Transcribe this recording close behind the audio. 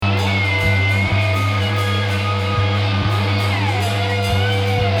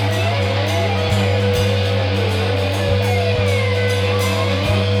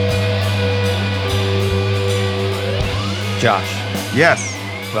Josh, Yes.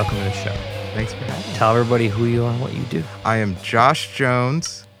 welcome to the show. Thanks for having me. Tell everybody who you are and what you do. I am Josh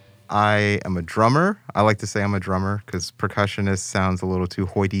Jones. I am a drummer. I like to say I'm a drummer because percussionist sounds a little too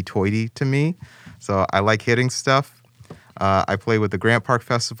hoity-toity to me. So I like hitting stuff. I play with the Grant Park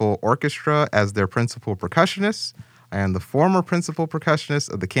Festival Orchestra as their principal percussionist. I am the former principal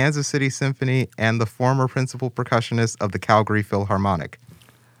percussionist of the Kansas City Symphony and the former principal percussionist of the Calgary Philharmonic.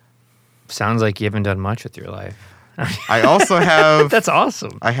 Sounds like you haven't done much with your life. I also have... That's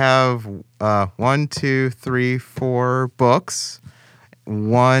awesome. I have 1, 2, 3, 4 books.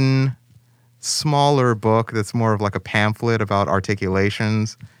 One smaller book that's more of like a pamphlet about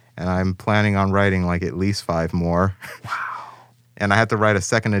articulations, and I'm planning on writing like at least 5 more. Wow. And I had to write a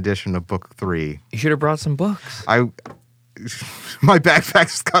second edition of book 3. You should have brought some books. My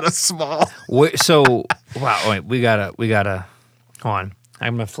backpack's kind of small. Wait, we gotta, hold on.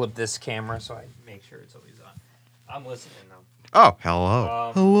 I'm gonna flip this camera so I make sure it's always on. I'm listening though. Oh,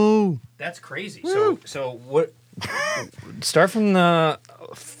 hello. Hello. That's crazy. So what? Start from the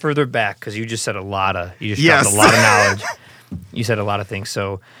further back because you just said dropped a lot of knowledge. You said a lot of things.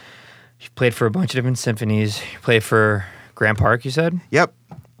 So you played for a bunch of different symphonies. You played for Grant Park, you said? Yep.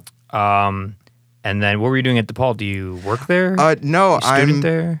 And then what were you doing at DePaul? Do you work there? No, I'm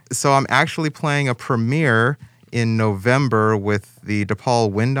there. So I'm actually playing a premiere in November with the DePaul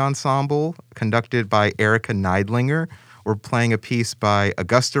Wind Ensemble, conducted by Erica Neidlinger. We're playing a piece by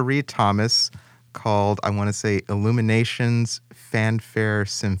Augusta Reed Thomas called, I want to say, Illuminations Fanfare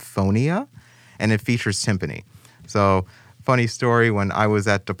Symphonia, and it features timpani. So, funny story, when I was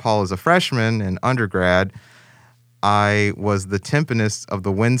at DePaul as a freshman in undergrad, I was the timpanist of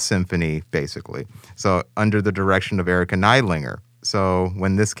the Wind Symphony, basically, so under the direction of Erica Neidlinger. So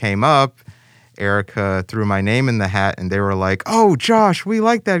when this came up, Erica threw my name in the hat, and they were like, "Oh, Josh, we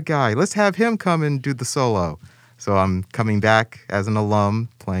like that guy. Let's have him come and do the solo." So I'm coming back as an alum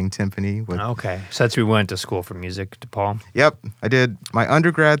playing timpani. Okay. So that's where we went to school for music, DePaul? Yep. I did my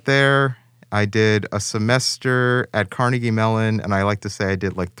undergrad there. I did a semester at Carnegie Mellon, and I like to say I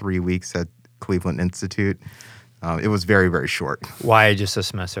did like 3 weeks at Cleveland Institute. It was very, very short. Why just a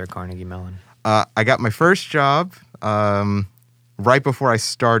semester at Carnegie Mellon? I got my first job right before I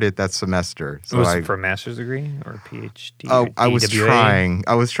started that semester. So was it for a master's degree or a PhD? Oh, or I was DWA? trying.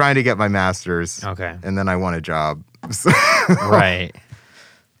 I was trying to get my master's. Okay. And then I won a job. So Right.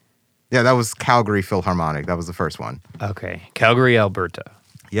 Yeah, that was Calgary Philharmonic. That was the first one. Okay. Calgary, Alberta.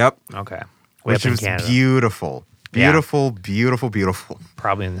 Yep. Okay. Which up in was Canada. beautiful. Yeah. Beautiful, beautiful, beautiful.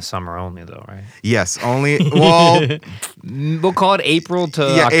 Probably in the summer only, though, right? Yes, well... We'll call it April to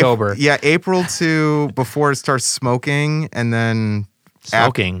yeah, October. April to before it starts smoking, and then...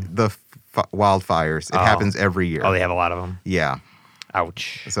 Smoking? The wildfires. It happens every year. Oh, they have a lot of them? Yeah.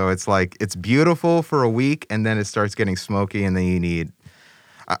 Ouch. So it's like, it's beautiful for a week, and then it starts getting smoky, and then you need...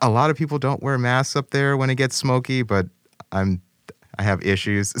 A lot of people don't wear masks up there when it gets smoky, but I have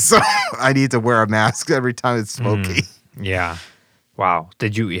issues, so I need to wear a mask every time it's smoky. Yeah. Wow.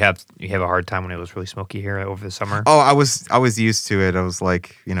 Did you have a hard time when it was really smoky here over the summer? Oh, I was used to it. I was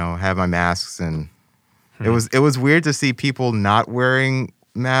like, have my masks, and it was weird to see people not wearing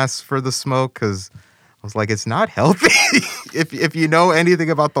masks for the smoke, because I was like, it's not healthy. If you know anything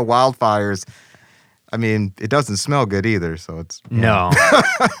about the wildfires, I mean, it doesn't smell good either. So it's No.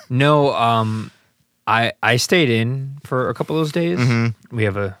 I stayed in for a couple of those days. Mm-hmm. We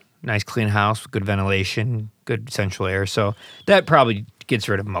have a nice clean house with good ventilation, good central air. So that probably gets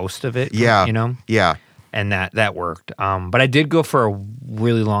rid of most of it. Yeah. Yeah. And that worked. But I did go for a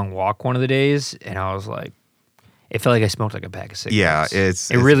really long walk one of the days, and I was like, it felt like I smoked like a pack of cigarettes.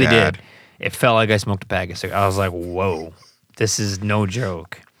 Yeah, it really bad. did. It felt like I smoked a pack of cigarettes. I was like, whoa, this is no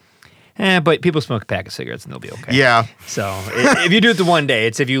joke. But people smoke a pack of cigarettes and they'll be okay. Yeah. So if you do it the one day,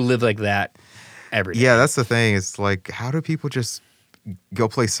 it's if you live like that every day. Yeah, that's the thing. It's like, how do people just go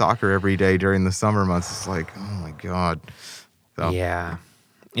play soccer every day during the summer months? It's like, oh my God. So. Yeah.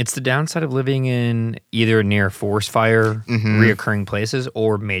 It's the downside of living in either near forest fire, reoccurring places,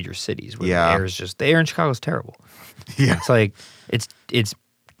 or major cities where the air in Chicago is terrible. Yeah. It's like, it's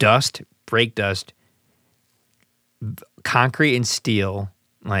dust, brake dust, concrete and steel,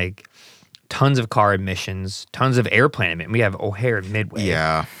 like tons of car emissions, tons of airplane emissions. We have O'Hare and Midway.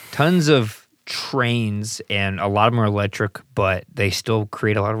 Yeah. Tons of trains, and a lot of them are electric, but they still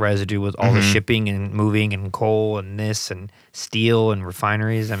create a lot of residue with all the shipping and moving and coal and this and steel and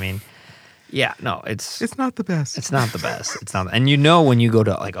refineries. I mean, yeah, no, it's not the best. It's not the best. It's not, and when you go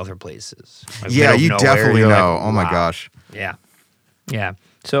to like other places. Like yeah, you definitely know. Like, oh my gosh. Yeah, yeah.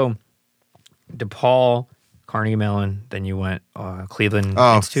 So, DePaul, Carnegie Mellon, then you went Cleveland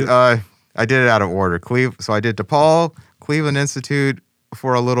Institute. I did it out of order. So I did DePaul, Cleveland Institute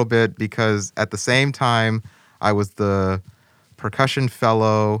for a little bit because at the same time I was the percussion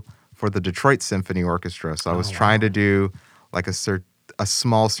fellow for the Detroit Symphony Orchestra. So I was trying to do like a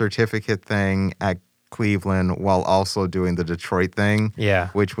small certificate thing at Cleveland while also doing the Detroit thing,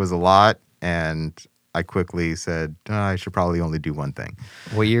 which was a lot. And I quickly said, I should probably only do one thing.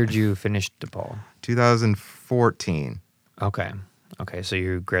 What year did you finish DePaul? 2014. Okay, so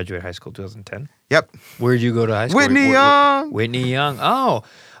you graduated high school 2010? Yep. Where did you go to high school? Whitney Young. Whitney Young. So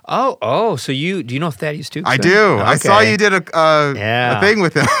do you know Thaddeus Tukes? I do. Okay. I saw you did a thing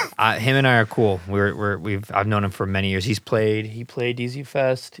with him. Him and I are cool. I've known him for many years. He played DZ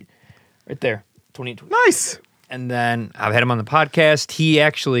Fest right there. 2020. Nice. And then I've had him on the podcast. He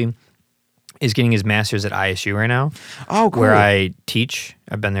actually is getting his master's at ISU right now. Oh, cool. Where I teach.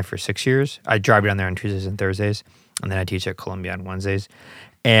 I've been there for 6 years. I drive down there on Tuesdays and Thursdays, and then I teach at Columbia on Wednesdays.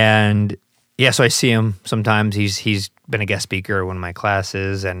 And yeah, so I see him sometimes. He's been a guest speaker at one of my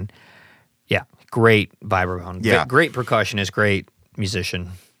classes, and yeah, great vibe around. Yeah. Great percussionist, great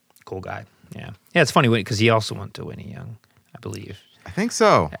musician, cool guy. Yeah, it's funny because he also went to Whitney Young, I believe. I think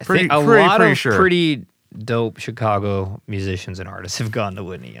so. A lot of pretty dope Chicago musicians and artists have gone to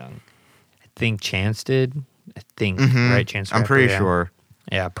Whitney Young. I think Chance did. Right? Chance. I'm pretty sure.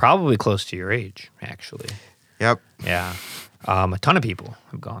 Yeah, probably close to your age, actually. Yep. Yeah. A ton of people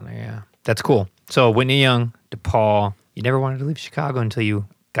have gone there, yeah. That's cool. So Whitney Young, DePaul, you never wanted to leave Chicago until you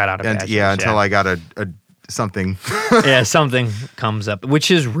got out of bachelor's. Yeah, until I got a something. Yeah, something comes up,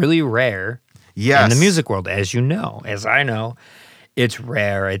 which is really rare in the music world, as you know, as I know. It's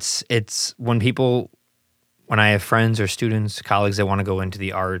rare. It's when I have friends or students, colleagues that want to go into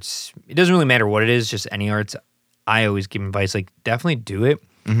the arts, it doesn't really matter what it is, just any arts. I always give advice, like, definitely do it,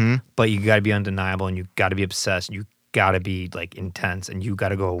 but you got to be undeniable and you got to be obsessed. You got to be like intense and you got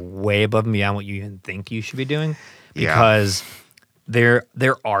to go way above and beyond what you even think you should be doing because there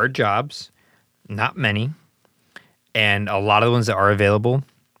are jobs, not many, and a lot of the ones that are available,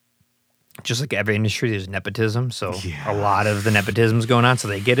 just like every industry, there's nepotism. So a lot of the nepotism's going on, so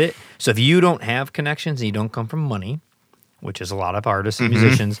they get it. So if you don't have connections and you don't come from money, which is a lot of artists and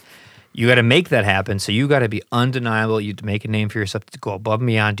musicians, you got to make that happen. So you got to be undeniable. You have to make a name for yourself, to go above and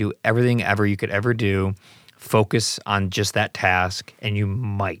beyond, do everything ever you could ever do, focus on just that task, and you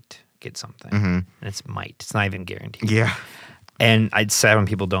might get something. And it's might. It's not even guaranteed. Yeah. And I'd say when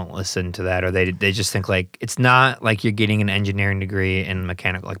people don't listen to that, or they just think like it's not like you're getting an engineering degree in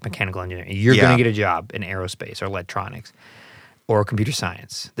mechanical engineering. You're going to get a job in aerospace or electronics or computer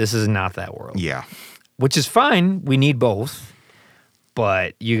science. This is not that world. Yeah, which is fine. We need both,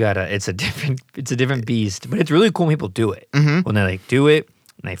 but you gotta. It's a different beast. But it's really cool when people do it. When they like do it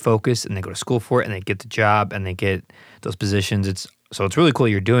and they focus and they go to school for it and they get the job and they get those positions. It's really cool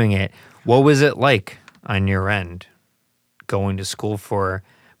you're doing it. What was it like on your end? Going to school for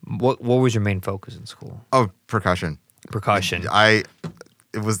what was your main focus in school? Oh, percussion. I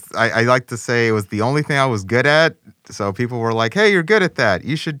like to say it was the only thing I was good at. So people were like, "Hey, you're good at that.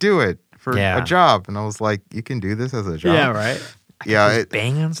 You should do it for a job." And I was like, "You can do this as a job." Yeah, right. Yeah,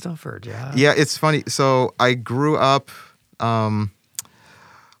 bang on stuff for a job. Yeah, it's funny. So I grew up.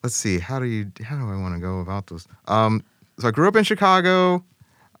 Let's see. How do I want to go about this? So I grew up in Chicago.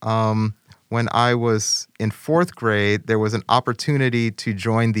 When I was in 4th grade, there was an opportunity to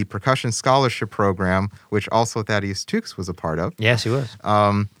join the percussion scholarship program, which also Thaddeus Tukes was a part of. Yes, he was.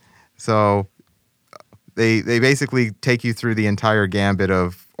 So they basically take you through the entire gambit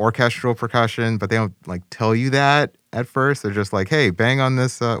of orchestral percussion, but they don't like tell you that at first. They're just like, "Hey, bang on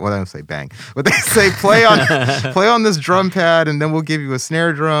this." Well, they don't say bang, but they say play on this drum pad, and then we'll give you a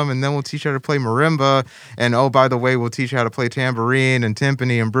snare drum, and then we'll teach you how to play marimba, and oh, by the way, we'll teach you how to play tambourine and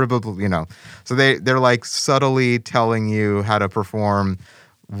timpani and blah blah blah. You know, so they're like subtly telling you how to perform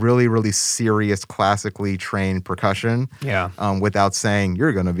really, really serious, classically trained percussion. Yeah. Without saying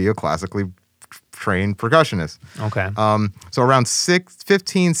you're going to be a classically trained percussionist. Okay. So around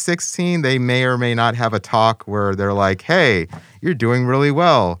 15, 16, they may or may not have a talk where they're like, "Hey, you're doing really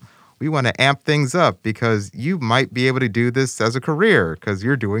well. We want to amp things up because you might be able to do this as a career because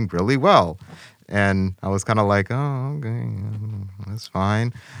you're doing really well." And I was kind of like, "Oh, okay, that's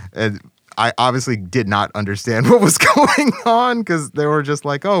fine." And I obviously did not understand what was going on because they were just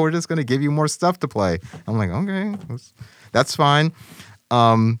like, "Oh, we're just going to give you more stuff to play." I'm like, "Okay, that's fine."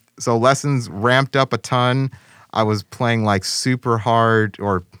 So lessons ramped up a ton. I was playing like super hard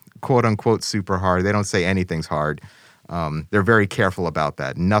or quote unquote super hard. They don't say anything's hard. They're very careful about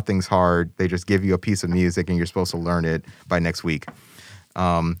that. Nothing's hard. They just give you a piece of music and you're supposed to learn it by next week.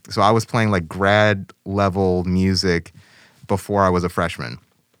 So I was playing like grad level music before I was a freshman.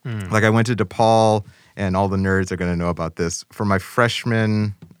 Like I went to DePaul, and all the nerds are going to know about this. For my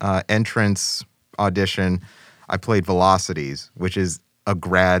freshman entrance audition, I played Velocities, which is a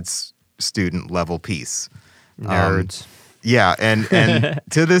grad student level piece. Nerds. Yeah, and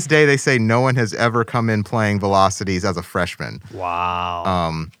to this day, they say no one has ever come in playing Velocities as a freshman.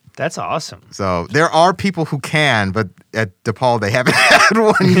 Wow. That's awesome. So there are people who can, but at DePaul, they haven't had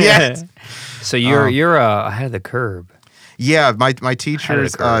one yet. So you're ahead of the curve. Yeah, my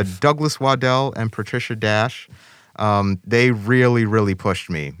teachers, Douglas Waddell and Patricia Dash, they really, really pushed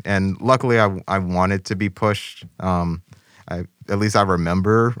me. And luckily, I wanted to be pushed. At least I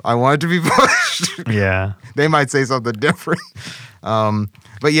remember I wanted to be pushed. Yeah. They might say something different.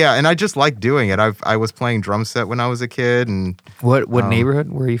 But yeah, and I just like doing it. I was playing drum set when I was a kid. And what neighborhood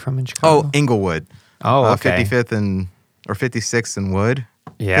were you from in Chicago? Oh, Inglewood. Oh, okay. 55th or 56th and Wood.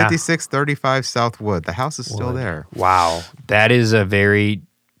 Yeah. 5635 South Wood. The house is still there. Wow. That is a very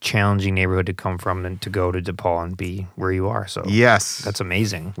challenging neighborhood to come from and to go to DePaul and be where you are. So yes, that's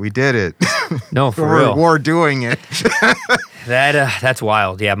amazing. We did it. No, for real. We're doing it. That's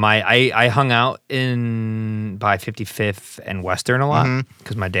wild. Yeah, I hung out by 55th and Western a lot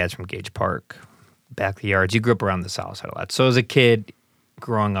because my dad's from Gage Park, backyards. You grew up around the South Side a lot. So as a kid,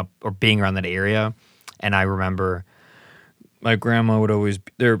 growing up or being around that area, and I remember my grandma would always,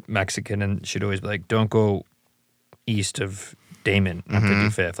 they're Mexican, and she'd always be like, don't go east of Damon on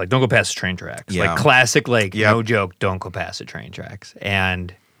 55th. Like, don't go past the train tracks. Yeah. Like, classic, like, no joke, don't go past the train tracks.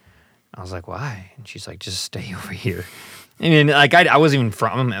 And I was like, why? And she's like, just stay over here. I mean, like, I wasn't even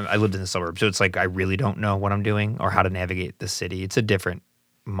from, I lived in the suburbs, so it's like I really don't know what I'm doing or how to navigate the city. It's a different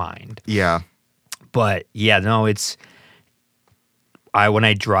mind. Yeah. But, yeah, no, when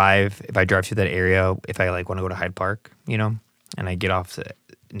I drive, if I drive through that area, if I, like, want to go to Hyde Park, you know, and I get off the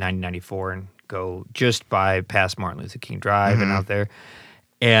 9094 and go just by past Martin Luther King Drive and out there.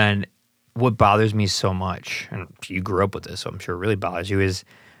 And what bothers me so much, and you grew up with this, so I'm sure it really bothers you, is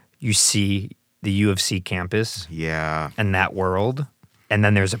you see the U of C campus and that world, and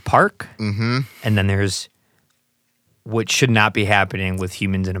then there's a park, and then there's what should not be happening with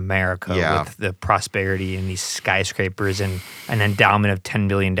humans in America with the prosperity and these skyscrapers and an endowment of $10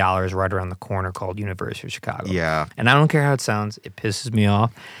 billion right around the corner called University of Chicago. Yeah. And I don't care how it sounds. It pisses me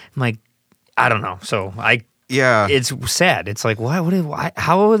off. I'm like, I don't know. So it's sad. It's like,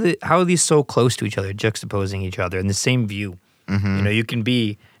 how are these so close to each other, juxtaposing each other in the same view? You know, you can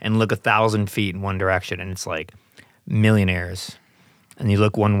be and look 1,000 feet in one direction, and it's like millionaires. And you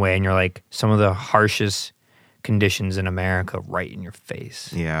look one way, and you're like, some of the harshest conditions in America right in your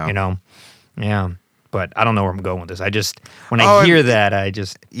face. Yeah. You know? Yeah. But I don't know where I'm going with this. When I hear that,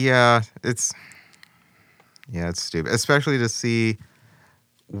 Yeah, it's stupid. Especially to see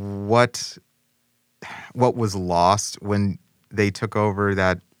what was lost when they took over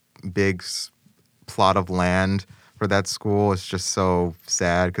that big plot of land for that school. It's just so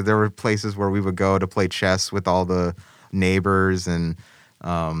sad because there were places where we would go to play chess with all the neighbors and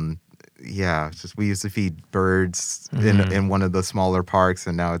it's just we used to feed birds in one of the smaller parks,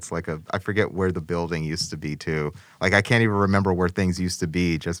 and now it's like I forget where the building used to be too. Like I can't even remember where things used to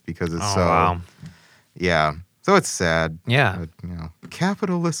be just because it's yeah. So it's sad. Yeah. But, you know,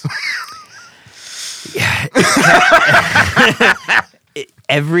 capitalism.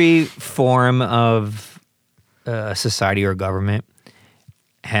 Every form of society or government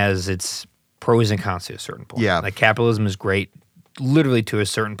has its pros and cons to a certain point. Yeah. Like capitalism is great literally to a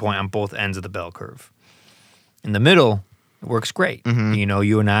certain point on both ends of the bell curve. In the middle, it works great. You know,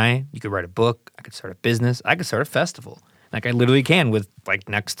 you and you could write a book, I could start a business, I could start a festival. Like I literally can with like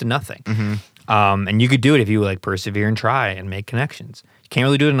next to nothing. And you could do it if you like persevere and try and make connections. You can't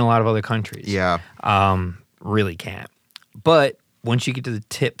really do it in a lot of other countries. Yeah. Really can't. But once you get to the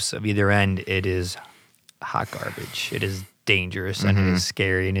tips of either end, it is hot garbage. It is dangerous and it is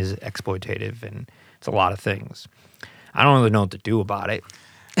scary and it is exploitative and it's a lot of things. I don't really know what to do about it.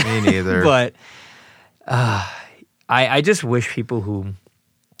 Me neither. But I just wish people who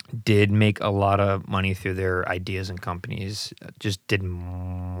did make a lot of money through their ideas and companies just did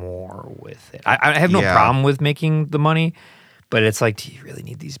more with it. I have no problem with making the money, but it's like, do you really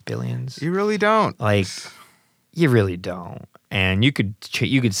need these billions? You really don't. Like, you really don't. And you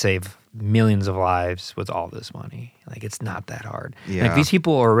could save millions of lives with all this money. Like, it's not that hard. Yeah. Like, these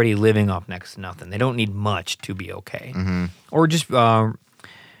people are already living off next to nothing. They don't need much to be okay. Or just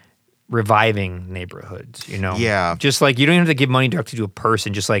reviving neighborhoods, you know? Yeah. Just like, you don't even have to give money directly to a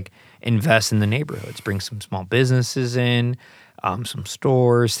person. Just like, invest in the neighborhoods. Bring some small businesses in, some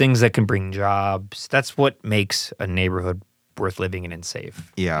stores, things that can bring jobs. That's what makes a neighborhood worth living in and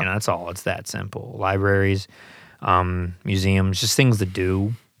safe. Yeah. You know, that's all. It's that simple. Libraries, museums, just things to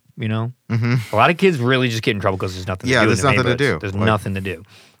do. You know, a lot of kids really just get in trouble because there's nothing. to do there's nothing to do. There's nothing to do.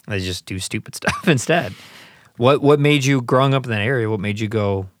 They just do stupid stuff instead. What made you, growing up in that area, what made you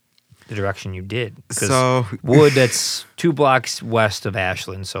go the direction you did? So Wood, that's 2 blocks west of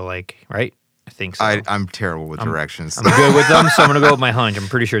Ashland. So right? I think so. I'm terrible with directions. I'm good with them, so I'm gonna go with my hunch. I'm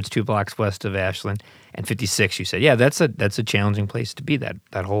pretty sure it's 2 blocks west of Ashland and 56. You said, yeah, that's a challenging place to be.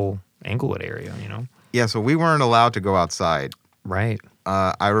 That whole Englewood area, you know. Yeah, so we weren't allowed to go outside. Right.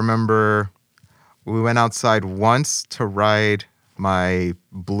 I remember we went outside once to ride my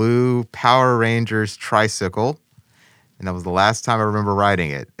blue Power Rangers tricycle, and that was the last time I remember riding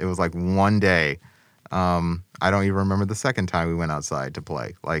it. It was like one day. I don't even remember the second time we went outside to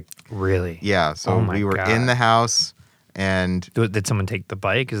play. Like, really? Yeah. So we were in the house, and did someone take the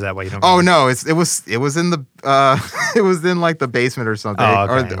bike? Is that why you don't? Oh no! It was in the it was in like the basement or something,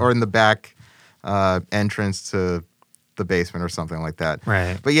 or in the back entrance to the basement or something like that.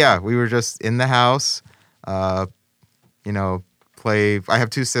 Right. But yeah, we were just in the house. Play. I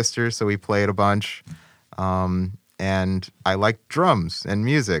have 2 sisters, so we played a bunch. And I liked drums and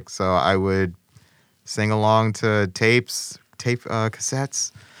music, so I would sing along to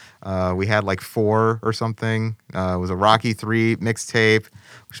cassettes. We had like 4 or something. It was a Rocky 3 mixtape,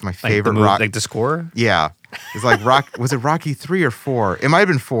 which is my favorite. Like the score? Yeah. It's like was it Rocky 3 or 4? It might have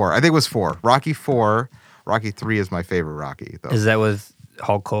been 4. I think it was 4. Rocky 4. Rocky 3 is my favorite Rocky, though. Is that with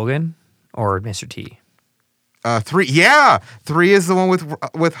Hulk Hogan or Mr. T? 3. Yeah. 3 is the one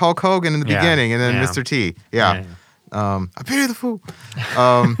with Hulk Hogan in the beginning, and then Mr. T. Yeah. I pity the fool.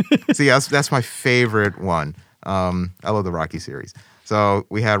 So yeah, that's my favorite one. I love the Rocky series. So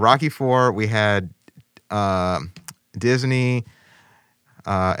we had Rocky 4, we had Disney,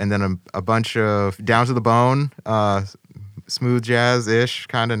 and then a bunch of Down to the Bone, smooth jazz-ish,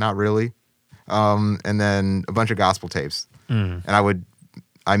 kind of, not really. And then a bunch of gospel tapes. And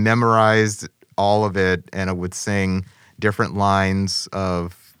I memorized all of it, and I would sing different lines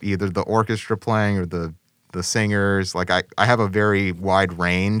of either the orchestra playing or the singers. Like I have a very wide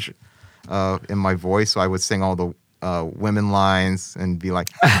range in my voice, so I would sing all the women lines and be like,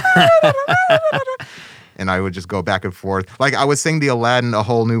 and I would just go back and forth. Like I would sing the Aladdin A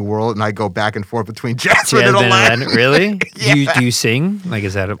Whole New World, and I'd go back and forth between Jasmine and Aladdin. Really? Yeah. Do you sing? Like,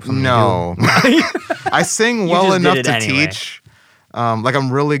 is that something No. I sing well enough to teach. Like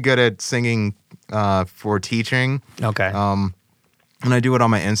I'm really good at singing for teaching. Okay. And I do it on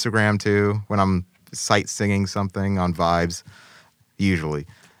my Instagram too when I'm sight singing something on Vibes, usually.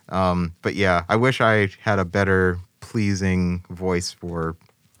 But yeah, I wish I had a better pleasing voice for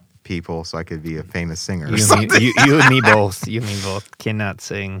people so I could be a famous singer or something. You and me both. You and me both cannot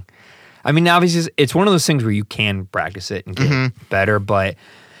sing. I mean, obviously, it's one of those things where you can practice it and get better, but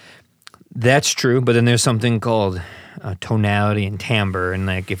that's true. But then there's something called tonality and timbre, and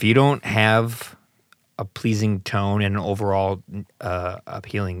like if you don't have a pleasing tone and an overall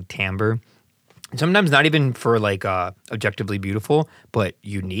appealing timbre, sometimes not even for like objectively beautiful, but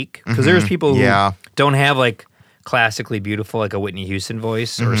unique. Because there's people who don't have like classically beautiful, like a Whitney Houston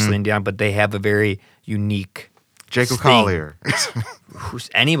voice or Celine Dion, but they have a very unique Jacob Collier. Who's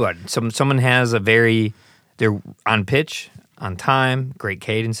anybody? Someone has they're on pitch, on time, great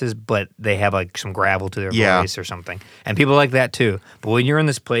cadences, but they have like some gravel to their voice or something. And people like that too. But when you're in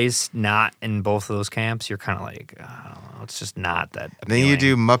this place, not in both of those camps, you're kind of like, I don't know, it's just not that appealing. Then you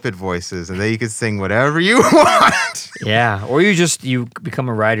do Muppet voices, and then you can sing whatever you want. Yeah, or you become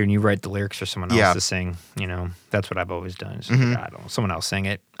a writer and you write the lyrics for someone else to sing. You know, that's what I've always done. It's just like, I don't know, someone else sing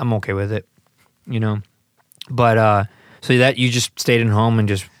it. I'm okay with it. You know, but so that you just stayed at home and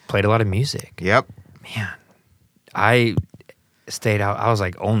just played a lot of music. Yep. Man, I stayed out. I was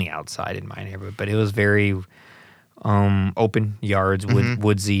like only outside in my neighborhood, but it was very open yards,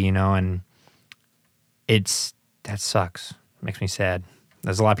 woodsy, you know, and that sucks. It makes me sad.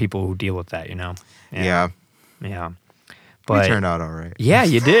 There's a lot of people who deal with that, you know. Yeah. But you turned out all right. Yeah,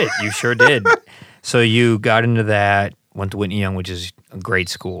 you did. You sure did. So you got into that, went to Whitney Young, which is a great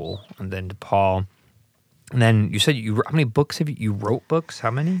school, and then DePaul. And then you said how many books have you wrote books?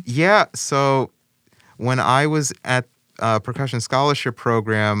 How many? Yeah. So when I was at Percussion Scholarship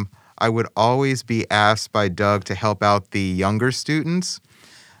Program, I would always be asked by Doug to help out the younger students,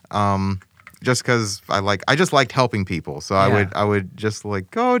 just because I just liked helping people. So I would just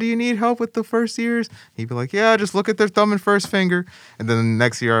like, oh, do you need help with the first years? He'd be like, yeah, just look at their thumb and first finger. And then the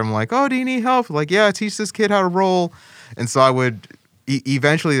next year I'm like, oh, do you need help? Like, yeah, teach this kid how to roll. And so I would.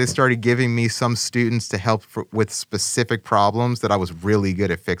 Eventually, they started giving me some students to help with specific problems that I was really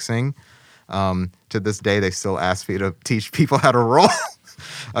good at fixing. To this day, they still ask me to teach people how to roll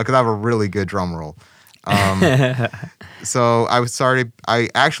because I have a really good drum roll. So I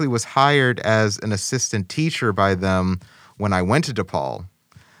actually was hired as an assistant teacher by them when I went to DePaul.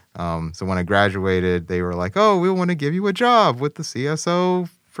 So when I graduated, they were like, "Oh, we want to give you a job with the CSO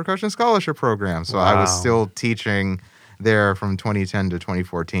Percussion Scholarship Program." So I was Wow. still teaching there from 2010 to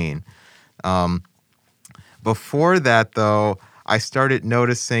 2014. Before that, though, I started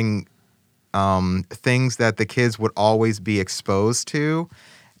noticing things that the kids would always be exposed to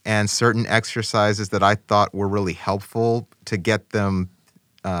and certain exercises that I thought were really helpful to get them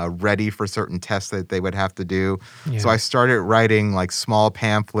ready for certain tests that they would have to do. Yeah. So I started writing like small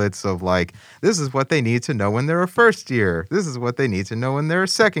pamphlets of like, this is what they need to know when they're a first year. This is what they need to know when they're a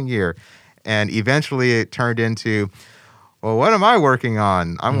second year. And eventually it turned into, well, what am I working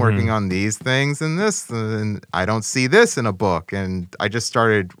on? I'm working on these things and this, and I don't see this in a book. And I just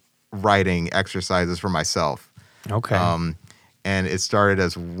started writing exercises for myself. Okay. And it started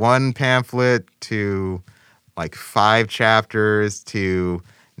as one pamphlet to like 5 chapters to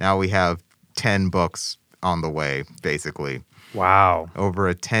now we have 10 books on the way, basically, Wow. over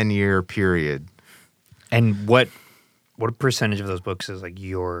a 10-year period. And what percentage of those books is like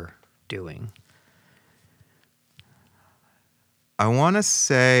you're doing? I want to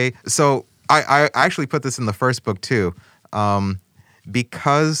say, so I actually put this in the first book too.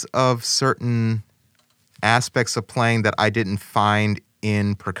 Because of certain aspects of playing that I didn't find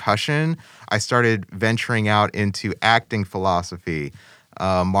in percussion, I started venturing out into acting philosophy,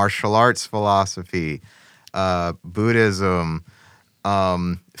 martial arts philosophy, Buddhism,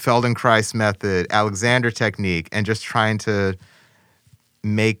 Feldenkrais method, Alexander technique, and just trying to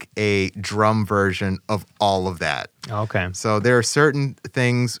make a drum version of all of that. Okay. So there are certain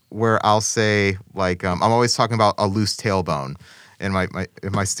things where I'll say, like, I'm always talking about a loose tailbone. And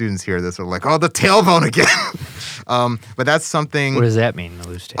if my students hear this, they're like, "Oh, the tailbone again." But that's something. What does that mean, a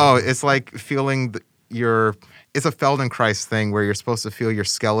loose tailbone? Oh, it's like feeling it's a Feldenkrais thing where you're supposed to feel your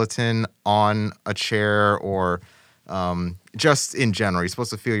skeleton on a chair or just in general. You're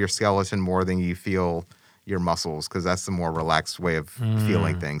supposed to feel your skeleton more than you feel your muscles because that's the more relaxed way of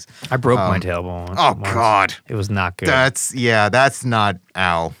feeling things. I broke my tailbone. Oh, once. God. It was not good. That's not,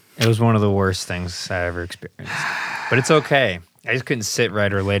 ow. It was one of the worst things I ever experienced. But it's okay. I just couldn't sit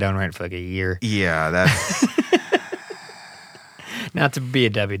right or lay down right for like a year. Yeah, that's... Not to be a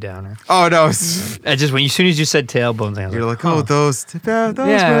Debbie Downer. Oh, no. I just as soon as you said tailbones, I was You're like, like, oh, those yeah,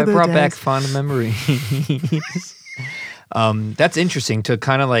 were it the brought back days. fond memories. That's interesting to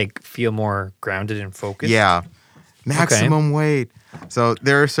kind of like feel more grounded and focused. Yeah. Maximum weight. So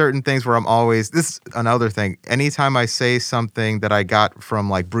there are certain things where this is another thing. Anytime I say something that I got from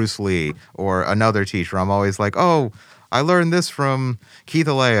like Bruce Lee or another teacher, I'm always like, oh, I learned this from Keith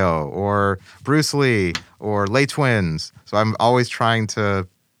Aleo or Bruce Lee or Lay Twins. So I'm always trying to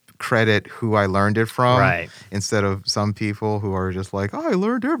credit who I learned it from, Right. instead of some people who are just like, oh, I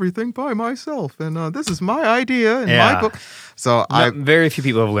learned everything by myself, and this is my idea and my book. So very few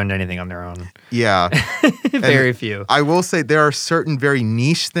people have learned anything on their own. yeah, Very few. I will say there are certain very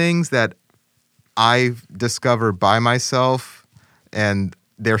niche things that I've discovered by myself, and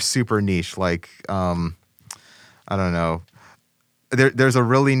they're super niche. Like, I don't know. There's a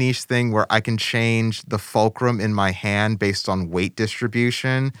really niche thing where I can change the fulcrum in my hand based on weight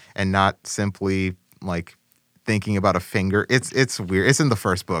distribution and not simply like thinking about a finger. It's weird. It's in the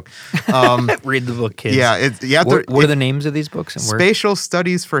first book. Read the book, kids. Yeah, what are the names of these books? And where? Spatial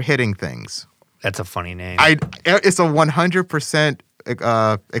Studies for Hitting Things. That's a funny name. It's a 100%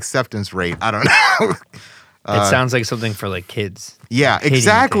 acceptance rate. I don't know. It sounds like something for like kids. Yeah, Hitting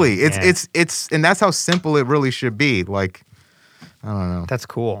exactly. things, It's and that's how simple it really should be. Like, I don't know. That's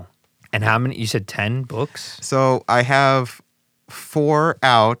cool. And how many? You said 10 books? So I have 4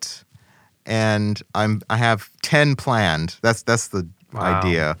 out, and I have 10 planned. That's the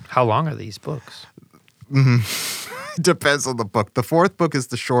idea. How long are these books? Depends on the book. The 4th book is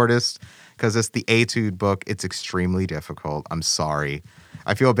the shortest because it's the Etude book. It's extremely difficult. I'm sorry.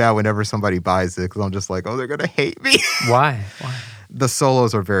 I feel bad whenever somebody buys it because I'm just like, oh, they're gonna hate me. Why? The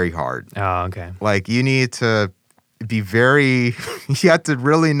solos are very hard. Oh, okay. Like, you need to be you have to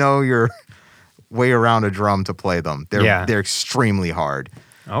really know your way around a drum to play them. They're extremely hard.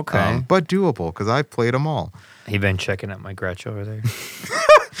 Okay. But doable because I've played them all. You've been checking out my Gretsch over there.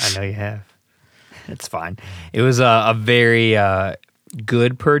 I know you have. It's fine. It was a very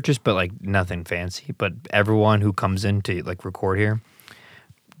good purchase, but like nothing fancy. But everyone who comes in to like record here,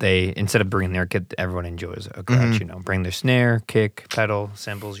 they, instead of bringing their kit, everyone enjoys a Gretsch, you know. Bring their snare, kick, pedal,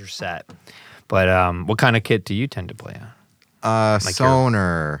 cymbals, you're set. But what kind of kit do you tend to play on?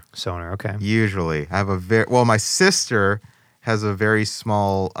 Sonar. Sonar, okay. Usually. I have my sister has a very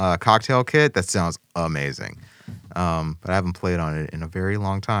small cocktail kit that sounds amazing. But I haven't played on it in a very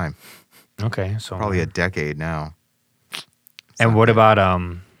long time. Okay, so Probably a decade now. And what about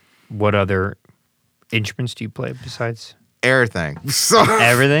what other instruments do you play besides everything? So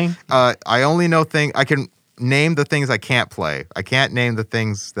everything? I only know I can name the things I can't play. I can't name the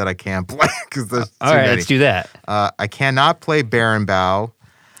things that I can play because there's too all right, many. let's do that. I cannot play Barenbow.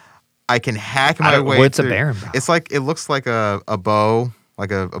 I can hack my way. What's through. a Barenbow? It's like it looks like a bow,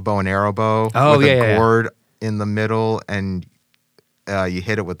 like a bow and arrow bow with a gourd in the middle, and you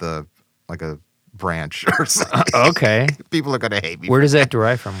hit it with a branch or something. Okay. People are gonna hate me. Where does that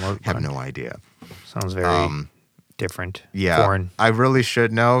derive from? I have no idea. Sounds very different. Yeah, foreign. I really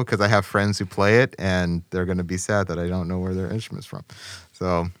should know because I have friends who play it, and they're gonna be sad that I don't know where their instrument's from.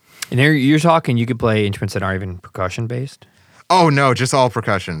 So. And you're talking you could play instruments that aren't even percussion based? Oh, no, just all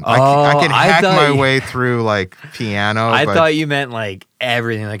percussion. Oh, I can hack my way through, like, piano. I thought you meant, like,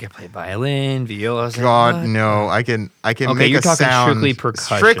 everything. Like, I play violin, viola. God, no. I can okay, make you're a talking sound. Strictly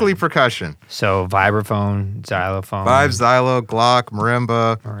percussion. Strictly percussion. So, vibraphone, xylophone. Vibe, xylo, Glock,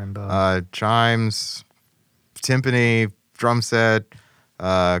 marimba. Chimes, timpani, drum set,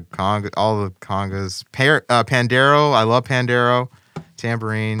 conga, all the congas. Pandero, I love Pandero.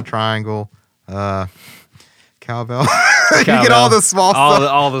 Tambourine, triangle, cowbell. You get all the small stuff.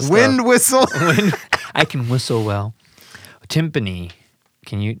 All the stuff. Wind whistle. I can whistle well. Timpani.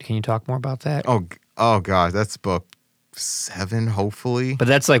 Can you talk more about that? Oh God, that's book 7, hopefully. But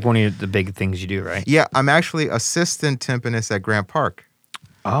that's like one of the big things you do, right? Yeah, I'm actually assistant timpanist at Grant Park.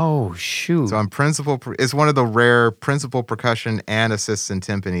 Oh shoot! So I'm principal. It's one of the rare principal percussion and assistant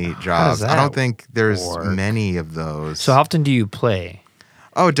timpani jobs. I don't think there's many of those. So how often do you play?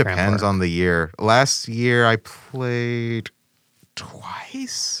 Oh, it depends on the year. Last year I played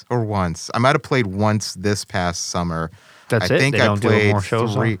twice or once. I might have played once this past summer. That's I it? think They I don't played do more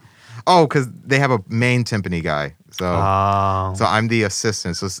shows 3. Oh, because they have a main timpani guy. So I'm the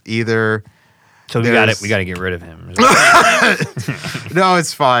assistant. So it's either. So we got to get rid of him. No,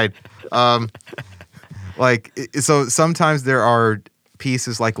 it's fine. So sometimes there are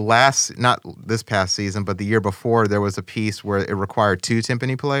pieces like not this past season, but the year before, there was a piece where it required 2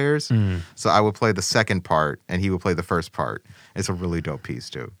 timpani players. So I would play the second part and he would play the first part. It's a really dope piece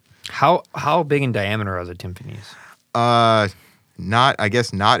too. How big in diameter are the timpanis?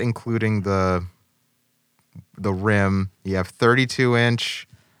 Not including the rim. You have 32-inch,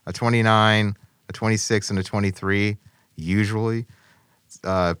 a 29, a 26, and a 23 usually.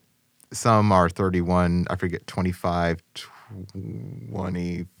 Some are 31, I forget, 25,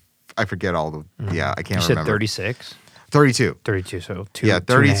 20, I forget all the, yeah, I can't remember. You said 36? 32. 32, so 2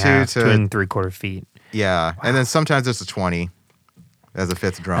 32 2 and 3/4 feet. Yeah, wow. And then sometimes there's a 20 as a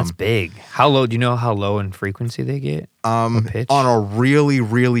 5th drum. That's big. How low, do you know how low in frequency they get? Pitch? On a really,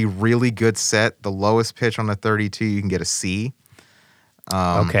 really, really good set, the lowest pitch on a 32, you can get a C.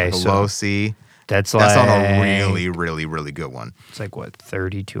 Okay, so low C. That's on a really, really, really good one. It's like what,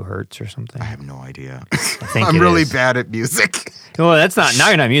 32 hertz or something? I have no idea. I think I'm really bad at music. Well, that's not. Now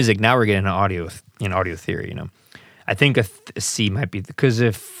you're not music. Now we're getting audio theory. You know, I think a C might be because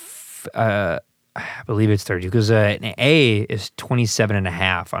if I believe it's 32 because an A is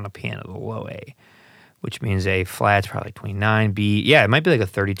 27.5 on a piano, the low A, which means A flat's probably 29. B, yeah, it might be like a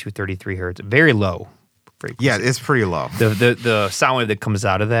 32, 33 hertz, very low frequency. Yeah, it's pretty low. The sound wave that comes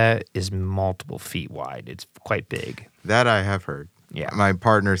out of that is multiple feet wide. It's quite big. That I have heard. Yeah. My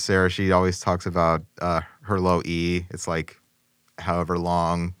partner, Sarah, she always talks about her low E. It's like however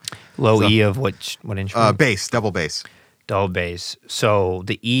long. Low E of what instrument? Bass, double bass. Double bass. So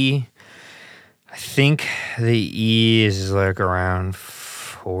the E, I think the E is like around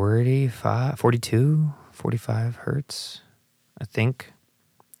 45, 42, 45 hertz, I think.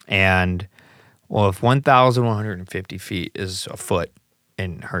 And well, if 1,150 feet is a foot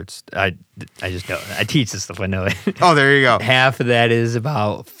in hertz, I just know. I teach this stuff. I know it. Oh, there you go. Half of that is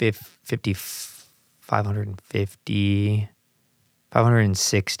about 550,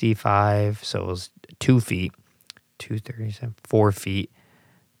 565. So it was 2 feet, 237, 4 feet,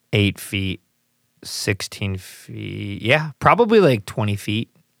 8 feet, 16 feet. Yeah, probably like 20 feet.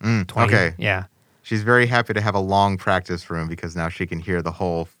 20, okay. Yeah. She's very happy to have a long practice room because now she can hear the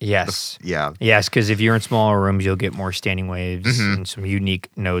whole. Yes. Yeah. Yes, because if you're in smaller rooms, you'll get more standing waves and some unique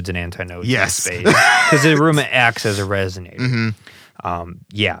nodes and antinodes in space. Because the room acts as a resonator.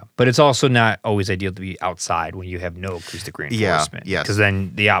 Yeah, but it's also not always ideal to be outside when you have no acoustic reinforcement. Yeah, yes. Because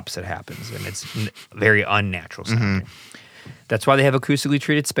then the opposite happens, and it's very unnatural sounding. That's why they have acoustically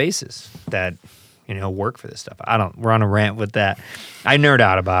treated spaces that work for this stuff. We're on a rant with that. I nerd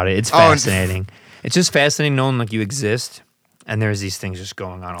out about it. It's fascinating. It's just fascinating knowing like you exist and there's these things just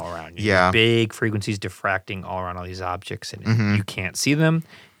going on all around you. Yeah. These big frequencies diffracting all around all these objects, and you can't see them.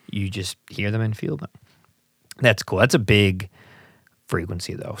 You just hear them and feel them. That's cool. That's a big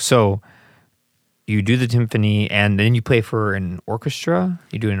frequency, though. So you do the timpani, and then you play for an orchestra?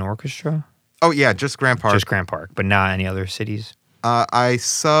 You do an orchestra? Oh, yeah, just Grant Park. Just Grant Park, but not any other cities? I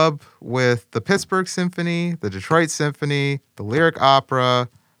sub with the Pittsburgh Symphony, the Detroit Symphony, the Lyric Opera.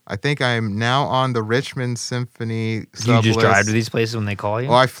 I think I'm now on the Richmond Symphony sub Do you just list. drive to these places when they call you?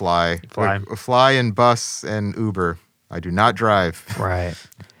 Oh, I fly. You fly? Fly and bus and Uber. I do not drive. Right.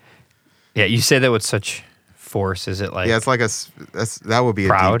 Yeah, you say that with such force. Is it like... Yeah, it's like that would be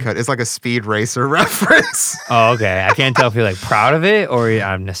proud? a deep cut. It's like a Speed Racer reference. Oh, okay. I can't tell if you're like proud of it or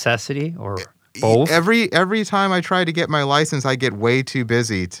out of necessity or both. Every time I try to get my license, I get way too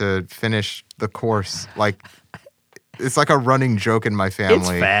busy to finish the course. Like, it's like a running joke in my family. It's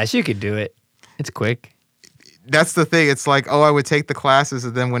fast. You could do it. It's quick. That's the thing. It's like, oh, I would take the classes,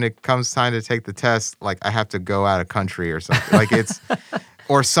 and then when it comes time to take the test, like I have to go out of country or something. Like it's,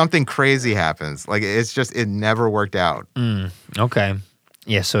 or something crazy happens. Like it's just, it never worked out. Okay.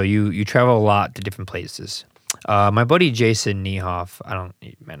 Yeah. So you travel a lot to different places. My buddy Jason Niehoff,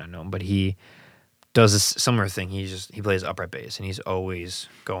 you may not know him, but he does a similar thing. He plays upright bass, and he's always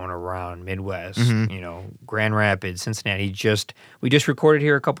going around Midwest, Grand Rapids, Cincinnati. We just recorded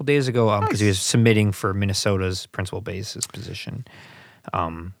here a couple days ago because he was submitting for Minnesota's principal bassist position.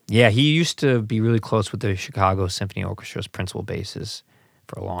 He used to be really close with the Chicago Symphony Orchestra's principal bassist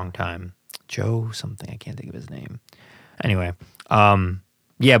for a long time. Joe something, I can't think of his name. Anyway, but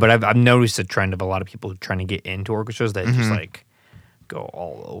I've noticed a trend of a lot of people trying to get into orchestras that just like go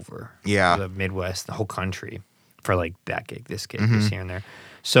all over the Midwest, the whole country for like that gig, this gig, this here and there.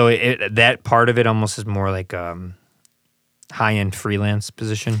 So that part of it almost is more like high-end freelance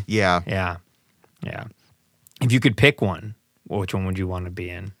position. Yeah. Yeah. If you could pick one, which one would you want to be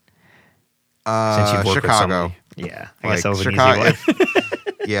in? Since you've worked Chicago. With somebody. Yeah. I guess that was Chicago. an easy one.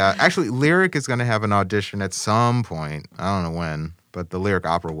 Yeah. Actually, Lyric is going to have an audition at some point. I don't know when, but the Lyric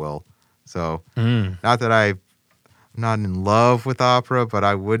Opera will. So not that I'm not in love with opera, but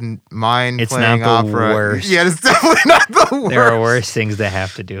I wouldn't mind playing opera. It's not the worst. Yeah, it's definitely not the worst. There are worse things to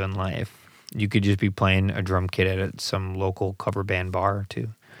have to do in life. You could just be playing a drum kit at some local cover band bar, too.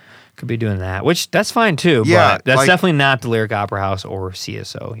 Could be doing that, which that's fine, too. Yeah, but that's definitely not the Lyric Opera House or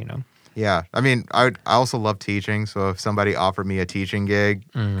CSO, Yeah, I mean, I also love teaching, so if somebody offered me a teaching gig,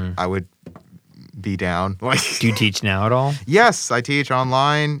 I would be down. Like, do you teach now at all? Yes, I teach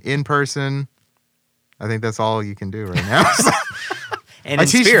online, in person. I think that's all you can do right now. And I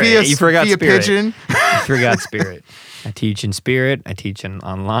teach spirit. You forgot via spirit. pigeon. You forgot spirit. I teach in spirit. I teach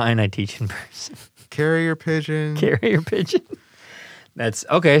online. I teach in person. Carrier pigeon. Carrier pigeon. That's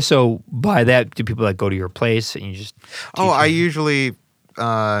okay. So by that, do people like go to your place and you just? I usually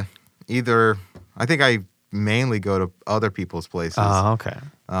either. I think I mainly go to other people's places. Oh, okay.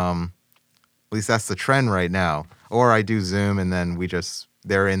 At least that's the trend right now. Or I do Zoom, and then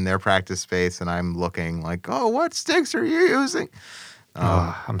they're in their practice space, and I'm looking like, oh, what sticks are you using?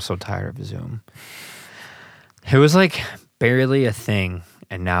 I'm so tired of Zoom. It was like barely a thing,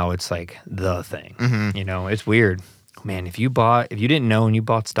 and now it's like the thing. It's weird. Man, if you didn't know and you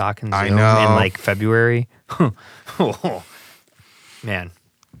bought stock in Zoom in like February, man,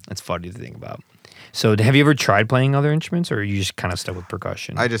 that's funny to think about. So have you ever tried playing other instruments, or are you just kind of stuck with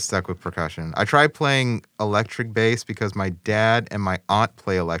percussion? I just stuck with percussion. I tried playing electric bass because my dad and my aunt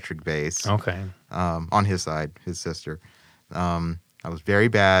play electric bass. Okay. On his side, his sister. I was very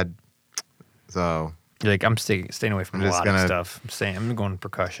bad, so... You're like, I'm staying away from a lot of stuff. I'm going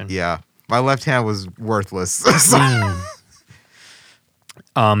percussion. Yeah. My left hand was worthless.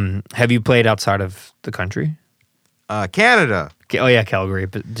 Have you played outside of the country? Canada. Oh, yeah, Calgary,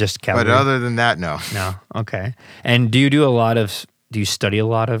 but just Calgary. But other than that, no. No, okay. And do you study a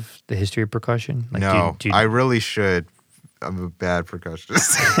lot of the history of percussion? Like, no, I really should. I'm a bad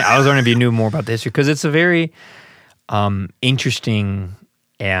percussionist. I was wondering if you knew more about the history, because it's a very interesting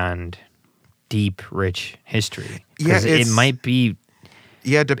and deep, rich history. Because it might be...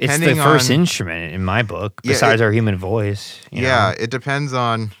 Yeah, depending on... It's the first instrument in my book, besides our human voice. You know? It depends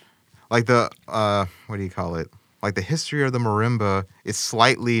on, like the, what do you call it? Like the history of the marimba is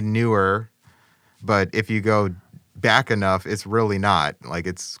slightly newer, but if you go back enough, it's really not. Like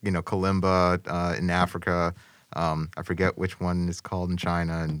it's, kalimba in Africa. I forget which one is called in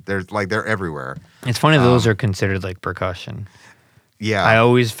China, and they're everywhere. It's funny those are considered like percussion. Yeah. I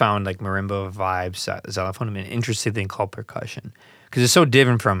always found like marimba vibes, xylophone, an interesting thing called percussion. Because it's so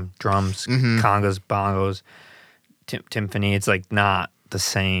different from drums, congas, bongos, timpani. It's like not the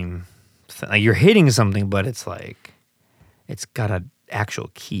same thing. Like you're hitting something, but it's it's got an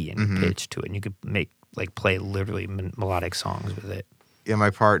actual key and pitch to it, and you could play literally melodic songs with it. Yeah, my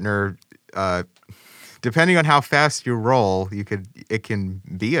partner, depending on how fast you roll, it can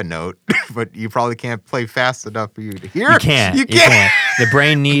be a note, but you probably can't play fast enough for you to hear. You can't. You can't. The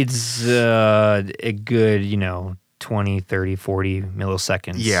brain needs a good, 20, 30, 40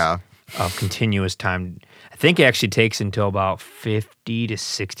 milliseconds of continuous time. I think it actually takes until about 50 to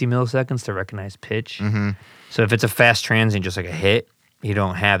 60 milliseconds to recognize pitch. Mm-hmm. So if it's a fast transient, just like a hit, you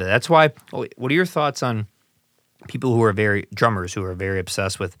don't have it. That's why, what are your thoughts on people who are drummers who are very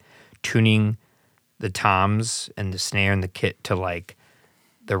obsessed with tuning the toms and the snare and the kit to like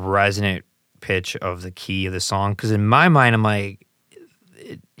the resonant pitch of the key of the song? Because in my mind, I'm like,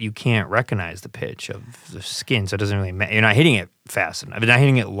 you can't recognize the pitch of the skin, so it doesn't really matter. You're not hitting it fast enough. You're not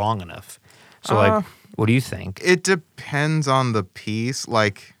hitting it long enough. So what do you think? It depends on the piece.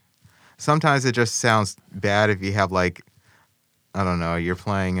 Like sometimes it just sounds bad if you have like, I don't know, you're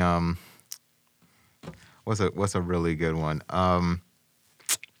playing what's a really good one?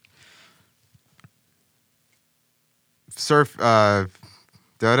 Surf the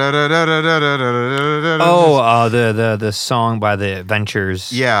song by the Adventures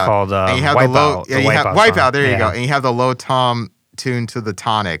called and you have Wipeout. The low, Wipeout. There you go. And you have the low tom tuned to the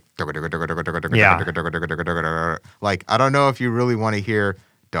tonic. Like I don't know if you really want to hear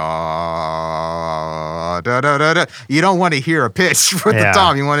da da da da da. You don't want to hear a pitch with the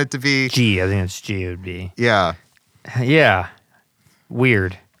tom. You want it to be G. I think it's G. It would be yeah.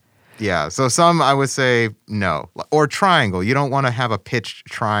 Weird. Yeah, so some I would say no. Or triangle. You don't want to have a pitched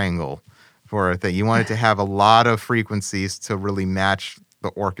triangle for a thing. You want it to have a lot of frequencies to really match the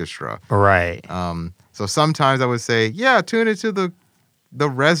orchestra. Right. So sometimes I would say, tune it to the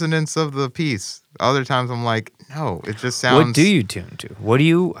resonance of the piece. Other times I'm like, no, it just sounds... What do you tune to?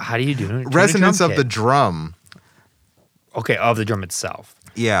 How do you do it? Resonance of the drum. Okay, of the drum itself.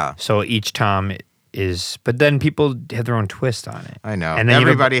 Yeah. So each tom is, but then people have their own twist on it. I know. And then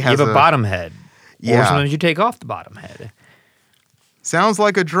everybody has a bottom head. Yeah. Or sometimes you take off the bottom head. Sounds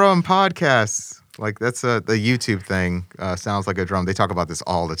like a drum podcast. Like that's the YouTube thing. Sounds like a drum. They talk about this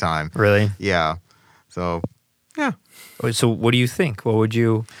all the time. Really? Yeah. So, yeah. So what do you think? How would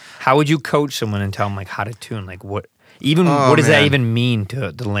you coach someone and tell them like how to tune? Like what does that even mean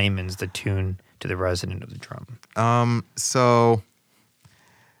to the layman's, the tune to the resonant of the drum? So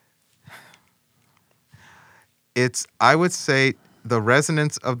I would say the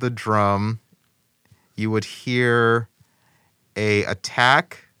resonance of the drum, you would hear a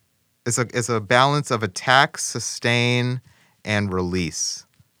attack. It's a balance of attack, sustain, and release,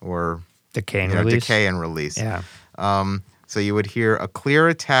 or decay and release. Decay and release. Yeah. So you would hear a clear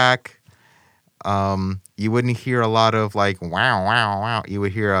attack. You wouldn't hear a lot of like wow wow wow. You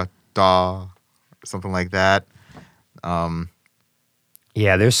would hear a da, something like that.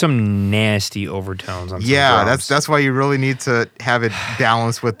 Yeah, there's some nasty overtones on some drums. that's why you really need to have it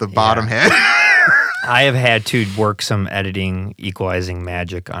balanced with the bottom head. I have had to work some editing, equalizing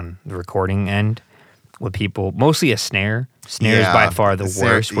magic on the recording end with people, mostly a snare. Snare is by far the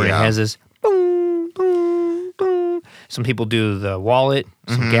worst, where it has this boom, boom, boom. Some people do the wallet,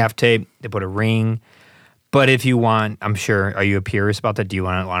 some gaff tape, they put a ring. But if you want, I'm sure, are you a purist about that? Do you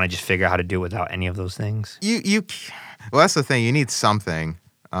want to just figure out how to do it without any of those things? Well, that's the thing. You need something.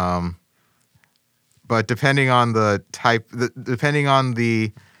 But depending on the type, depending on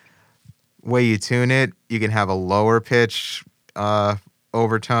the way you tune it, you can have a lower pitch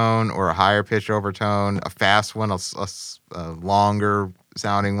overtone or a higher pitch overtone, a fast one, a longer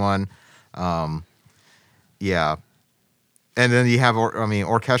sounding one. Yeah. And then you have,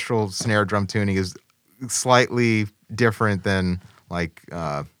 orchestral snare drum tuning is slightly different than like,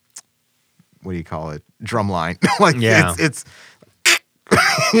 what do you call it? Drumline. It's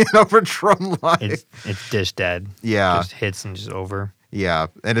for drumline. It's dish dead. Yeah. Just hits and just over. Yeah.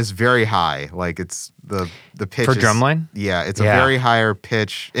 And it's very high. Like it's the pitch for drumline? Yeah. It's a very higher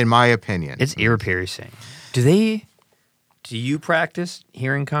pitch, in my opinion. It's ear piercing. Do you practice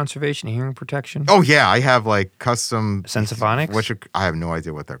hearing conservation, hearing protection? Oh yeah. I have like custom Sensophonics? I have no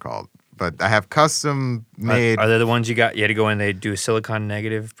idea what they're called. But I have custom made. Are they the ones you had to go in, they do a silicon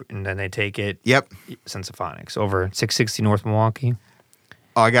negative, and then they take it? Yep. Sensophonics over 660 North Milwaukee.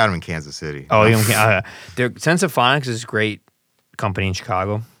 Oh, I got them in Kansas City. Oh, Sensophonics is a great company in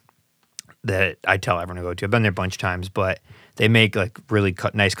Chicago that I tell everyone to go to. I've been there a bunch of times, but they make like really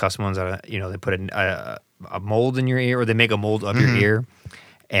nice custom ones. They put a mold in your ear, or they make a mold of your ear,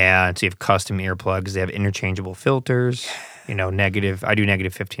 and so you have custom earplugs. They have interchangeable filters. Negative. I do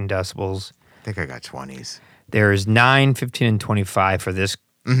negative 15 decibels. I think I got 20s. There's 9, 15, and 25 for this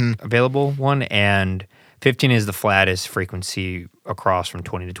available one, and 15 is the flattest frequency across from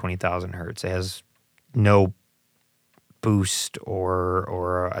 20 to 20,000 hertz. It has no boost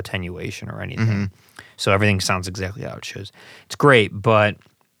or attenuation or anything. So everything sounds exactly how it should. It's great, but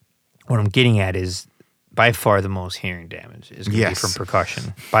what I'm getting at is by far the most hearing damage is going to be from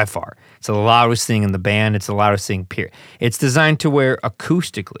percussion. By far. It's the loudest thing in the band. It's the loudest thing, period. It's designed to where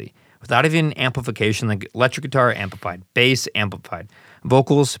acoustically, without even amplification, like electric guitar amplified, bass amplified,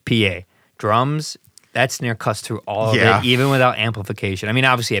 vocals, PA, drums, that snare cuts through all of it, even without amplification. I mean,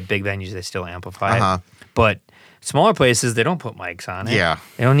 obviously at big venues, they still amplify it. But smaller places, they don't put mics on it. Yeah.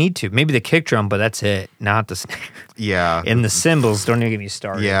 They don't need to. Maybe the kick drum, but that's it, not the snare. Yeah. And the cymbals, don't even get me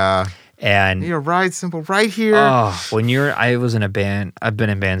started. Yeah. And ride cymbal right here. Oh, I was in a band, I've been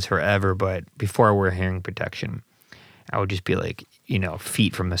in bands forever, but before I wore hearing protection, I would just be like,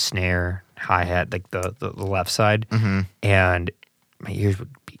 feet from the snare, hi-hat, like the left side. And my ears would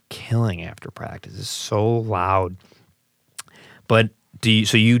be killing after practice. It's so loud. But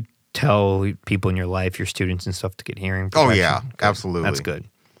so you tell people in your life, your students and stuff, to get hearing protection? Oh, yeah, good. absolutely. That's good.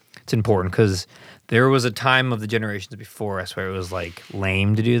 It's important because there was a time of the generations before us where it was like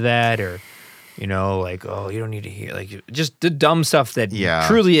lame to do that, or, like, oh, you don't need to hear, like, just the dumb stuff that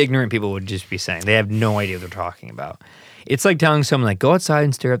truly ignorant people would just be saying. They have no idea what they're talking about. It's like telling someone, like, go outside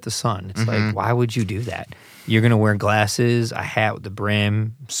and stare at the sun. It's like, why would you do that? You're going to wear glasses, a hat with the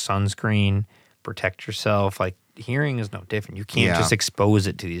brim, sunscreen, protect yourself. Like, hearing is no different. You can't just expose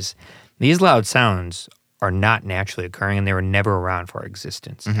it to these. These loud sounds are not naturally occurring, and they were never around for our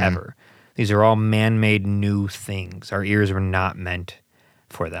existence, ever. These are all man-made new things. Our ears were not meant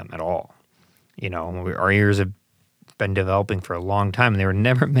for them at all. Our ears have been developing for a long time, and they were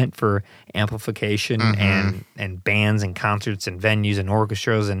never meant for amplification and bands and concerts and venues and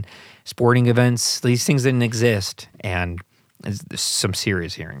orchestras and sporting events. These things didn't exist, and there's some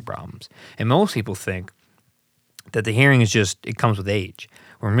serious hearing problems. And most people think that the hearing is it comes with age,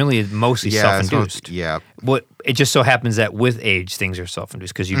 when really it's mostly self-induced. What it just so happens that with age, things are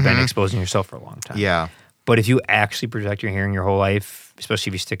self-induced because you've been exposing yourself for a long time. Yeah. But if you actually protect your hearing your whole life,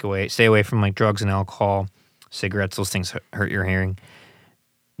 especially if you stay away from like drugs and alcohol, cigarettes, those things hurt your hearing.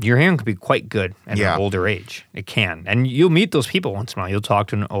 Your hearing could be quite good at an older age. It can. And you'll meet those people once in a while. You'll talk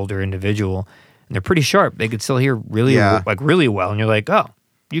to an older individual, and they're pretty sharp. They could still hear really well. And you're like, oh,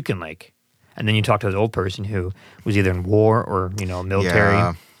 you can like. And then you talk to this old person who was either in war or,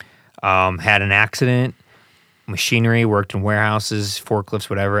 military, had an accident, machinery, worked in warehouses, forklifts,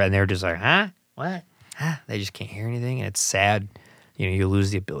 whatever. And they're just like, huh? What? Huh? They just can't hear anything. And it's sad. You lose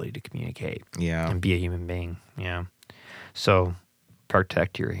the ability to communicate and be a human being. Yeah. So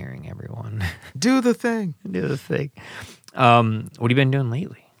protect your hearing, everyone. Do the thing. Do the thing. What have you been doing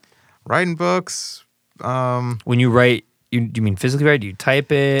lately? Writing books. When you write, do you mean physically write? Do you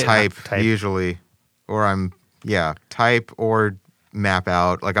type it? Type usually. Or type or map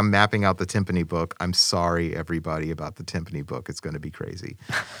out. Like I'm mapping out the timpani book. I'm sorry, everybody, about the timpani book. It's going to be crazy.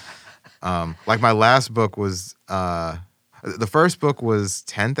 Like my last book was... the first book was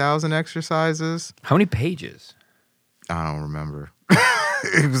 10,000 exercises. How many pages? I don't remember.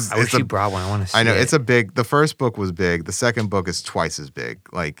 I wish you brought one. I want to see it. I know, it's a big... The first book was big. The second book is twice as big.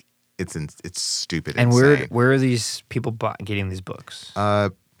 Like, it's stupid and insane. Where are these people getting these books?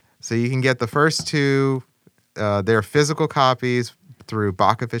 So you can get the first two. They're physical copies through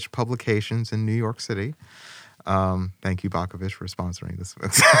Bakovich Publications in New York City. Thank you, Bakovich, for sponsoring this.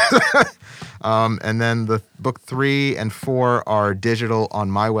 And then the book 3 and 4 are digital on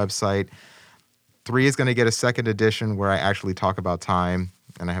my website. 3 is going to get a second edition where I actually talk about time,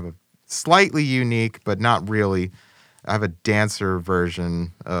 and I have a slightly unique, but not really. I have a dancer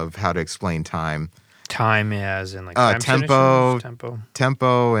version of how to explain time. Time as in like time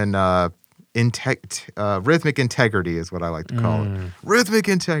tempo, and rhythmic integrity is what I like to call it. Rhythmic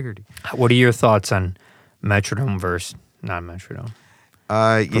integrity. What are your thoughts on metronome versus non-metronome?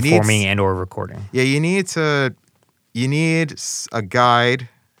 Performing and or recording. Yeah, you need a guide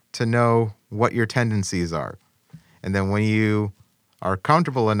to know what your tendencies are. And then when you are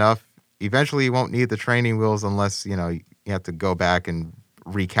comfortable enough, eventually you won't need the training wheels unless, you have to go back and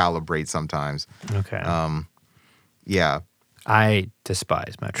recalibrate sometimes. Okay. Yeah. I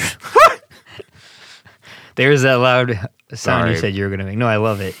despise metronome. There's that loud sound you said you were going to make. No, I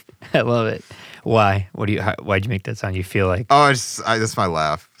love it. I love it. Why? Why'd you make that sound? You feel like... Oh, that's my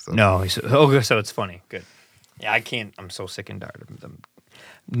laugh. So. No. So it's funny. Good. Yeah, I can't... I'm so sick and tired of them.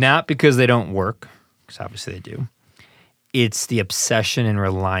 Not because they don't work, because obviously they do. It's the obsession and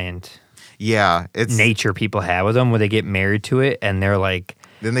reliant nature people have with them, where they get married to it and they're like...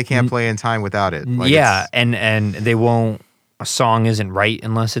 Then they can't play in time without it. Like and they won't... a song isn't right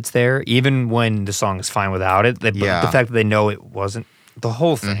unless it's there, even when the song is fine without it. The fact that they know it wasn't, the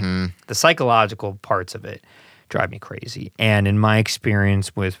whole thing, the psychological parts of it drive me crazy. And in my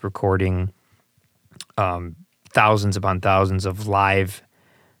experience with recording thousands upon thousands of live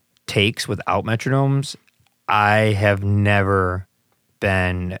takes without metronomes, I have never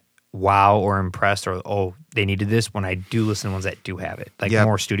been wow or impressed or, oh, they needed this when I do listen to ones that do have it, like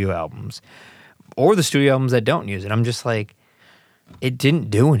more studio albums or the studio albums that don't use it. I'm just like, it didn't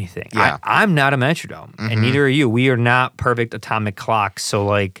do anything. Yeah. I'm not a metronome, and neither are you. We are not perfect atomic clocks, so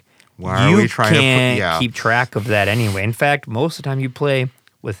like you can't keep track of that anyway. In fact, most of the time you play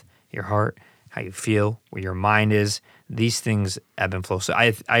with your heart, how you feel, where your mind is. These things ebb and flow. So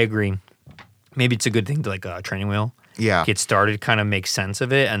I agree. Maybe it's a good thing to like a training wheel. Yeah. Get started, kind of make sense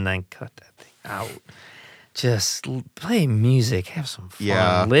of it, and then cut that thing out. Just play music, have some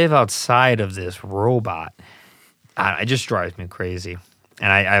fun, live outside of this robot. It just drives me crazy.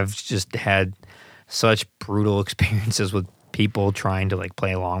 And I've just had such brutal experiences with people trying to like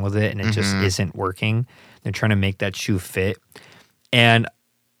play along with it, and it just isn't working. They're trying to make that shoe fit. And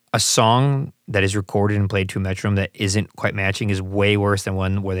a song that is recorded and played to a metronome that isn't quite matching is way worse than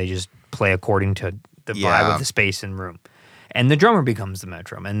one where they just play according to the vibe of the space and room. And the drummer becomes the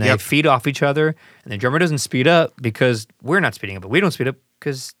metronome, and they feed off each other, and the drummer doesn't speed up because we're not speeding up, but we don't speed up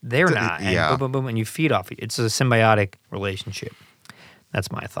because they're not. And boom, boom, boom, and you feed off. It's a symbiotic relationship.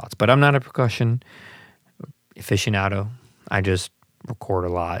 That's my thoughts. But I'm not a percussion aficionado. I just record a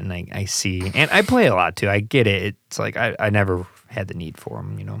lot, and I see. And I play a lot, too. I get it. It's like I never had the need for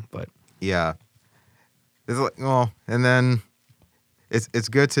them, but. Yeah. It's like, and then it's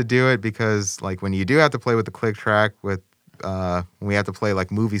good to do it because, like, when you do have to play with the click track when we have to play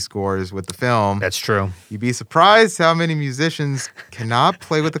like movie scores with the film. That's true. You'd be surprised how many musicians cannot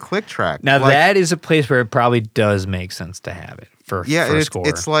play with the click track. Now that is a place where it probably does make sense to have it for a score.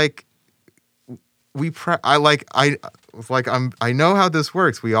 It's like I know how this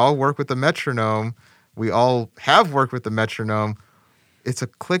works. We all work with the metronome. We all have worked with the metronome. It's a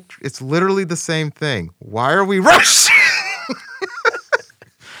click. It's literally the same thing. Why are we rushing?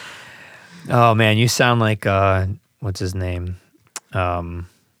 Oh man, you sound like what's his name? The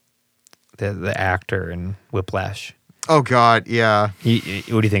actor in Whiplash. Oh God, yeah. What do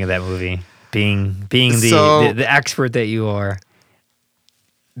you think of that movie? Being the expert that you are.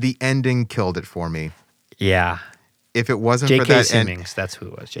 The ending killed it for me. Yeah. If it wasn't J.K. for that Simmons, that's who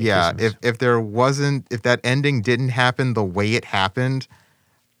it was. J.K. Yeah, Simmons.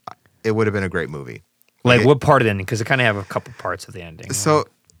 Like what part of the ending? Because it kind of have a couple parts of the ending. So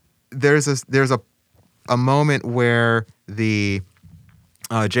there's a moment where the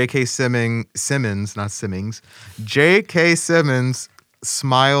J.K. Simmons, not Simmons, J.K. Simmons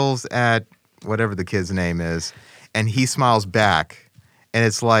smiles at whatever the kid's name is, and he smiles back. And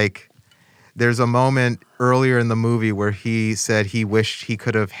it's like there's a moment earlier in the movie where he said he wished he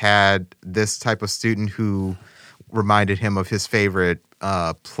could have had this type of student who reminded him of his favorite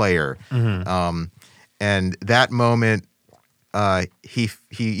player. And that moment,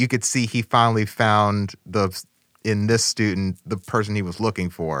 you could see he finally found in this student the person he was looking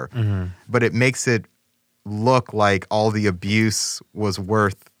for. But it makes it look like all the abuse was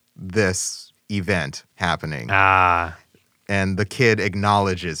worth this event happening. And the kid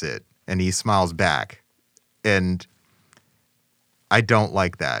acknowledges it, and he smiles back. And I don't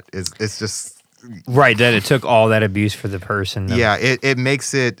like that. It's just... Right, that it took all that abuse for the person. Yeah, it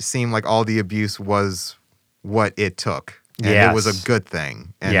makes it seem like all the abuse was what it took. And it was a good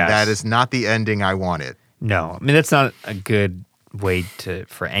thing. And that is not the ending I wanted. No. I mean, that's not a good way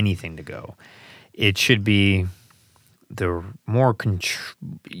for anything to go. It should be the more...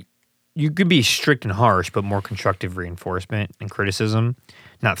 You could be strict and harsh, but more constructive reinforcement and criticism,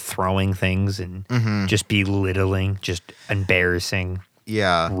 not throwing things and just belittling, just embarrassing,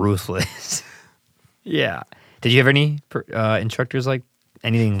 ruthless. Yeah. Did you have any instructors like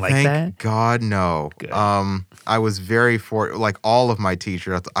anything like that? Thank God, no. Good. I was very like all of my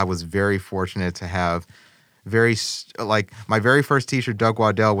teachers. I was very fortunate to have my very first teacher, Doug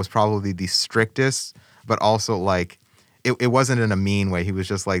Waddell, was probably the strictest, but also like. It wasn't in a mean way. He was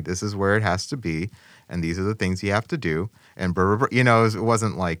just like, this is where it has to be, and these are the things you have to do. And, it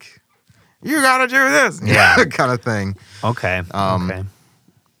wasn't like, you got to do this, kind of thing. Okay. Okay.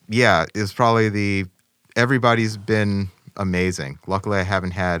 Yeah, it's probably everybody's been amazing. Luckily, I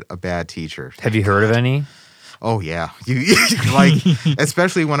haven't had a bad teacher. Have you heard of any? Oh, yeah. Like,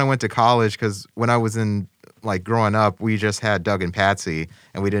 especially when I went to college, because when I was growing up, we just had Doug and Patsy,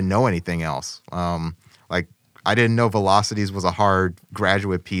 and we didn't know anything else. I didn't know Velocities was a hard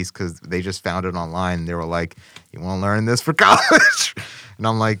graduate piece because they just found it online. And they were like, "You want to learn this for college?" And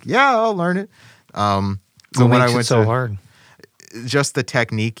I'm like, "Yeah, I'll learn it." So when I went so hard, just the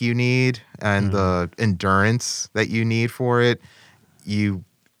technique you need and the endurance that you need for it.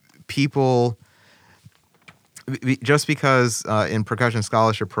 Just because in percussion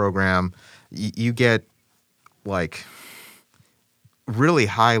scholarship program, you get like really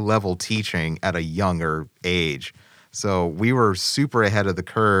high level teaching at a younger age. So we were super ahead of the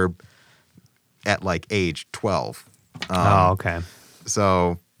curve at like age 12. okay.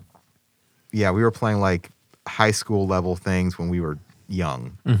 So yeah, we were playing like high school level things when we were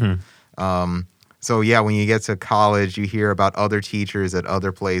young. So yeah, when you get to college, you hear about other teachers at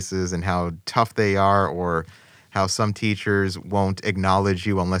other places and how tough they are, or how some teachers won't acknowledge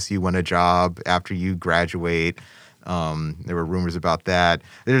you unless you win a job after you graduate. There were rumors about that.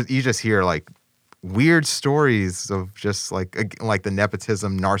 You just hear like weird stories of just like the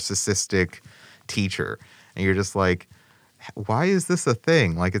nepotism, narcissistic teacher, and you're just like, why is this a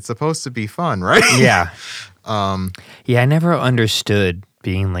thing? Like, it's supposed to be fun, right? Yeah. Yeah, I never understood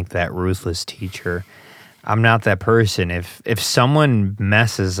being like that ruthless teacher. I'm not that person. If someone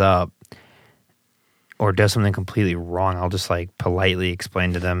messes up or does something completely wrong, I'll just like politely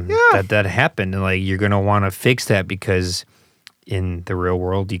explain to them that happened, and like you're gonna want to fix that, because in the real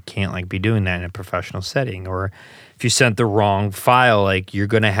world you can't like be doing that in a professional setting. Or if you sent the wrong file, like you're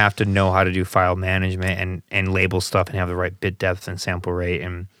gonna have to know how to do file management and label stuff and have the right bit depth and sample rate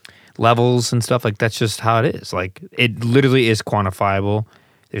and levels and stuff. Like that's just how it is. Like it literally is quantifiable.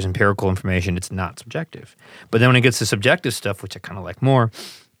 There's empirical information. It's not subjective. But then when it gets to subjective stuff, which I kind of like more,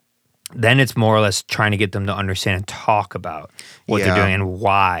 then it's more or less trying to get them to understand and talk about what they're doing and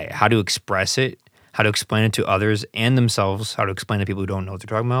why, how to express it, how to explain it to others and themselves, how to explain to people who don't know what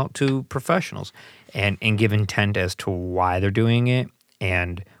they're talking about, to professionals, and give intent as to why they're doing it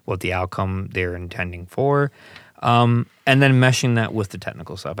and what the outcome they're intending for. And then meshing that with the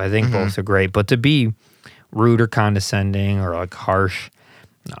technical stuff. I think both are great, but to be rude or condescending or like harsh,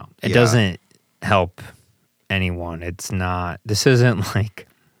 no, it doesn't help anyone. It's not, this isn't like,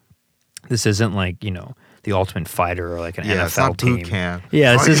 you know, the Ultimate Fighter or like an NFL it's not team. boot camp.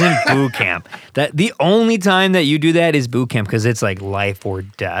 Yeah, this isn't boot camp. That the only time that you do that is boot camp, because it's like life or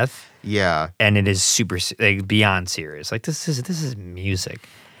death. Yeah. And it is super like beyond serious. Like this is music.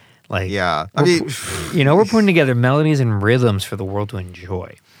 Like I mean, you know, we're putting together melodies and rhythms for the world to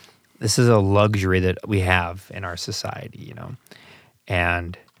enjoy. This is a luxury that we have in our society, you know.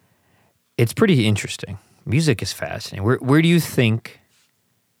 And it's pretty interesting. Music is fascinating. Where do you think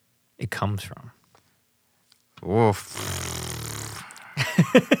it comes from? Oof.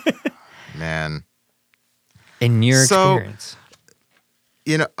 Man. In your experience.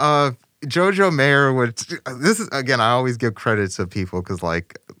 You know, Jojo Mayer would, this is, again, I always give credit to people because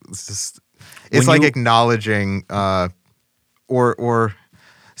like, it's like acknowledging or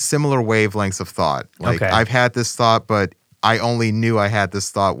similar wavelengths of thought. Like I've had this thought, but I only knew I had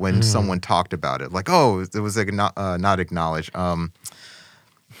this thought when someone talked about it. Like, oh, it was not acknowledged.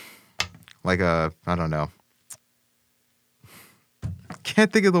 Like I don't know.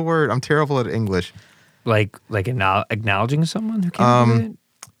 Can't think of the word. I'm terrible at English. Like acknowledging someone who can't do it?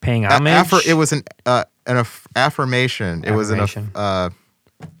 Paying homage? It was an affirmation. It was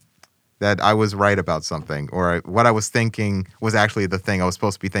that I was right about something, or what I was thinking was actually the thing I was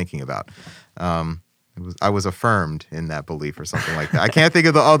supposed to be thinking about. I was affirmed in that belief or something like that. I can't think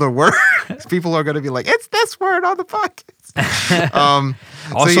of the other word. People are going to be like, it's this word on the podcast.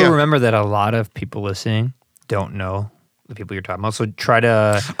 Also, remember that a lot of people listening don't know the people you're talking about. So try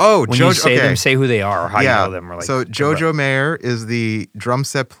to, when you say them, say who they are or how you know them. Or like, so Jojo Mayer is the drum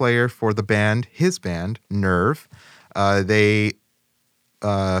set player for the band, his band, Nerve. They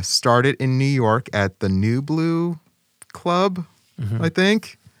started in New York at the New Blue Club, I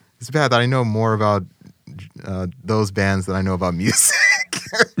think. It's bad that I know more about those bands than I know about music.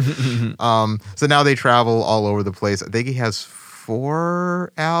 So now they travel all over the place. I think he has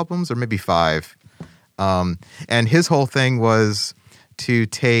 4 albums or maybe 5. And his whole thing was to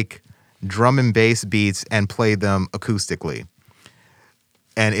take drum and bass beats and play them acoustically.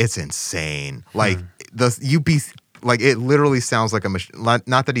 And it's insane. Like it literally sounds like a machine.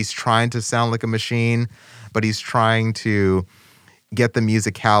 Not that he's trying to sound like a machine, but he's trying to get the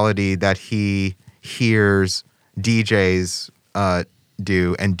musicality that he hears DJs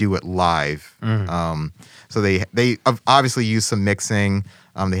do and do it live. So they obviously use some mixing.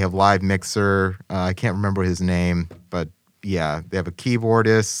 They have live mixer. I can't remember his name, but yeah, they have a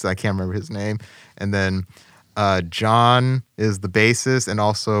keyboardist. I can't remember his name. And then John is the bassist and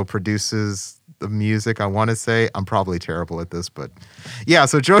also produces the music. I want to say I'm probably terrible at this, but yeah.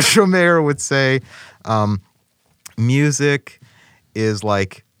 So Joshua Mayer would say, music is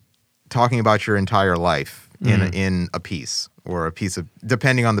like talking about your entire life in a piece, or a piece of,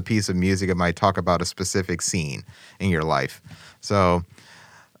 depending on the piece of music, it might talk about a specific scene in your life. So,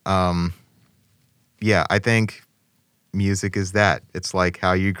 yeah, I think music is that. It's like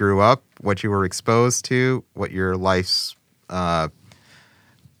how you grew up, what you were exposed to, what your life's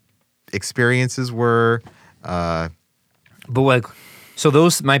experiences were. But like, so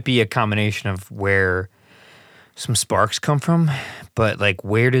those might be a combination of where some sparks come from, but like,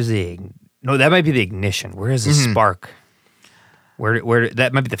 where does that might be the ignition. Where is the spark? Where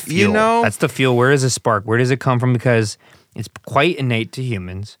that might be the fuel. You know, that's the fuel. Where is the spark? Where does it come from? Because it's quite innate to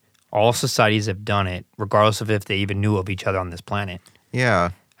humans. All societies have done it, regardless of if they even knew of each other on this planet.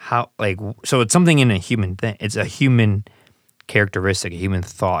 Yeah. So it's something in a human thing. It's a human characteristic, a human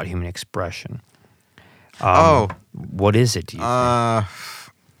thought, human expression. What is it, do you think?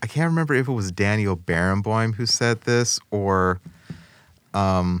 I can't remember if it was Daniel Barenboim who said this, or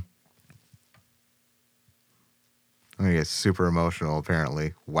I'm gonna get super emotional.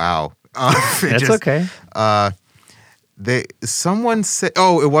 Apparently, wow. That's okay. Someone said,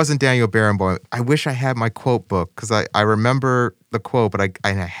 oh, it wasn't Daniel Barenboim. I wish I had my quote book, because I remember the quote, but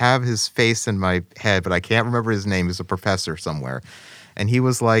I have his face in my head, but I can't remember his name. He's a professor somewhere, and he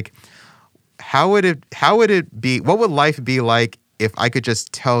was like, how would it be? What would life be like if I could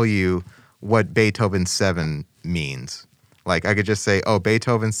just tell you what Beethoven 7 means? Like, I could just say, oh,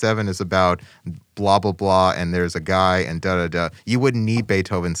 Beethoven 7 is about blah, blah, blah, and there's a guy and da-da-da. You wouldn't need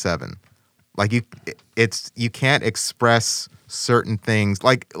Beethoven 7. Like, you can't express certain things,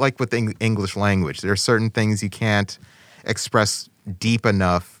 like with the English language. There are certain things you can't express deep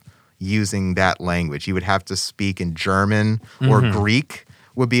enough using that language. You would have to speak in German, or Greek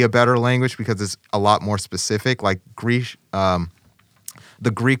would be a better language, because it's a lot more specific. Like Greek,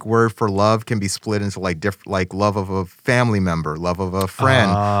 the Greek word for love can be split into like love of a family member, love of a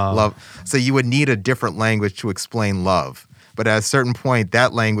friend, love. So you would need a different language to explain love. But at a certain point,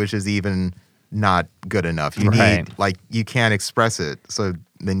 that language is even not good enough. You need, like, you can't express it. So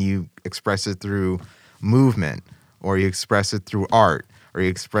then you express it through movement, or you express it through art, or you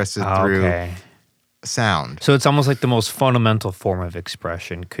express it through sound. So it's almost like the most fundamental form of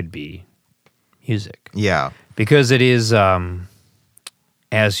expression could be music. Yeah. Because it is,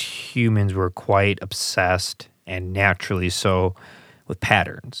 as humans, we're quite obsessed, and naturally so, with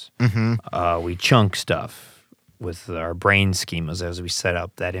patterns. We chunk stuff with our brain schemas as we set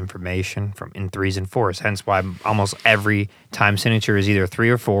up that information in 3s and 4s. Hence why almost every time signature is either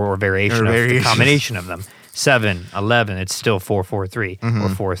 3 or 4, or variation of the combination of them. 7, 11, it's still 4, 4, 3, or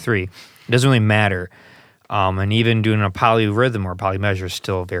 4, 3. It doesn't really matter. And even doing a polyrhythm or polymeasure is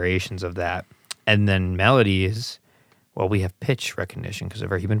still variations of that. And then melody is, well, we have pitch recognition because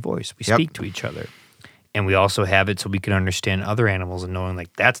of our human voice. We speak to each other. And we also have it so we can understand other animals and knowing,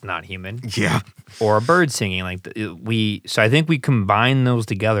 like, that's not human. Yeah. Or a bird singing. So I think we combine those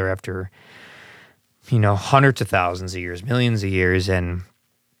together after, hundreds of thousands of years, millions of years. And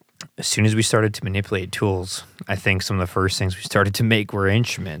as soon as we started to manipulate tools, I think some of the first things we started to make were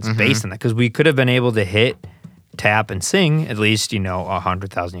instruments based on that. Because we could have been able to hit, tap, and sing at least,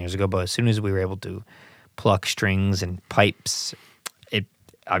 100,000 years ago. But as soon as we were able to pluck strings and pipes,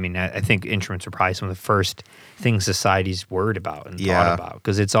 I think instruments are probably some of the first things societies worried about and thought about,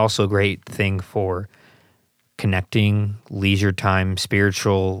 because it's also a great thing for connecting, leisure time,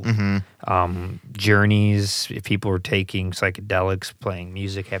 spiritual journeys. If people are taking psychedelics, playing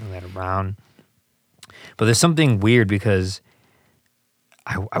music, having that around. But there's something weird, because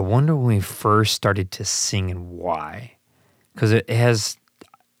I wonder when we first started to sing and why. Because it has,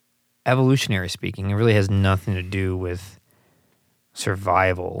 evolutionary speaking, it really has nothing to do with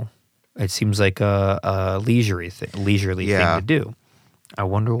survival. It seems like a leisurely thing to do. I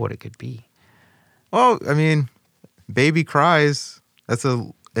wonder what it could be. Well, I mean, baby cries. That's a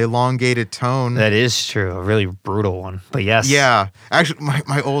elongated tone. That is true. A really brutal one. But yes. Yeah. Actually,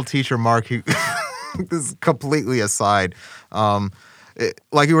 my old teacher, Mark, this is completely aside.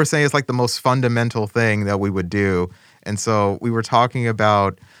 Like you were saying, it's like the most fundamental thing that we would do. And so we were talking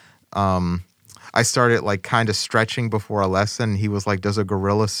about, I started like kind of stretching before a lesson. He was like, does a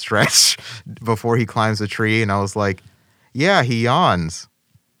gorilla stretch before he climbs a tree? And I was like, yeah, he yawns.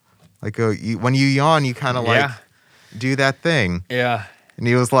 Like when you yawn, you kind of like do that thing. Yeah. And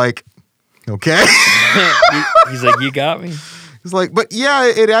he was like, okay. He's like, you got me. He's like, but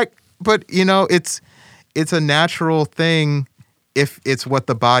yeah, it's a natural thing if it's what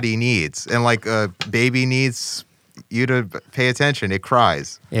the body needs. And like a baby needs you to pay attention. It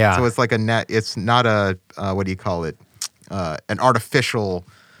cries. Yeah. So it's like it's not a, what do you call it? An artificial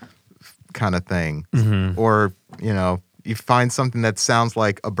kind of thing. Mm-hmm. Or, you find something that sounds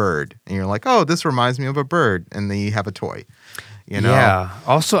like a bird and you're like, oh, this reminds me of a bird. And then you have a toy, Yeah.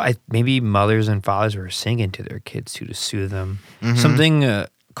 Also, maybe mothers and fathers were singing to their kids too to soothe them. Mm-hmm. Something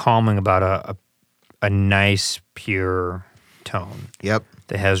calming about a nice, pure tone. Yep.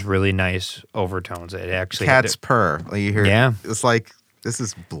 That has really nice overtones. It actually Cats purr. Like you hear. Yeah. It's like, this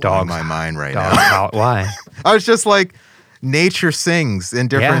is blowing Dogs, my mind right dogs now. howl. Why? I was just like, nature sings in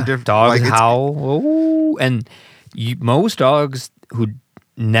different. Dogs like, howl. Ooh. And most dogs who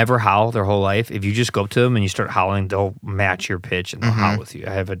never howl their whole life, if you just go up to them and you start howling, they'll match your pitch and they'll howl with you.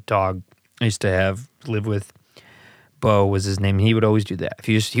 I have a dog I used to live with. Bo was his name. And he would always do that.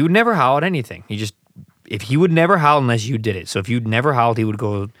 He would never howl at anything. He would never howl unless you did it. So if you'd never howled, he would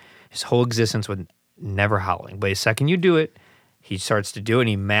go his whole existence with never howling. But the second you do it, he starts to do it and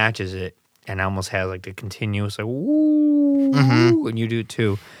he matches it and almost has like the continuous like woo, and you do it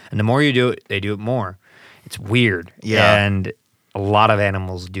too. And the more you do it, they do it more. It's weird. Yeah. And a lot of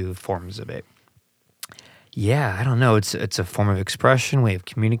animals do forms of it. Yeah, I don't know. It's a form of expression, way of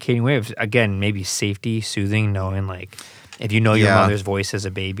communicating, way of, again, maybe safety, soothing, knowing like if you know your mother's voice as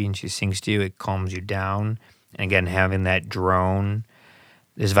a baby and she sings to you, it calms you down. And again, having that drone,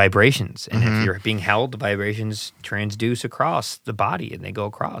 there's vibrations. And if you're being held, the vibrations transduce across the body and they go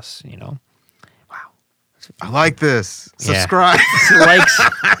across, Wow. I like this. Yeah. Subscribe.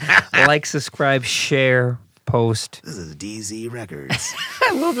 like, subscribe, share, post. This is DZ Records.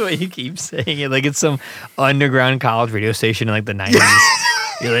 I love the way you keep saying it. Like it's some underground college radio station in like the 90s.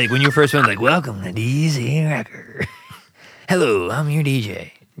 You're like, when you first went, like, welcome to DZ Record. Hello, I'm your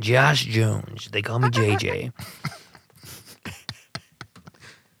DJ, Josh Jones. They call me JJ.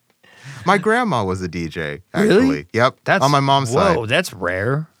 My grandma was a DJ, actually. Really? Yep. On my mom's side. Whoa, that's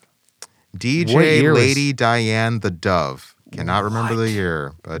rare. DJ Lady Diane the Dove. Cannot remember the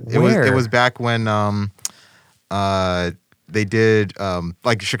year, but it was back when they did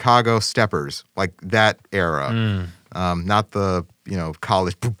like Chicago Steppers, like that era. Not the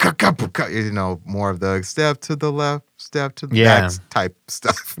college, more of the step to the left, step to the back type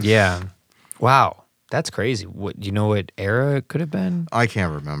stuff. Yeah. Wow. That's crazy. What do you know what era it could have been? I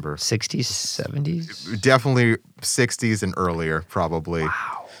can't remember. 60s, 70s? Definitely 60s and earlier, probably.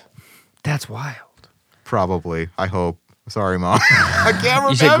 Wow. That's wild. Probably. I hope. Sorry, Mom. I can't remember.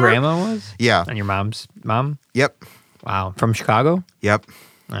 You said grandma was? Yeah. And your mom's mom? Yep. Wow. From Chicago? Yep.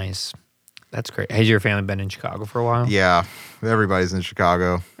 Nice. That's great. Has your family been in Chicago for a while? Yeah. Everybody's in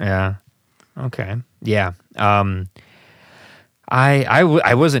Chicago. Yeah. Okay. Yeah.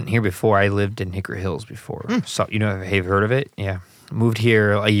 I wasn't here before. I lived in Hickory Hills before. So, have you heard of it? Yeah. Moved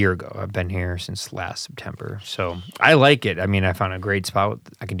here a year ago. I've been here since last September. So I like it. I mean, I found a great spot.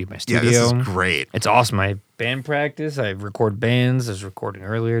 I can do my studio. Yeah, this is great. It's awesome. I band practice. I record bands. I was recording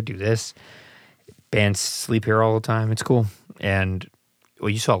earlier. Do this. Bands sleep here all the time. It's cool. And, well,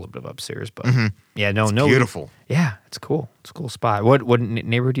 you saw a little bit of upstairs, but yeah, no. Beautiful. Yeah, it's cool. It's a cool spot. What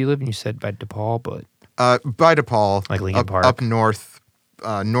neighborhood do you live in? You said by DePaul, but... by DePaul. Like Lincoln Park? Up north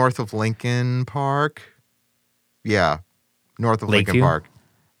of Lincoln Park. Yeah. North of Lakeview? Lincoln Park.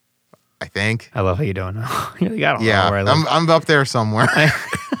 I think. I love how you don't know. You're like, I don't know where I Yeah, live. I'm up there somewhere.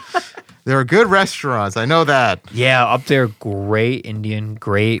 There are good restaurants. I know that. Yeah, up there, great Indian,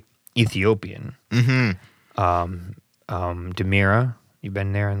 great Ethiopian. Demira, you've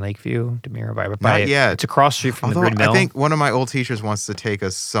been there in Lakeview? Demira by Not yet. It's across the street from the Green Mill. I think one of my old teachers wants to take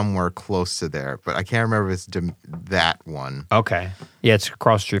us somewhere close to there, but I can't remember if it's that one. Okay. Yeah, it's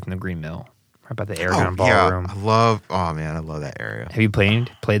across the street from the Green Mill. Right by the Aragon Ballroom. I love that area. Have you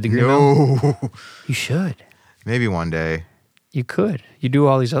played the Green Mill? No. You should. Maybe one day. You could. You do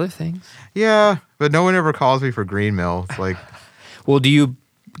all these other things. Yeah, but no one ever calls me for Green Mill. It's like, Well, do you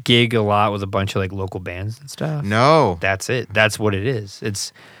gig a lot with a bunch of like local bands and stuff? no. That's it. That's what it is.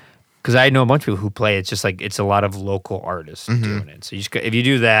 It's because I know a bunch of people who play. It's just like it's a lot of local artists doing it. So if you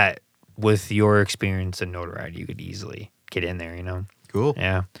do that with your experience and notoriety, you could easily get in there. Cool.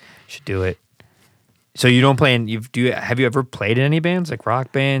 Yeah, you should do it. So you don't play in? Have you ever played in any bands like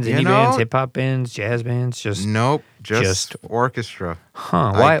rock bands, indie bands, hip hop bands, jazz bands? Just nope. Just orchestra.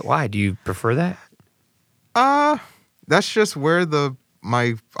 Huh? Why do you prefer that? That's just where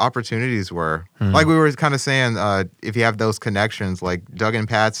my opportunities were. Like we were kind of saying, if you have those connections, like Doug and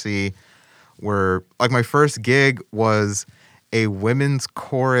Patsy were, like my first gig was a women's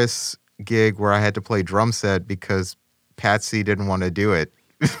chorus gig where I had to play drum set because Patsy didn't want to do it.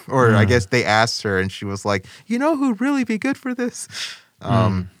 Or I guess they asked her and she was like, who'd really be good for this?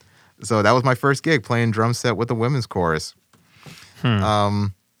 So that was my first gig, playing drum set with the women's chorus.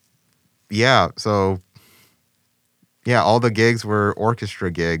 Yeah, so yeah, all the gigs were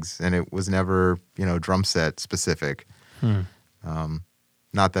orchestra gigs, and it was never, drum set specific.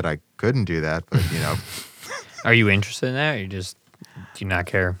 Not that I couldn't do that, but Are you interested in that, or do you not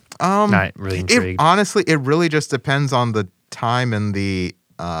care? Not really intrigued. Honestly, it really just depends on the time and the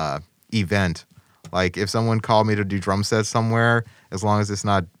event. Like if someone called me to do drum sets somewhere, as long as it's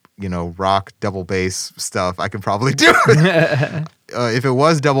not, rock double bass stuff, I could probably do it. If it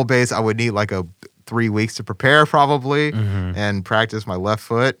was double bass, I would need like 3 weeks to prepare probably and practice my left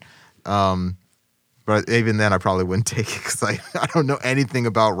foot. But even then, I probably wouldn't take it because I don't know anything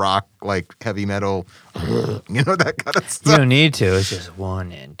about rock, like heavy metal, that kind of stuff. You don't need to. It's just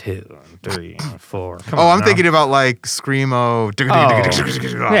 1 and 2 and 3 and 4. I'm thinking about like screamo.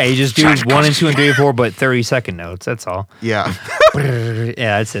 Yeah, you just do 1 and 2 and 3 and 4, but 30-second notes. That's all. Yeah.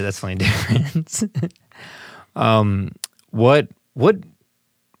 Yeah, I'd say that's the only difference. What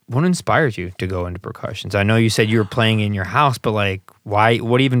inspires you to go into percussions? I know you said you were playing in your house, but like, why?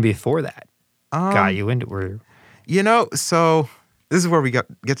 What even before that got you into where? So this is where we get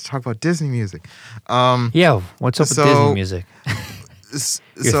to talk about Disney music. Yeah, what's up with Disney music?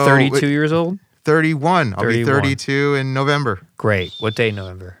 You're 32 years old? 31. I'll be 32 in November. Great. What day in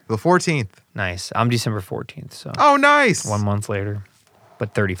November? The 14th. Nice. I'm December 14th, so. Oh, nice. 1 month later,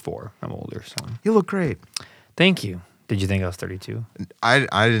 but 34. I'm older, so. You look great. Thank you. Did you think I was 32? I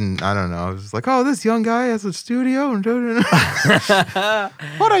didn't. I don't know. I was like, oh, this young guy has a studio. And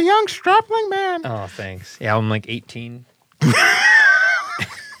what a young strapling man. Oh, thanks. Yeah, I'm like 18.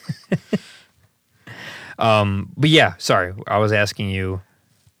 But yeah, sorry. I was asking you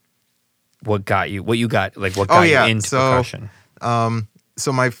what got you into percussion.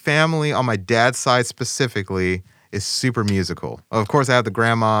 So my family on my dad's side specifically is super musical. Of course, I have the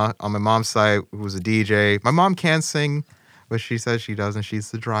grandma on my mom's side who was a DJ. My mom can sing, but she says she doesn't.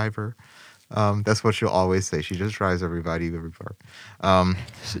 She's the driver. That's what she'll always say. She just drives everybody every part.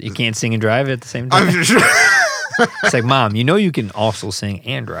 So you can't sing and drive at the same time? It's like, Mom, you can also sing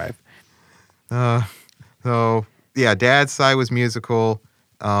and drive. So, yeah, dad's side was musical.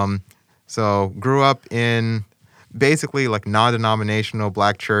 So grew up in basically like non-denominational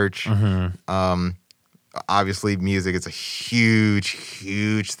black church. Obviously, music is a huge,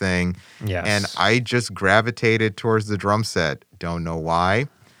 huge thing. Yes. And I just gravitated towards the drum set. Don't know why.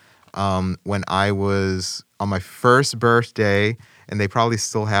 When I was on my first birthday, and they probably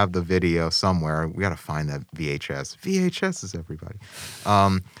still have the video somewhere. We got to find that VHS. VHS is everybody.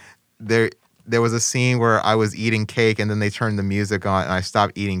 There was a scene where I was eating cake, and then they turned the music on, and I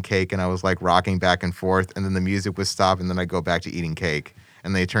stopped eating cake, and I was like rocking back and forth, and then the music would stop, and then I'd go back to eating cake.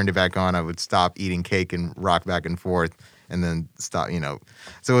 And they turned it back on, I would stop eating cake and rock back and forth and then stop,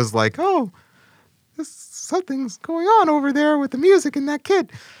 So it was like, oh, something's going on over there with the music and that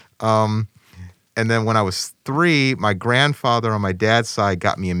kid. And then when I was 3, my grandfather on my dad's side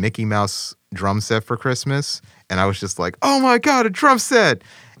got me a Mickey Mouse drum set for Christmas. And I was just like, oh my God, a drum set.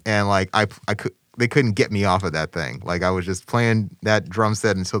 And like, they couldn't get me off of that thing. Like I was just playing that drum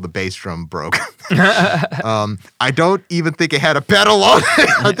set until the bass drum broke. I don't even think it had a pedal on it.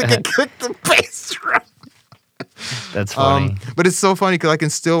 I think it clicked the bass drum. That's funny. But it's so funny because I can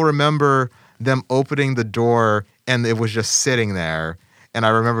still remember them opening the door and it was just sitting there. And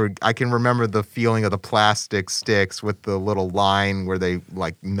I can remember the feeling of the plastic sticks with the little line where they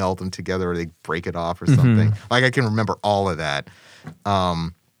like melt them together or they break it off or something. Like I can remember all of that.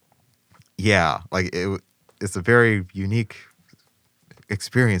 Yeah, like it's a very unique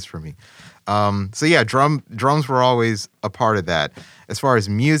experience for me. So yeah, drums were always a part of that. As far as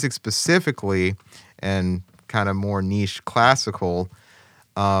music specifically and kind of more niche classical,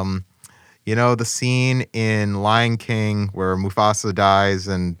 the scene in Lion King where Mufasa dies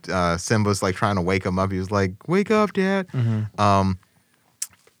and Simba's like trying to wake him up. He was like, "Wake up, Dad."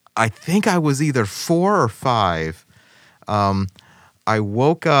 I think I was either 4 or 5. I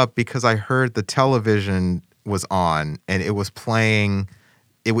woke up because I heard the television was on and it was playing.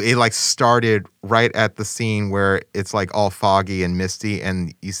 It like started right at the scene where it's like all foggy and misty,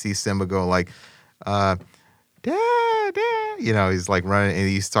 and you see Simba go like, "Dad, Dad," he's like running,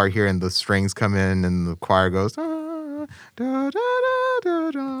 and you start hearing the strings come in, and the choir goes, "Da, da, da, da,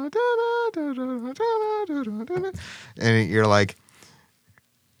 da, da, da, da," and you're like,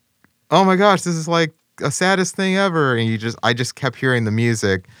 "Oh my gosh, this is like the saddest thing ever." And I just kept hearing the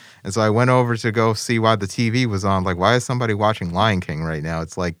music. And so I went over to go see why the TV was on. Like, why is somebody watching Lion King right now?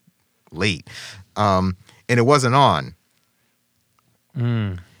 It's like late. And it wasn't on.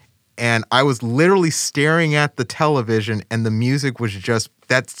 And I was literally staring at the television and the music was just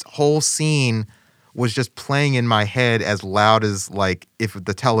that whole scene was just playing in my head as loud as like if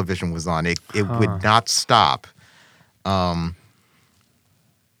the television was on. It would not stop.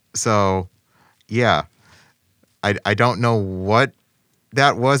 So yeah, I don't know what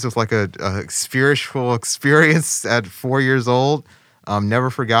that was. It was like a spiritual experience at 4 years old. Never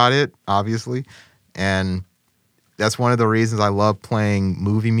forgot it, obviously, and that's one of the reasons I love playing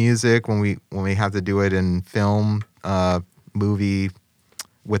movie music when we have to do it in film, movie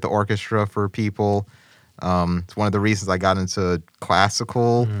with the orchestra for people. It's one of the reasons I got into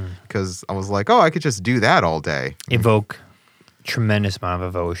classical because I was like, oh, I could just do that all day. Evoke tremendous amount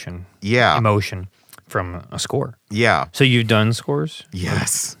of emotion from a score. Yeah. So you've done scores?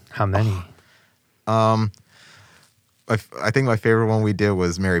 Yes. How many? I think my favorite one we did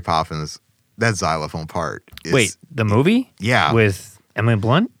was Mary Poppins. That xylophone part. Wait, the movie? Yeah. With Emily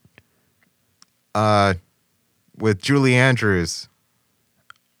Blunt? With Julie Andrews.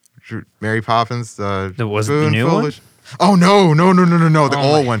 Mary Poppins. Was it the new one? Oh, no. The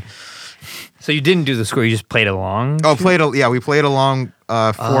old one. So you didn't do the score, you just played along? Oh, we played along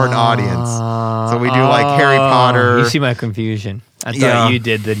for an audience. So we do like Harry Potter. You see my confusion. I thought you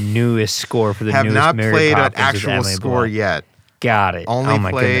did the newest score for the newest Mary Poppins. Have not played an actual score yet. Got it. Only oh my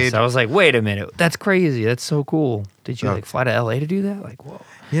played, goodness. I was like, wait a minute. That's crazy. That's so cool. Did you like fly to LA to do that? Like, whoa.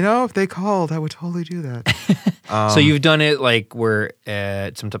 You know, if they called, I would totally do that. So you've done it like where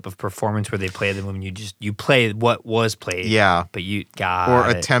some type of performance where they play the movie and you play what was played. Yeah. But you got or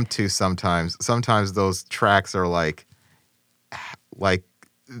it. attempt to sometimes. Sometimes those tracks are like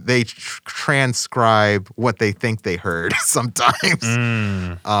they transcribe what they think they heard sometimes.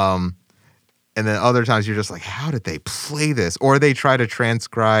 And then other times you're just like, how did they play this? Or they try to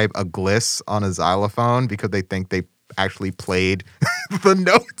transcribe a gliss on a xylophone because they think they actually played the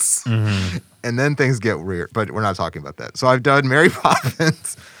notes. And then things get weird. But we're not talking about that. So I've done Mary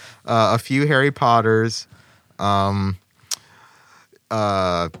Poppins, a few Harry Potters, Christmas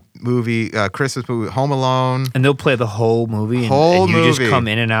movie, Home Alone. And they'll play the whole movie and you just come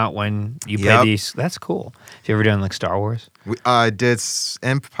in and out when you play these. That's cool. Have you ever done like Star Wars? I did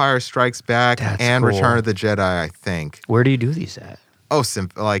Empire Strikes Back and cool. Return of the Jedi, I think. Where do you do these at? Oh,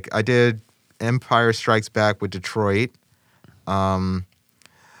 like I did Empire Strikes Back with Detroit. I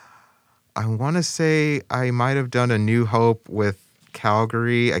want to say I might have done A New Hope with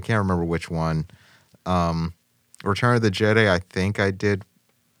Calgary. I can't remember which one. Return of the Jedi, I think I did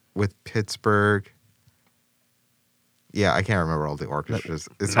with Pittsburgh. Yeah, I can't remember all the orchestras.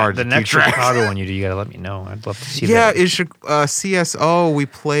 It's hard to keep track. The next Chicago one you do, you got to let me know. I'd love to see that. Yeah, it's CSO, we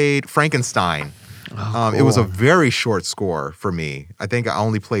played Frankenstein. Cool. It was a very short score for me. I think I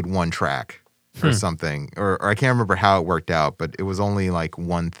only played one track or something. Or I can't remember how it worked out, but it was only like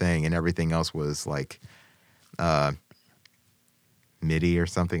one thing and everything else was like MIDI or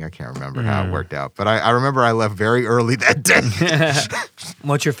something. I can't remember how it worked out. But I remember I left very early that day.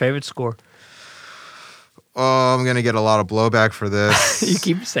 What's your favorite score? Oh, I'm going to get a lot of blowback for this. You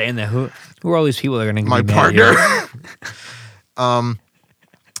keep saying that. Who are all these people that are going to My be partner. Mad at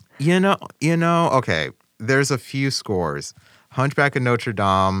you know, okay, there's a few scores. Hunchback of Notre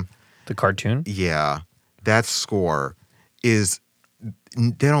Dame. The cartoon? Yeah. That score is,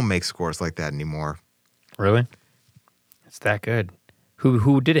 they don't make scores like that anymore. Really? It's that good.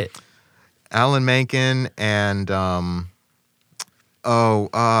 Who did it? Alan Menken and, I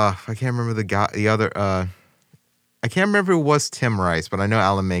can't remember the other, I can't remember if it was Tim Rice, but I know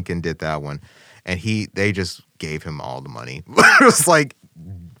Alan Menken did that one. And they just gave him all the money. It was like,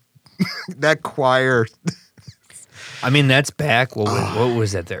 that choir. I mean, that's back, what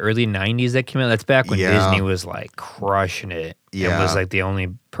was that, the early 90s that came out? That's back when Disney was like crushing it. Yeah. And was like the only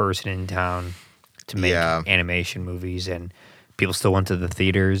person in town to make animation movies. And people still went to the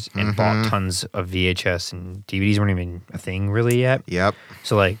theaters and bought tons of VHS and DVDs weren't even a thing really yet. Yep.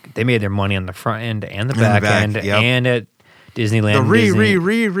 So like they made their money on the front end and the back end and at Disneyland. The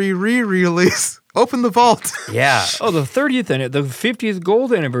re-release. Open the vault. Yeah. Oh, the 30th and the 50th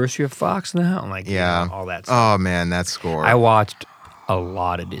gold anniversary of Fox and the Hound. Like, all that stuff. Oh, man, that score. I watched a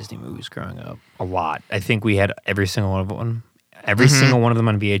lot of Disney movies growing up. A lot. I think we had every single one of them. Every single one of them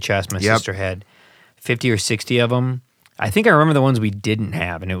on VHS. My sister had 50 or 60 of them. I think I remember the ones we didn't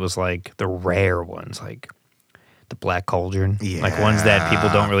have, and it was like the rare ones, like the Black Cauldron. Yeah. Like ones that people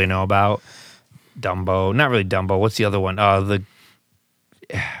don't really know about. Dumbo. Not really Dumbo. What's the other one? Not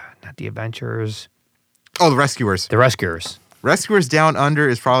the Adventurers. Oh, the Rescuers. The Rescuers. Rescuers Down Under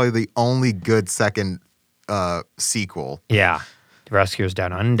is probably the only good second sequel. Yeah. The Rescuers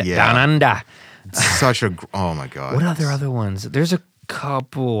Down Under. Yeah. Down Under. Such a... Oh, my God. What other ones? There's a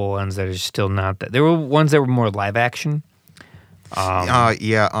couple ones that are still not that. There were ones that were more live action.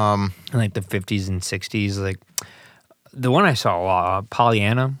 In like the 50s and 60s. Like the one I saw a lot,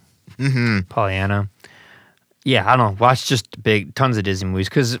 Pollyanna. Mm-hmm. Pollyanna. Yeah, I don't know. Watch just tons of Disney movies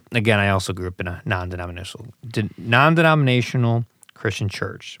because, again, I also grew up in a non-denominational Christian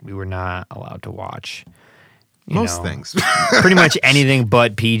church. We were not allowed to watch most things. pretty much anything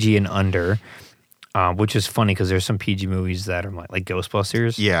but PG and under, which is funny because there's some PG movies that are like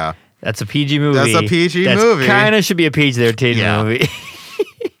Ghostbusters. Yeah. That's a PG movie. That's a PG movie. Kind of should be a PG-13 movie.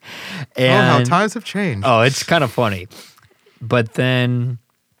 And how times have changed. Oh, it's kind of funny. But then,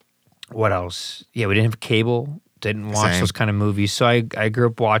 what else? Yeah, we didn't have cable. Didn't watch those kind of movies. So I grew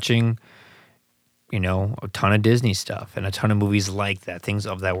up watching, a ton of Disney stuff and a ton of movies like that, things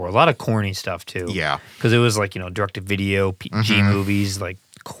of that world. A lot of corny stuff, too. Yeah. Because it was like, direct-to-video, PG movies, like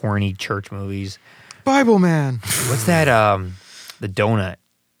corny church movies. Bible Man. What's that, the donut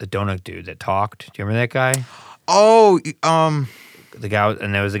dude that talked? Do you remember that guy? Oh, the guy,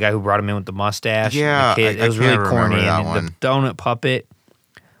 and there was the guy who brought him in with the mustache. Yeah, it was really corny. That and one. The donut puppet.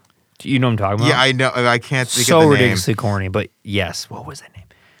 You know what I'm talking about? Yeah, I know. I can't think of the so name. ridiculously corny, but yes. What was that name?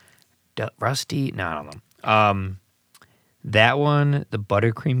 Rusty? No, I don't know. That one, the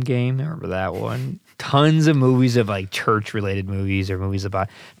Buttercream Game. I remember that one. Tons of movies of like church-related movies or movies about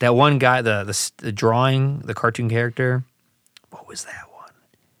that one guy. The drawing, the cartoon character. What was that one?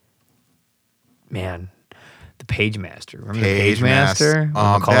 Man. The Page Master. Remember the Page Master?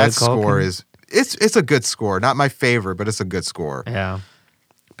 That score is it's a good score. Not my favorite, but it's a good score. Yeah.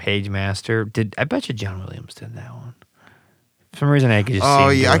 Page Master. I bet you John Williams did that one. For some reason I could just see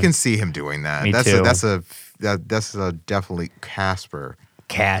him yeah, I can see him doing that. Me too. That's a definitely Casper.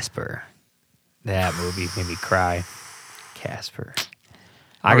 That movie made me cry. Casper.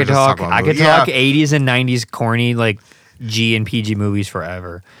 I could talk 80s and 90s corny like G and PG movies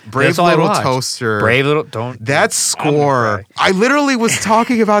forever. Brave Little Toaster. That score. I literally was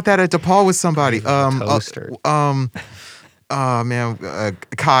talking about that at DePaul with somebody. Toaster.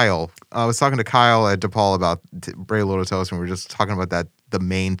 Kyle. I was talking to Kyle at DePaul about Brave Little Toaster, and we were just talking about that. The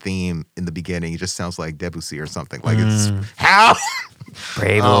main theme in the beginning, it just sounds like Debussy or something. Like it's how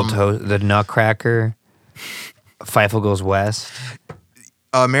Brave Little Toaster, the Nutcracker, Fievel Goes West.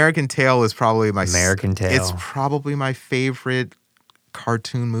 American Tail is probably my American Tail. It's probably my favorite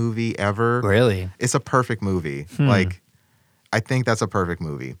cartoon movie ever. Really? It's a perfect movie. Like, I think that's a perfect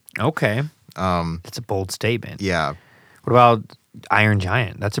movie. Okay. That's a bold statement. Yeah. What about Iron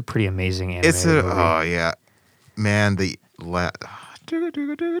Giant? That's a pretty amazing animated movie. Oh yeah, man. Like,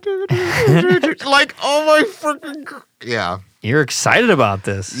 oh my freaking yeah. You're excited about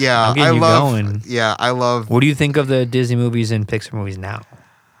this. Yeah, I'm getting you going. Yeah, I love. What do you think of the Disney movies and Pixar movies now?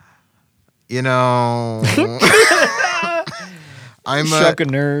 I'm Struck a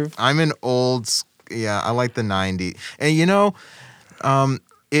nerve. I'm an old. Yeah, I like the '90s, and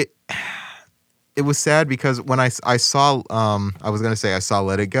it was sad because when I saw I was gonna say I saw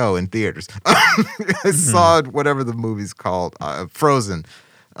Let It Go in theaters. I saw whatever the movie's called, Frozen.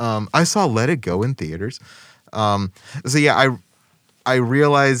 I saw Let It Go in theaters. So yeah, I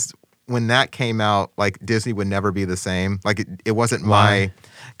realized when that came out, like Disney would never be the same. Like it wasn't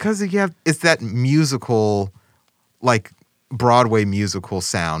because it's that musical, like Broadway musical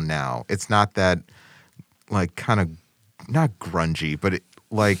sound now. It's not that like kind of not grungy, but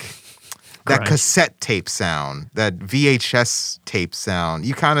that cassette tape sound, that VHS tape sound.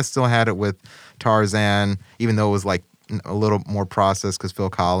 You kind of still had it with Tarzan, even though it was like a little more processed because Phil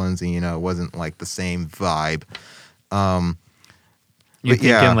Collins, and it wasn't like the same vibe. You're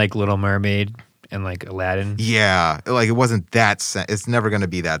thinking like Little Mermaid and like Aladdin? Yeah, like it wasn't that. It's never going to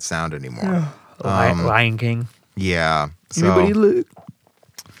be that sound anymore. Lion King. Yeah. So, everybody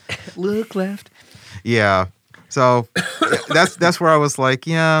look left. Yeah. So that's where I was like,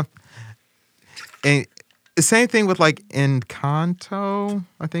 yeah. And the same thing with like Encanto,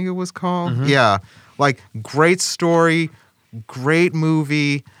 I think it was called. Mm-hmm. Yeah. Like great story, great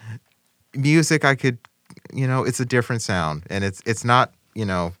movie, music it's a different sound. And it's not,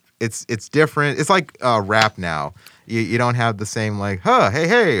 it's different. It's like rap now. You don't have the same like,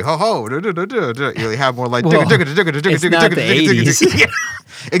 hey, ho ho. You have more like it's not the 80s. Yeah,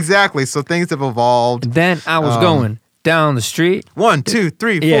 exactly. So things have evolved. And then I was going down the street. 1, 2,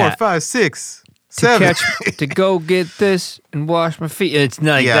 3, 4, 5, 6, 7. To go get this and wash my feet. It's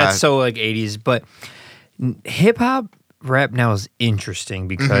not like that's so like 80s, but hip hop rap now is interesting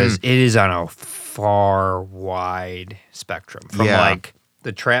because it is on a far wide spectrum from like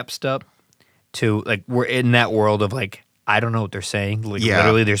the trap stuff to like we're in that world of like I don't know what they're saying. Like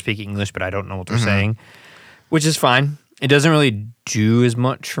literally they're speaking English, but I don't know what they're saying, which is fine. It doesn't really do as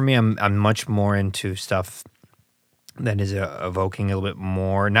much for me. I'm much more into stuff that is evoking a little bit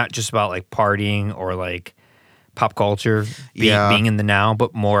more, not just about like partying or like pop culture being in the now,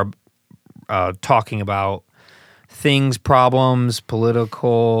 but more talking about things, problems,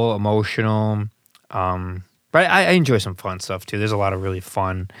 political, emotional. But I enjoy some fun stuff too. There's a lot of really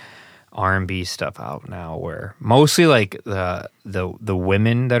fun R&B stuff out now, where mostly like the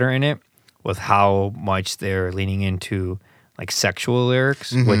women that are in it, with how much they're leaning into like sexual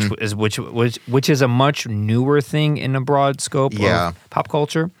lyrics, which is a much newer thing in a broad scope of pop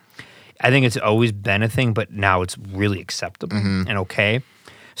culture. I think it's always been a thing, but now it's really acceptable and okay.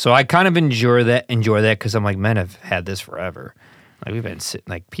 So I kind of enjoy that because I'm like, men have had this forever. Like we've been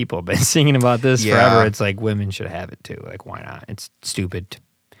like people have been singing about this forever. It's like women should have it too. Like why not? It's stupid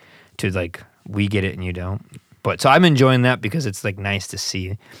to like we get it and you don't. But so I'm enjoying that because it's like nice to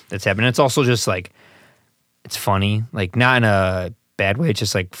see that's happening. It's also just like it's funny, like not in a bad way. It's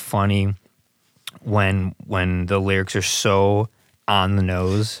just like funny when the lyrics are so on the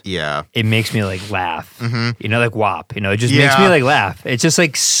nose. Yeah. It makes me like laugh. You know, like WAP. You know, it just makes me like laugh. It's just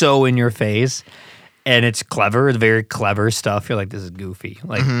like so in your face. And it's clever. It's very clever stuff. You're like, this is goofy.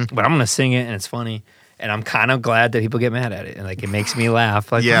 Like, but I'm gonna sing it and it's funny. And I'm kind of glad that people get mad at it. And like it makes me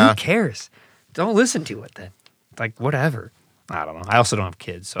laugh. Like, who cares? Don't listen to it then. Like, whatever. I don't know. I also don't have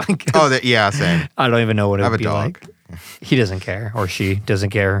kids, so I guess, same. I don't even know what it would be dog. like. He doesn't care, or she doesn't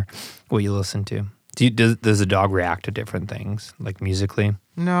care what you listen to. Does the dog react to different things, like musically?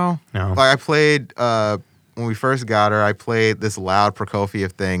 No. No. Like I played when we first got her. I played this loud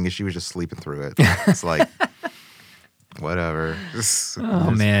Prokofiev thing, and she was just sleeping through it. It's like whatever. There's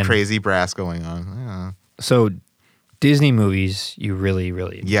man, crazy brass going on. Yeah. So Disney movies, you really,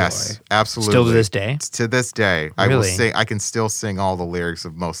 really enjoy. Yes, absolutely. Still to this day? To this day. Really? I will sing. I can still sing all the lyrics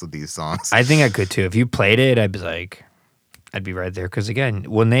of most of these songs. I think I could too. If you played it, I'd be like, I'd be right there. Because again,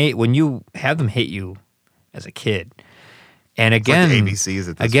 when you have them hit you as a kid, and again, it's like the ABCs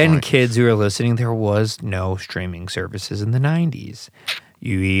at this point. Kids who are listening, there was no streaming services in the 90s.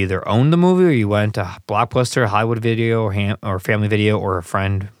 You either owned the movie or you went to Blockbuster, Hollywood Video, or Family Video, or a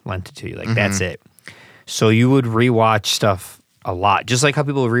friend lent it to you. Like, that's it. So you would rewatch stuff a lot, just like how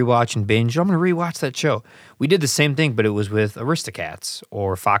people rewatch and binge. I'm going to rewatch that show. We did the same thing, but it was with Aristocats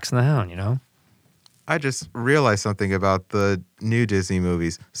or Fox and the Hound, you know? I just realized something about the new Disney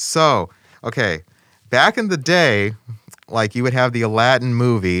movies. So, okay, back in the day, like you would have the Aladdin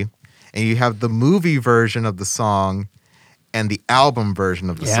movie, and you have the movie version of the song and the album version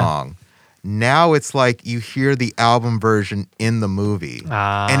of the song. Now it's like you hear the album version in the movie.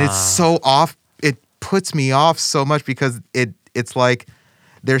 And it's so off. It puts me off so much because it's like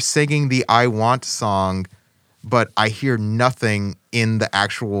they're singing the I Want song, but I hear nothing in the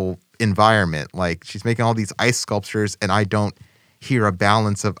actual environment. Like she's making all these ice sculptures and I don't hear a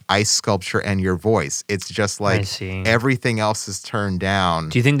balance of ice sculpture and your voice. It's just like everything else is turned down.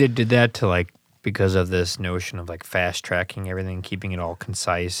 Do you think they did that to like because of this notion of like fast tracking everything, keeping it all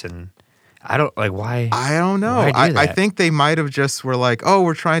concise? And I don't like why. I don't know. I think they might have just were like, oh,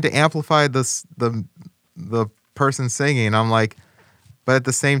 we're trying to amplify the person singing. And I'm like, but at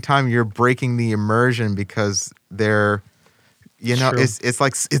the same time, you're breaking the immersion because they're, you know, it's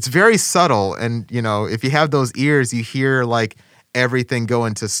like it's very subtle. And you know, if you have those ears, you hear like everything go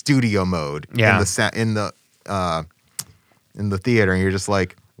into studio mode in the theater, and you're just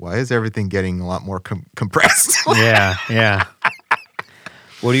like, why is everything getting a lot more compressed? Yeah.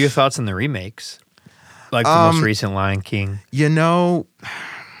 What are your thoughts on the remakes? Like the most recent Lion King? You know,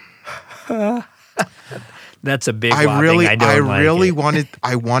 that's a big. I really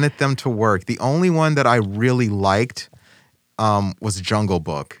wanted them to work. The only one that I really liked was Jungle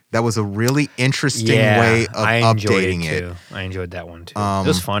Book. That was a really interesting way of updating it. I enjoyed that one too. It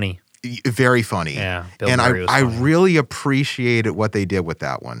was funny. Very funny. Yeah. And I really appreciated what they did with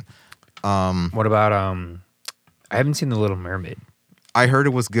that one. What about I haven't seen The Little Mermaid. I heard it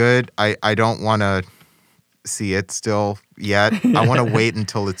was good. I don't want to see it still yet. I want to wait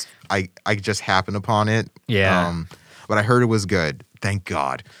until I just happen upon it. Yeah. But I heard it was good. Thank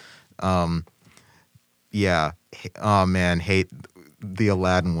God. Yeah. Oh man, the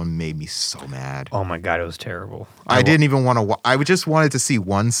Aladdin one made me so mad. Oh my God, it was terrible. I didn't even want to. I just wanted to see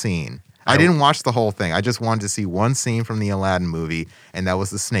one scene. I didn't watch the whole thing. I just wanted to see one scene from the Aladdin movie, and that was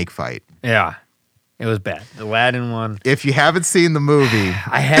the snake fight. Yeah, it was bad. The Aladdin one. If you haven't seen the movie,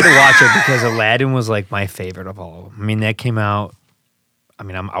 I had to watch it because Aladdin was like my favorite of all of them. I mean, that came out. I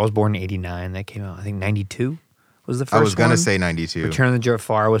mean, I was born in '89. That came out, I think, '92. Was the first one. I was going to say 92. Return of the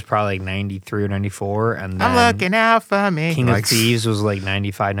Jafar was probably like 93 or 94. And then I'm looking out for me. King of Thieves was like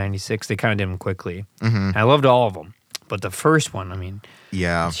 95, 96. They kind of did them quickly. Mm-hmm. I loved all of them. But the first one, I mean,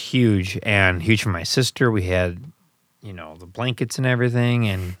 it's huge. And huge for my sister. We had the blankets and everything.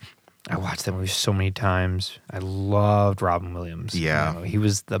 And I watched that movie so many times. I loved Robin Williams. Yeah. He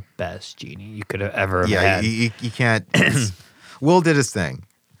was the best genie you could have ever Yeah, had. you can't. Will did his thing.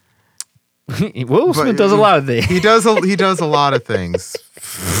 Will Smith does a lot of things. He does a lot of things.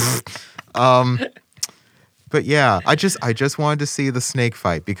 But yeah, I just wanted to see the snake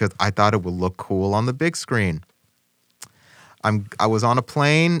fight because I thought it would look cool on the big screen. I was on a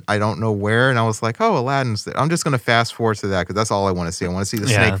plane, I don't know where, and I was like, oh, Aladdin's there. I'm just going to fast forward to that because that's all I want to see. I want to see the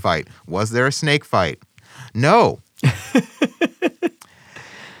snake fight. Was there a snake fight? No.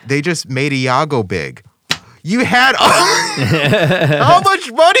 They just made Iago big. You had how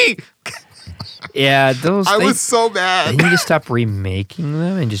much money? Yeah, I was so mad. They need to stop remaking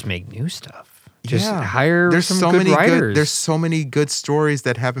them and just make new stuff. Just hire some good writers. There's so many good stories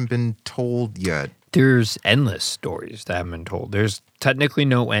that haven't been told yet. There's endless stories that haven't been told. There's technically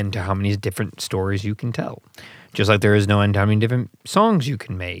no end to how many different stories you can tell. Just like there is no end to how many different songs you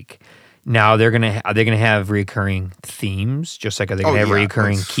can make. Now are they gonna have recurring themes, just like are they gonna have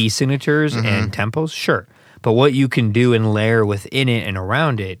recurring key signatures and tempos? Sure. But what you can do and layer within it and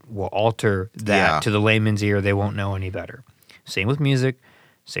around it will alter that to the layman's ear. They won't know any better. Same with music,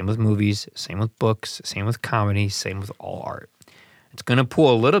 same with movies, same with books, same with comedy, same with all art. It's gonna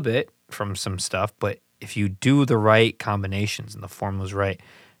pull a little bit from some stuff, but if you do the right combinations and the formula's right,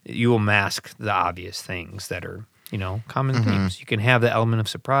 you will mask the obvious things that are, common themes. You can have the element of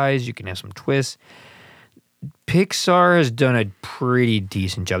surprise, you can have some twists. Pixar has done a pretty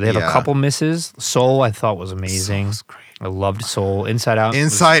decent job. They have a couple misses. Soul, I thought, was amazing. Soul's great. I loved Soul. Inside Out.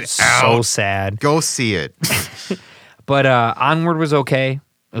 Inside Out. So sad. Go see it. But Onward was okay.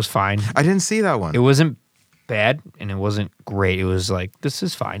 It was fine. I didn't see that one. It wasn't bad and it wasn't great. It was like, this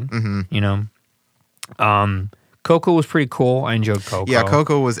is fine. Coco was pretty cool. I enjoyed Coco. Yeah,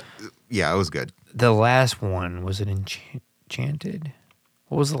 Coco was, it was good. The last one, was it Enchanted?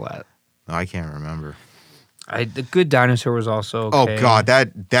 What was the last? Oh, I can't remember. The Good Dinosaur was also okay. Oh God,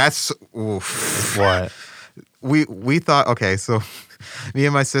 that's oof. What? We thought, okay, so me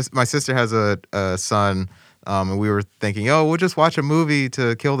and my sister has a son. And we were thinking, oh, we'll just watch a movie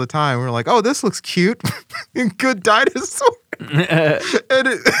to kill the time. We were like, oh, this looks cute. Good Dinosaur.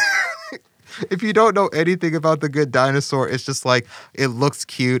 And if you don't know anything about the Good Dinosaur, it's just like, it looks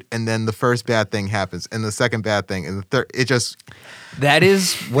cute, and then the first bad thing happens, and the second bad thing, and the third, it just... That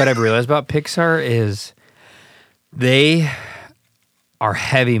is what I've realized about Pixar is they are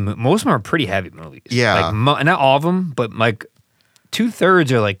heavy. Most of them are pretty heavy movies. Yeah. Like, not all of them, but like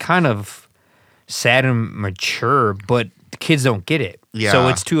 2/3 are like kind of sad and mature, but the kids don't get it. Yeah. So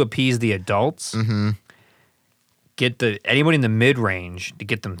it's to appease the adults. Mm-hmm. Get anybody in the mid-range to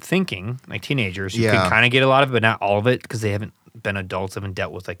get them thinking, like teenagers. You Yeah. can kind of get a lot of it, but not all of it, because they haven't been adults, haven't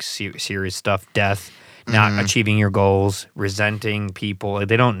dealt with like serious stuff, death, not achieving your goals, resenting people. Like,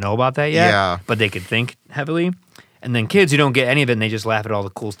 they don't know about that yet, Yeah. but they could think heavily. And then kids who don't get any of it, and they just laugh at all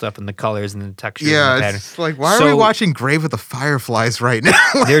the cool stuff and the colors and the textures and the Yeah, patterns. it's like, why are we watching Grave of the Fireflies right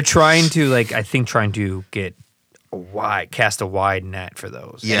now? They're trying to, trying to get cast a wide net for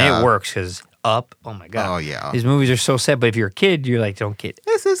those. Yeah. And it works because Up, oh my God. Oh, yeah. These movies are so sad, but if you're a kid, you're like, don't get...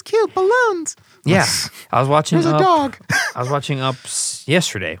 This is cute, balloons. Yeah. I was watching There's Up. a dog. I was watching Up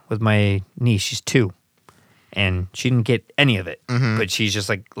yesterday with my niece. She's 2. And she didn't get any of it, but she's just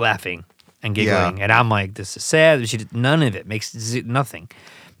like laughing and giggling. Yeah. And I'm like, this is sad. None of it makes nothing.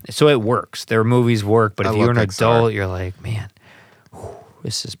 So it works. Their movies work, but if you're an adult, you're like, man,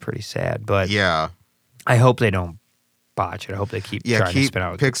 this is pretty sad. But Yeah. I hope they don't botch it. I hope they keep trying to spin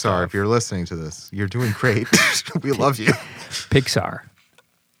out good Pixar, stuff. if you're listening to this, you're doing great. We love you. Pixar,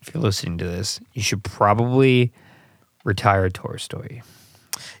 if you're listening to this, you should probably retire Toy Story.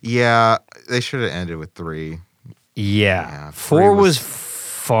 Yeah, they should have ended with 3. Yeah. 3 4 was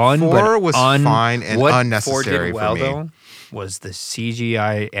fun. 4 was fine and what unnecessary 4 did well, for me. though, was the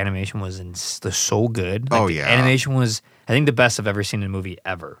CGI animation was so good. Oh, the yeah. animation was, I think, the best I've ever seen in a movie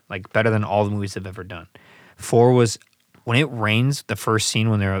ever. Like, better than all the movies I've ever done. 4 was, when it rains, the first scene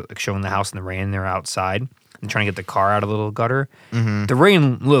when they're showing the house in the rain, they're outside and trying to get the car out of the little gutter. The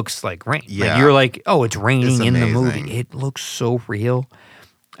rain looks like rain. Yeah. Like, you're like, oh, it's raining It's in the amazing. movie. It looks so real.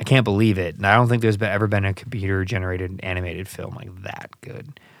 I can't believe it. And I don't think there's ever been a computer-generated animated film like that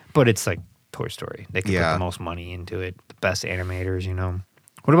good. But it's like Toy Story. They can put the most money into it. The best animators,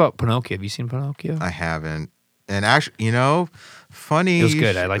 What about Pinocchio? Have you seen Pinocchio? I haven't. And actually, funny. It was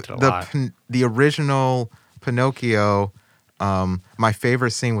good. I liked it a lot. The original Pinocchio, my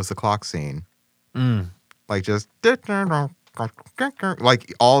favorite scene was the clock scene. Like just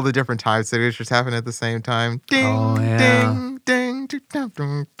like all the different time signatures happen at the same time. Ding, Oh, yeah. ding, ding, ding, ding,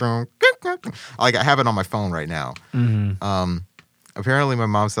 ding, ding. Like I have it on my phone right now. Mm-hmm. Apparently, my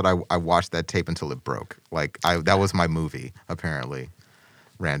mom said I watched that tape until it broke. Like that was my movie. Apparently,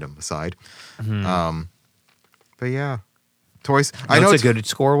 random aside. Mm-hmm. But yeah, toys. I know it's a good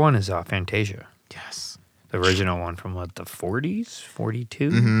score one is Fantasia. Yes. The original one from what, the 40s?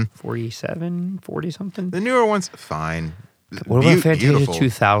 42? 47? 40 something? The newer one's fine. What about Fantasia beautiful.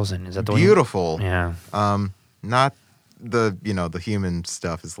 2000? Is that the one? Beautiful. Yeah. Not the the human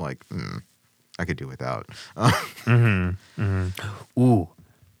stuff is like I could do without. Ooh,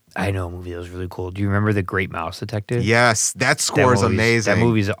 I know a movie that was really cool. Do you remember The Great Mouse Detective? Yes, that score is amazing. That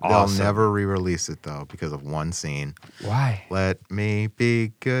movie's awesome. They'll never re-release it though because of one scene. Why? Let me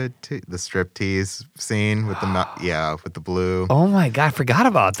be good to the striptease scene with the with the blue. Oh my God, I forgot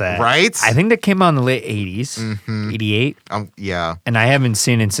about that. Right? I think that came out in the late 80s, 88. Yeah. And I haven't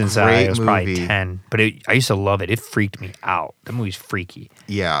seen it since I was probably movie. 10. But I used to love it. It freaked me out. That movie's freaky.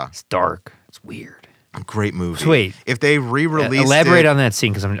 Yeah. It's dark. It's weird. Great movie. So wait, if they re-released elaborate on that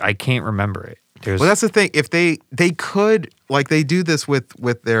scene because I can't remember it. Well, that's the thing. If they could, like they do this with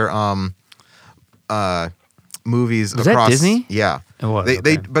their movies Was across that Disney? Yeah. It was,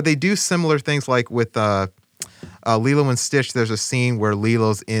 But they do similar things like with Lilo and Stitch. There's a scene where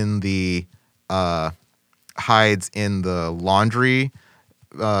Lilo's in the hides in the laundry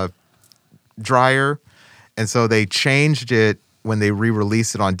dryer, and so they changed it when they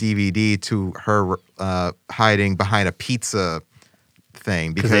re-released it on DVD to her hiding behind a pizza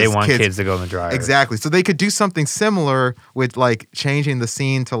thing because they want kids to go in the dryer. Exactly. So they could do something similar with like changing the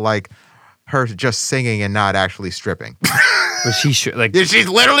scene to like her just singing and not actually stripping. Was she like? She's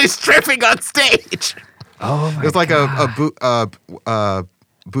literally stripping on stage. Oh my God. It was like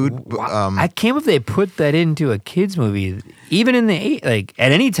I can't believe they put that into a kids movie, even in the like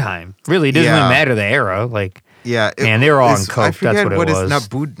at any time. Really, it doesn't really matter the era. Like. Yeah, man, they were all on coke. I forget That's what it was.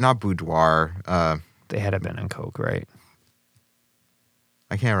 Not boudoir. They had to have been on coke, right?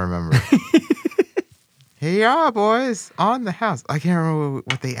 I can't remember. Hey, yeah, boys, on the house. I can't remember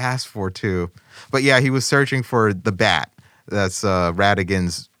what they asked for too, but yeah, he was searching for the bat. That's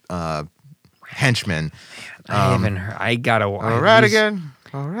Radigan's henchman. I haven't heard. I gotta watch. Radigan.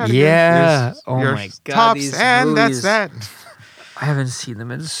 Yeah. Oh my God. Tops, these and movies. that's that. I haven't seen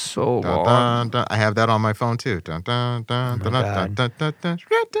them in so long. Dun, dun. I have that on my phone too. Dun, dun, dun, dun, dun, dun, dun,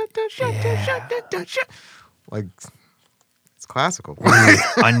 dun. Like it's classical.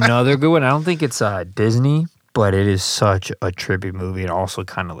 Another good one. I don't think it's Disney, but it is such a trippy movie and also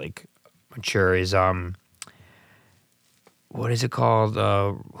kind of like mature. Is what is it called?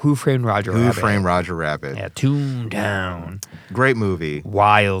 Who Framed Roger Rabbit? Who Framed Roger Rabbit? Yeah, Toontown. Great movie.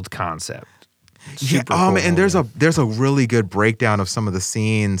 Wild concept. Super cool and there's a really good breakdown of some of the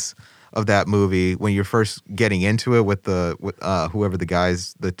scenes of that movie when you're first getting into it with whoever the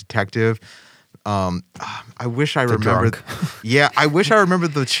guy's the detective. I wish I remembered. Yeah, I wish I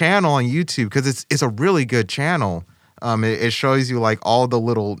remembered the channel on YouTube because it's a really good channel. It shows you like all the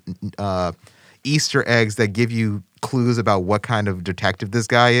little Easter eggs that give you clues about what kind of detective this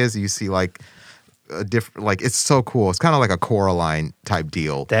guy is. You see like a different, like it's so cool. It's kind of like a Coraline type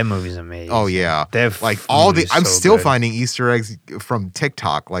deal. That movie's amazing. Oh yeah, like I'm still finding Easter eggs from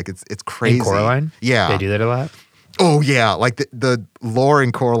TikTok. Like it's crazy. In Coraline, yeah, they do that a lot. Oh yeah, like the lore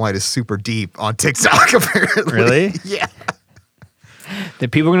in Coraline is super deep on TikTok. Apparently, really? Yeah. The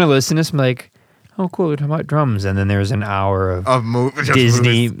people are gonna listen to this and be like, oh cool, they're talking about drums, and then there's an hour of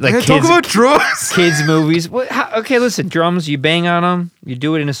Disney like kids talk about drums. Kids movies. Okay, listen, drums. You bang on them. You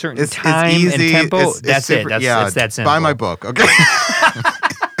do it in a certain time it's easy, and tempo. That's super, it. That's that simple. Buy my book, okay?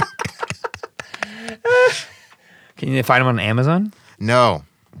 Can you find them on Amazon? No.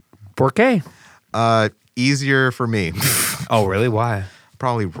 4K. Easier for me. Oh really? Why?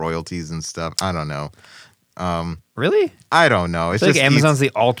 Probably royalties and stuff. I don't know. Really? I don't know. It's like just Amazon's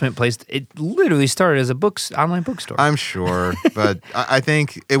the ultimate place. It literally started as a online bookstore. I'm sure, but I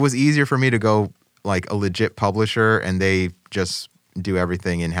think it was easier for me to go like a legit publisher, and they just do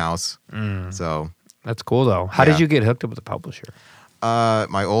everything in house. So that's cool though. How did you get hooked up with a publisher?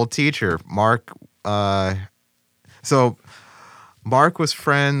 My old teacher, Mark. So Mark was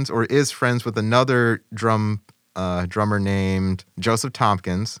friends or is friends with another drummer named Joseph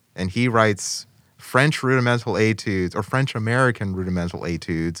Tompkins, and he writes French rudimental etudes or French American rudimental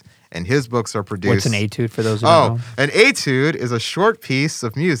etudes, and his books are produced. What's an etude for those who don't know? An etude is a short piece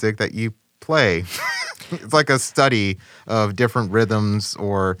of music that you play. It's like a study of different rhythms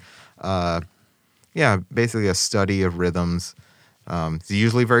or, basically a study of rhythms. It's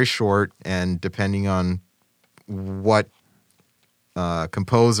usually very short, and depending on what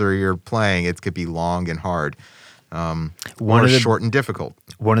composer you're playing, it could be long and hard. or short and difficult.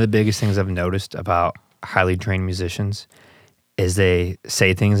 One of the biggest things I've noticed about highly trained musicians is they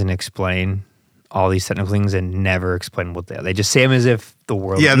say things and explain all these technical things and never explain what they are. They just say them as if the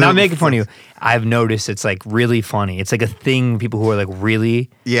world... Yeah, not making fun of you. I've noticed it's like really funny. It's like a thing people who are like really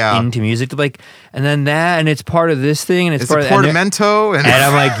into music, like, and then that, and it's part of this thing, and it's part of the portamento. And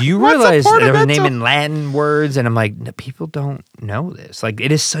I'm like, you realize they're naming Latin words, and I'm like, no, people don't know this. Like,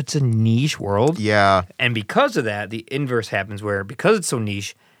 it is such a niche world. Yeah. And because of that, the inverse happens where, because it's so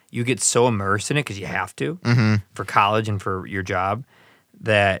niche, you get so immersed in it because you have to for college and for your job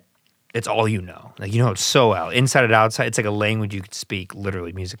that it's all you know. Like, you know, it's so out. Inside and outside, it's like a language you could speak,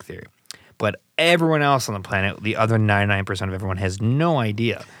 literally, music theory. But everyone else on the planet, the other 99% of everyone, has no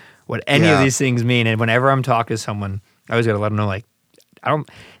idea what any of these things mean. And whenever I'm talking to someone, I always got to let them know, like,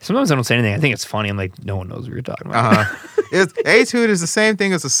 sometimes I don't say anything. I think it's funny. I'm like, no one knows what you're talking about. Etude is the same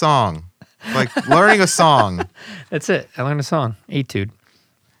thing as a song. Like learning a song. That's it. I learned a song. Etude.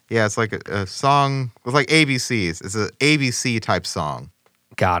 Yeah, it's like a song. It's like ABCs. It's an ABC type song.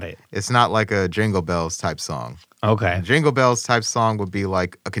 Got it. It's not like a Jingle Bells type song. Okay. A Jingle Bells type song would be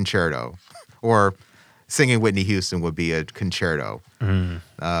like a concerto, or singing Whitney Houston would be a concerto.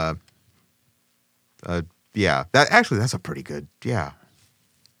 Yeah. That's a pretty good. Yeah.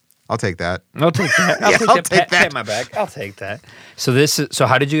 I'll take that. I'll take that. I'll take that. Pat my back. I'll take that. So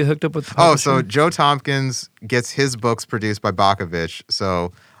how did you get hooked up with the publisher? So Joe Tompkins gets his books produced by Bakovich.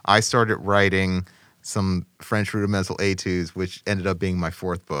 So I started writing some French rudimental etudes, which ended up being my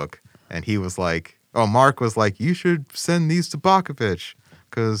fourth book. And he was like, Mark was like, you should send these to Bakovich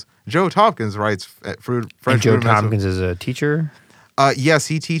because Joe Tompkins writes French and Joe rudimental. Tompkins is a teacher? Yes,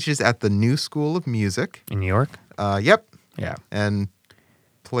 he teaches at the New School of Music. In New York? Yep. Yeah. And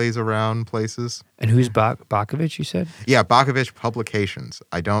plays around places. And who's Bakovich, you said? Yeah, Bakovich Publications.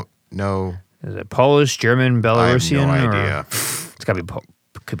 I don't know. Is it Polish, German, Belarusian? I have no idea. It's got to be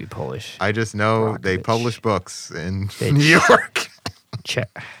could be Polish. I just know they publish books in New York.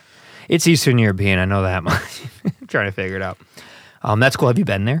 It's Eastern European. I know that much. I'm trying to figure it out. That's cool. Have you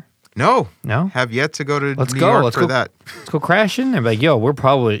been there? No. No? Have yet to go to New York for that. Let's go crashing. I'm like, yo,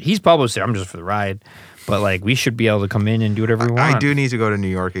 he's published there. I'm just for the ride. But like, we should be able to come in and do whatever we want. I do need to go to New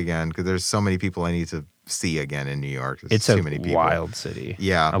York again because there's so many people I need to see again in New York. It's too many people. Wild city.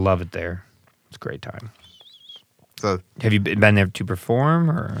 Yeah. I love it there. It's a great time. So, have you been there to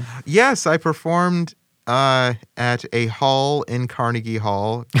perform? Or? Yes, I performed at a hall in Carnegie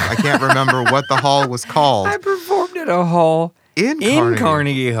Hall. I can't remember what the hall was called. I performed at a hall in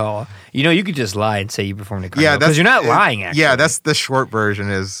Carnegie Hall. You know, you could just lie and say you performed at Carnegie Hall. Because you're not lying, actually. Yeah, that's the short version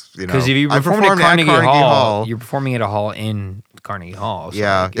is, because if you performed at Carnegie Hall, you're performing at a hall in Carnegie Hall. So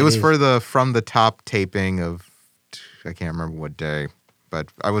yeah, it was for the From the Top taping of, I can't remember what day, but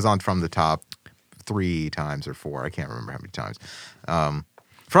I was on From the Top 3 times or 4. I can't remember how many times.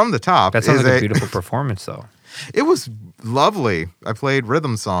 From the Top. That sounds like a beautiful performance, though. It was lovely. I played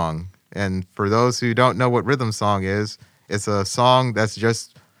Rhythm Song. And for those who don't know what Rhythm Song is, it's a song that's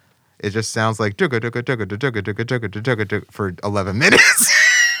just, it just sounds like for 11 minutes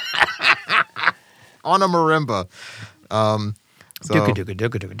on a marimba.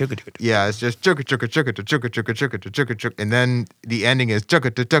 Yeah, it's just and then the ending is and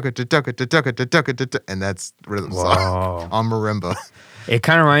that's Rhythm Song on marimba. It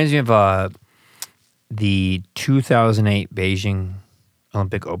kind of reminds me of the 2008 Beijing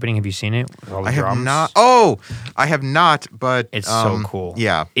Olympic opening. Have you seen it? With all the drums? Have not. Oh, I have not, but it's so cool.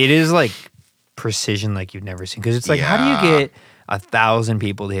 Yeah, it is like precision like you've never seen because it's like how do you get 1,000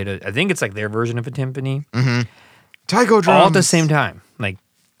 people to hit it? I think it's like their version of a timpani. Taiko drums all at the same time. Like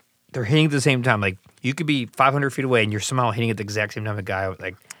they're hitting at the same time. Like you could be 500 feet away and you're somehow hitting at the exact same time. A guy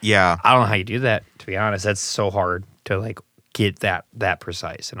like I don't know how you do that. To be honest, that's so hard to like get that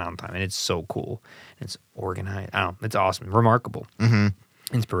precise and on time, and it's so cool. It's organized. I don't know. It's awesome, remarkable,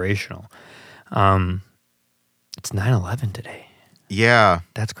 inspirational. It's 9/11 today. Yeah,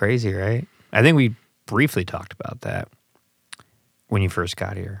 that's crazy, right? I think we briefly talked about that when you first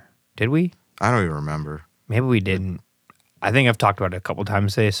got here. Did we? I don't even remember. Maybe we didn't. I think I've talked about it a couple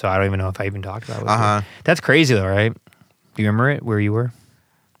times today, so I don't even know if I even talked about it. That's crazy, though, right? Do you remember it? Where you were?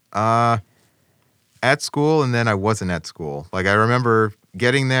 At school, and then I wasn't at school. Like I remember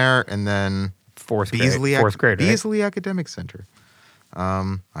getting there, and then fourth grade, right? Beasley Academic Center.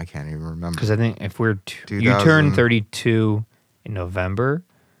 I can't even remember because I think if we're you turned 32 in November,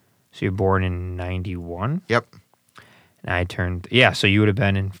 so you're born in 91. Yep. And I turned so you would have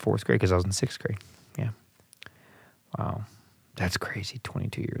been in fourth grade because I was in sixth grade. Yeah. Wow, that's crazy.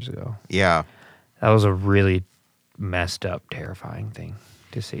 22 years ago. Yeah. That was a really messed up, terrifying thing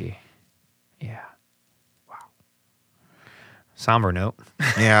to see. Yeah. Wow. somber note.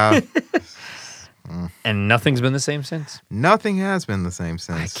 Yeah. And nothing's been the same since. Nothing has been the same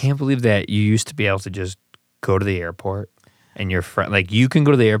since. I can't believe that you used to be able to just go to the airport and your friend, like you can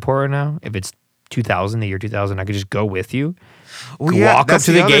go to the airport right now. If it's 2000, the year 2000, I could just go with you. Well, yeah, walk up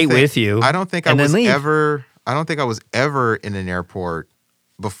to the gate with you. I don't think I and was then leave. ever. I don't think I was ever in an airport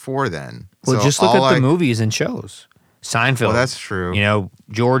before then. Well, So just look all at the movies and shows. Seinfeld. Well, that's true. You know,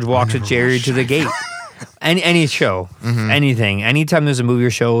 George walks with Jerry to the gate. Any show, anything, anytime there's a movie or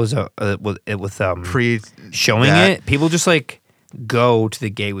show with showing it, people just like go to the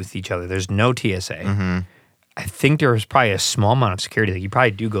gate with each other. There's no TSA. I think there was probably a small amount of security. Like you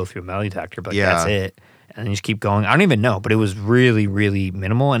probably do go through a metal detector, but that's it. And then you just keep going. I don't even know, but it was really, really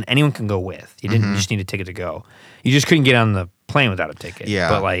minimal, and anyone can go with. You didn't you just need a ticket to go. You just couldn't get on the plane without a ticket. Yeah.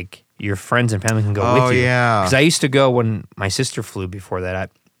 But like your friends and family can go with you. Yeah. Because I used to go when my sister flew before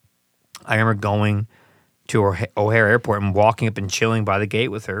that. I remember going to O'Hare Airport and walking up and chilling by the gate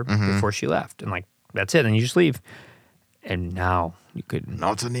with her before she left. And like, that's it. And you just leave. And now you couldn't.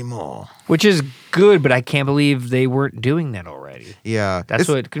 Not anymore. Which is good, but I can't believe they weren't doing that already. Yeah. That's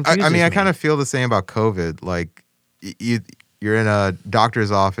what confuses me. I kind of feel the same about COVID. Like, you're in a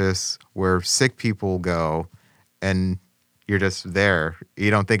doctor's office where sick people go, and you're just there.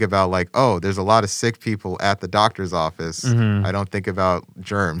 You don't think about like, oh, there's a lot of sick people at the doctor's office. I don't think about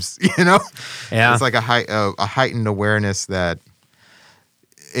germs, you know? Yeah. It's like a heightened awareness that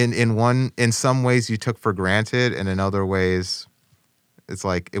in some ways you took for granted, and in other ways it's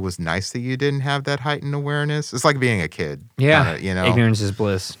like it was nice that you didn't have that heightened awareness. It's like being a kid. Yeah. Kinda, you know? Ignorance is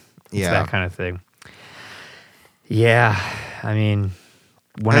bliss. It's that kind of thing. Yeah. I mean,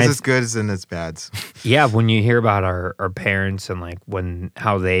 As good as in its bads. Yeah, when you hear about our parents and like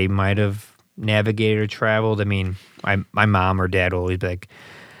how they might have navigated or traveled. I mean, my mom or dad will always be like,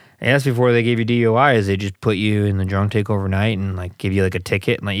 "Hey, that's before they gave you DUIs. They just put you in the drunk take overnight and like give you like a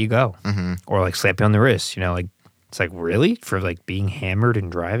ticket and let you go, or like slap you on the wrist." You know, like it's like really for like being hammered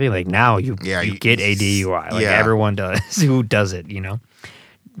and driving. Like now you get a DUI. Like everyone does who does it. You know,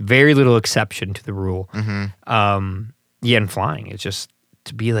 very little exception to the rule. Yeah, and flying. It's just.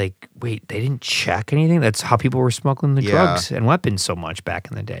 To be like, wait, they didn't check anything? That's how people were smuggling the drugs and weapons so much back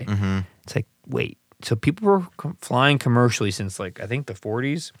in the day. It's like, wait, so people were flying commercially since like, I think the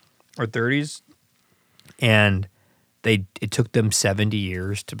 40s or 30s, and it took them 70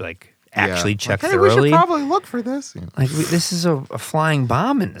 years to like actually check like, hey, thoroughly. We should probably look for this. Like, this is a flying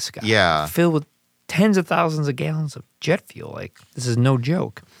bomb in the sky. Yeah. Filled with tens of thousands of gallons of jet fuel. Like, this is no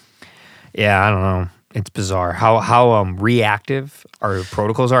joke. Yeah, I don't know. It's bizarre how reactive our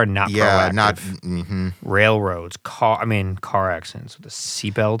protocols are, not proactive. Railroads, car accidents with the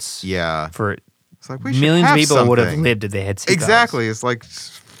seatbelts. Yeah, for it's like millions of people would have lived if they had seatbelts. Exactly, it's like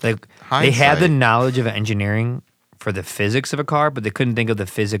hindsight. They had the knowledge of engineering for the physics of a car, but they couldn't think of the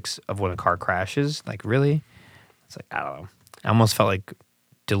physics of when a car crashes. Like really, it's like I don't know. I almost felt like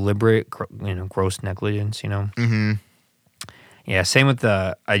deliberate, gross negligence. You know. Yeah, same with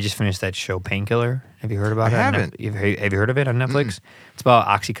I just finished that show Painkiller. Have you heard about it? I haven't. Have you heard of it on Netflix? It's about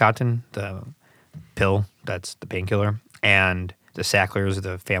Oxycontin, the pill that's the painkiller, and the Sacklers are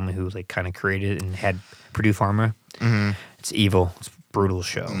the family who like kind of created it and had Purdue Pharma. It's evil. It's a brutal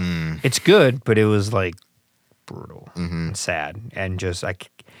show. It's good, but it was like brutal and sad, and just it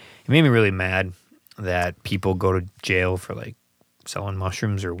made me really mad that people go to jail for like selling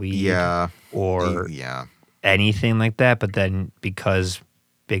mushrooms or weed, or anything like that, but then because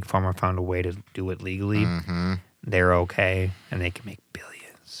Big Pharma found a way to do it legally, they're okay, and they can make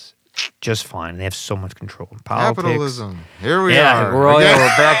billions just fine. They have so much control in politics. Capitalism. Here we are. Yeah,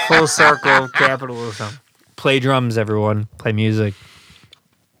 we're back full circle. Capitalism. Play drums, everyone. Play music.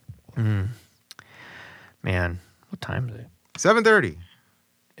 Man, what time is it? 7:30.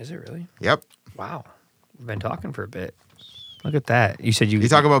 Is it really? Yep. Wow. We've been talking for a bit. Look at that. You said you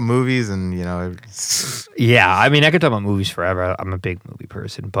talk about movies and, Yeah, I mean, I could talk about movies forever. I'm a big movie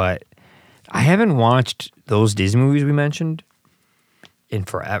person, but I haven't watched those Disney movies we mentioned in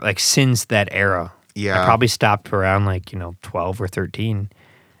forever, like since that era. Yeah. I probably stopped around 12 or 13.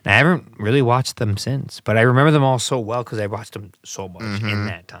 And I haven't really watched them since, but I remember them all so well because I watched them so much in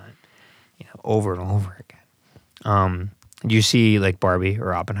that time, over and over again. Do you see like Barbie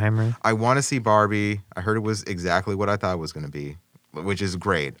or Oppenheimer? I want to see Barbie. I heard it was exactly what I thought it was going to be, which is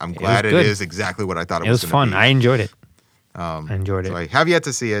great. I'm glad it is exactly what I thought it was going to be. It was fun. I enjoyed it. So I have yet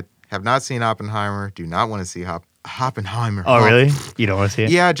to see it. Have not seen Oppenheimer. Do not want to see Oppenheimer. Oh, really? You don't want to see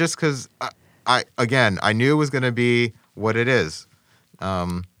it? Yeah, just because I knew it was going to be what it is,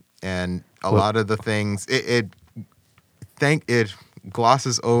 and a lot of the things it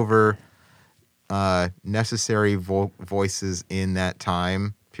glosses over necessary voices in that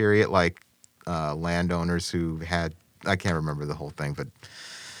time period, like landowners who had, I can't remember the whole thing, but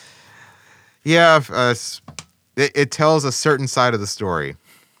yeah, it tells a certain side of the story.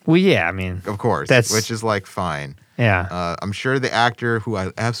 Well, yeah, I mean, of course, which is like fine. Yeah. I'm sure the actor, who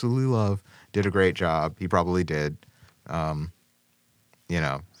I absolutely love, did a great job. He probably did. It's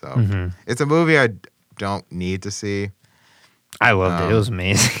a movie I don't need to see. I loved it. It was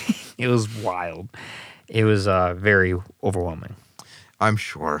amazing. It was wild. It was very overwhelming. I'm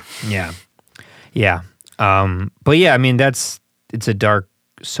sure. Yeah. Yeah. But yeah, I mean, it's a dark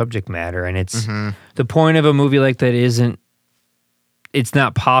subject matter, and it's the point of a movie like that isn't, it's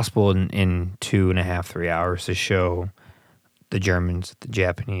not possible in 2.5, 3 hours to show the Germans, the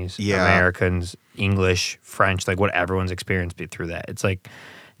Japanese, Americans, English, French, like what everyone's experienced through that. It's like,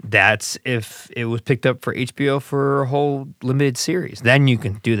 that's if it was picked up for HBO for a whole limited series. Then you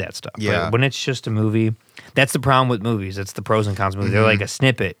can do that stuff. Yeah. But when it's just a movie, that's the problem with movies. It's the pros and cons of movies. They're like a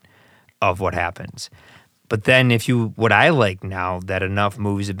snippet of what happens. But then what I like now that enough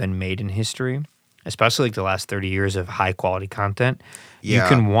movies have been made in history, especially like the last 30 years of high quality content, you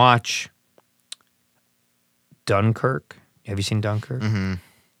can watch Dunkirk. Have you seen Dunkirk?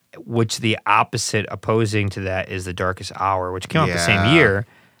 Which the opposite, opposing to that, is The Darkest Hour, which came out the same year.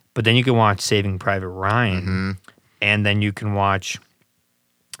 But then you can watch Saving Private Ryan, and then you can watch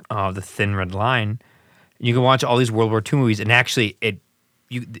The Thin Red Line. You can watch all these World War II movies, and actually,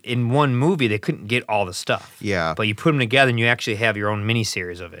 in one movie, they couldn't get all the stuff. Yeah. But you put them together, and you actually have your own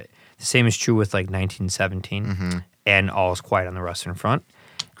miniseries of it. The same is true with like 1917 and All Is Quiet on the Western Front.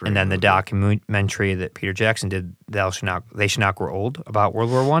 Great and then movie. The documentary that Peter Jackson did, They Should Not Grow Old, about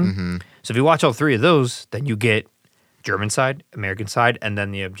World War I. So if you watch all three of those, then you get German side, American side, and then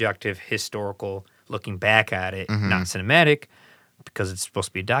the objective historical looking back at it, not cinematic, because it's supposed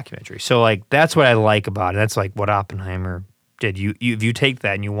to be a documentary. So like that's what I like about it. That's like what Oppenheimer did. If you take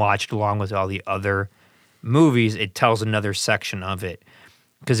that and you watch it along with all the other movies, it tells another section of it.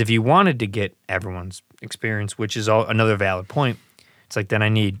 Because if you wanted to get everyone's experience, which is another valid point, it's like then I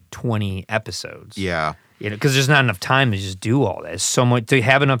need 20 episodes. Yeah. Because there's not enough time to just do all that. It's so much to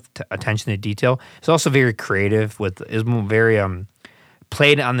have enough attention to detail. It's also very creative. It's very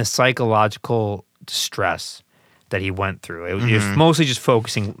played on the psychological stress that he went through. It was mostly just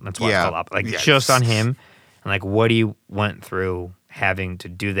focusing. That's why it's called up, like just on him and like what he went through having to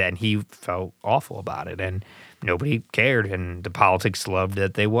do that, and he felt awful about it, and nobody cared, and the politics loved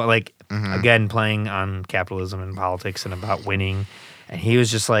it. They were like again playing on capitalism and politics and about winning, and he was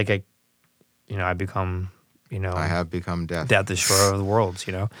just like I become, I have become death. Death, destroyer of the worlds,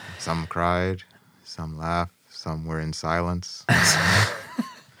 Some cried, some laughed, some were in silence.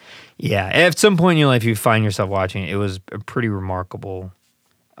 Yeah, at some point in your life, you find yourself watching it. It was a pretty remarkable,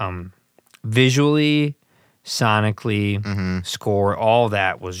 visually, sonically, score, all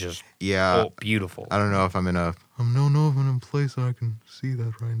that was just beautiful. I don't know if I'm in a place I can see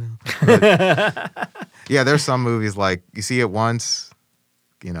that right now. But, yeah, there's some movies like you see it once.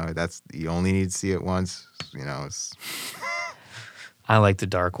 That's you only need to see it once. It's. I like the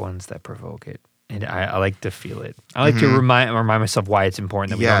dark ones that provoke it, and I like to feel it. I like to remind myself why it's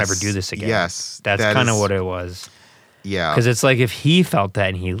important that we don't ever do this again. Yes, that's kind of what it was. Yeah, because it's like if he felt that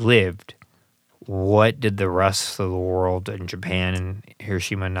and he lived, what did the rest of the world and Japan and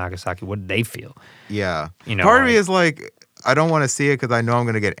Hiroshima and Nagasaki? What did they feel? Yeah, part of me is like I don't want to see it because I know I'm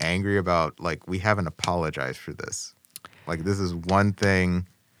going to get angry about like we haven't apologized for this. Like this is one thing.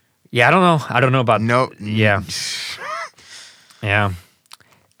 Yeah, I don't know about no. Yeah, yeah,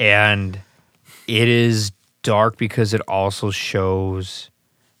 and it is dark because it also shows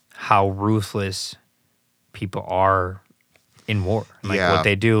how ruthless people are in war. Like what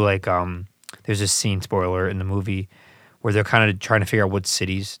they do. Like there's a scene, spoiler, in the movie where they're kind of trying to figure out what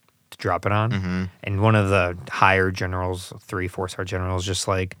cities to drop it on, and one of the higher generals, 3-4-star generals, just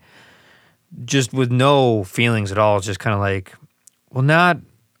with no feelings at all, just kind of like, well, not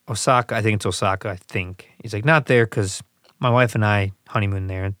Osaka. I think it's Osaka. I think he's like, not there because my wife and I honeymoon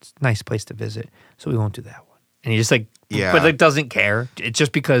there. It's a nice place to visit, so we won't do that one. And he just but like doesn't care. It's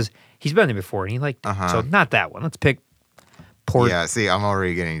just because he's been there before, and he so not that one. Let's pick Port. Yeah, see, I'm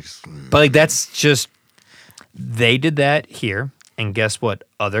already getting. But like that's just they did that here, and guess what?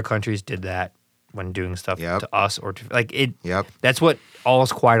 Other countries did that when doing stuff to us or to like it. Yep. That's what All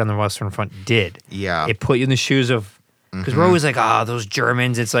Is Quiet on the Western Front did. Yeah. It put you in the shoes of because we're always like, those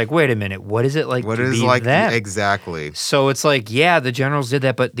Germans. It's like, wait a minute, what is it like? What to is be like that? Exactly? So it's like, the generals did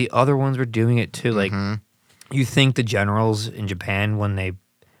that, but the other ones were doing it too. Like, you think the generals in Japan when they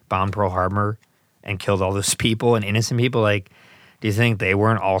bombed Pearl Harbor and killed all those people and innocent people, like Do you think they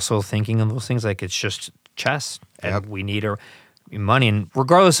weren't also thinking of those things? Like it's just chess, and we need money. And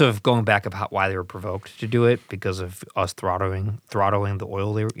regardless of going back of why they were provoked to do it because of us throttling the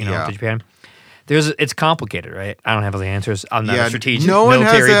oil, to Japan. It's complicated, right? I don't have all the answers. I'm not a strategic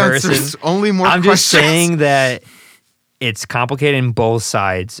military person. Only more I'm questions. just saying that it's complicated and both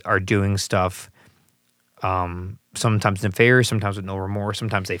sides are doing stuff sometimes nefarious, sometimes with no remorse.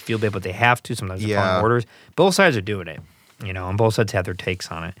 Sometimes they feel bad, but they have to. Sometimes they're following orders. Both sides are doing it, and both sides have their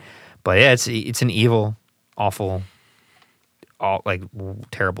takes on it. But yeah, it's an evil, awful,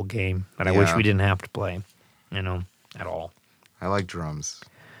 terrible game that I wish we didn't have to play, at all. I like drums.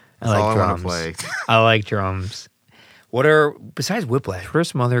 That's all I want to play. I like drums. Besides Whiplash, what are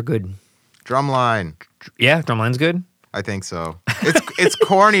some other good? Drumline. Yeah, Drumline's good. I think so. It's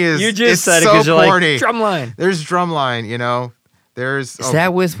corny as you just said so it because you're corny. Like Drumline. There's Drumline, There's Is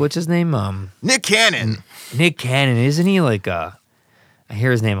that with what's his name? Nick Cannon. Nick Cannon, isn't he like I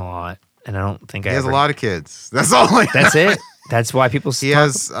hear his name a lot, and I don't think he has a lot of kids. That's all. That's it. That's why people. He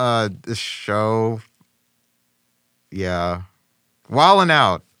has this show. Yeah, Wild 'N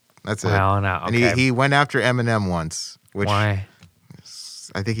Out. That's it. Wild 'N Out. Okay. And he went after Eminem once. Which why?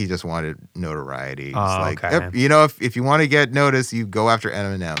 I think he just wanted notoriety. Oh, it's okay. If you want to get noticed, you go after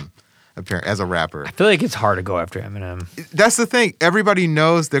Eminem as a rapper. I feel like it's hard to go after Eminem. That's the thing. Everybody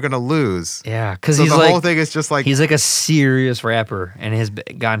knows they're going to lose. Yeah, because the whole thing is just like... He's like a serious rapper and has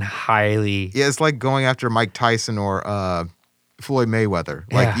gotten highly... Yeah, it's like going after Mike Tyson or Floyd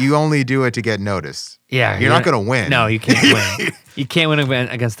Mayweather. Like, you only do it to get noticed. Yeah. You're not going to win. No, you can't win. You can't win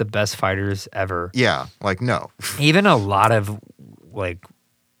against the best fighters ever. Yeah, no. Even a lot of,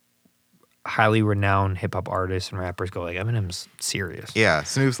 highly renowned hip-hop artists and rappers go like, Eminem's serious. Yeah,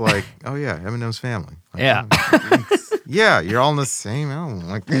 Snoop's like, oh yeah, Eminem's family. Like, yeah. Yeah, you're all in the same album.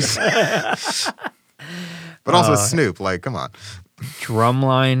 But also Snoop, come on.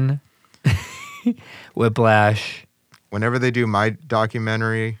 Drumline, Whiplash. Whenever they do my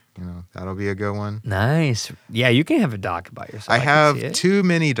documentary, that'll be a good one. Nice. Yeah, you can have a doc about yourself. I have 2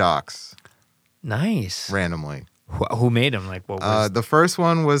 mini docs. Nice. Randomly. Who made them? What was... the first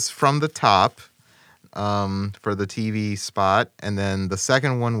one was From the Top for the TV spot. And then the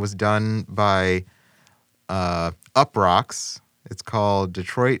second one was done by Uproxx. It's called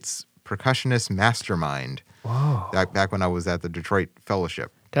Detroit's Percussionist Mastermind. Whoa. Back when I was at the Detroit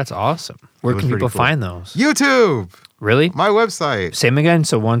Fellowship. That's awesome. Where can people find those? YouTube. Really? My website. Same again?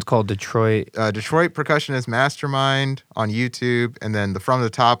 So one's called Detroit... Detroit Percussionist Mastermind on YouTube. And then the From the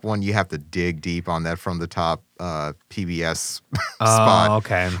Top one, you have to dig deep on that From the Top PBS spot. Oh,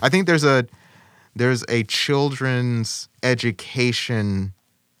 okay. I think there's a children's education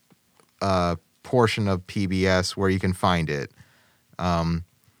portion of PBS where you can find it.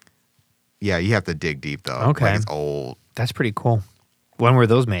 Yeah, you have to dig deep, though. Okay. It's old. That's pretty cool. When were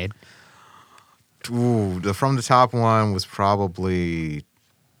those made? Ooh, the From the Top one was probably,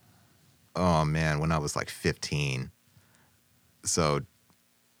 when I was 15. So,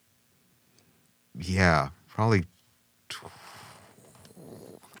 yeah, probably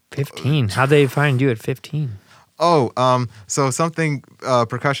 15. How'd they find you at 15? Oh, so something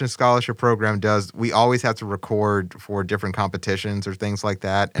Percussion Scholarship Program does, we always have to record for different competitions or things like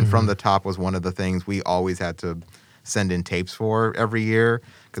that. And From the Top was one of the things we always had to send in tapes for every year,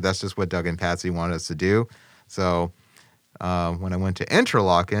 because that's just what Doug and Patsy wanted us to do. So when I went to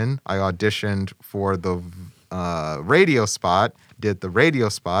Interlochen, I auditioned for the radio spot, did the radio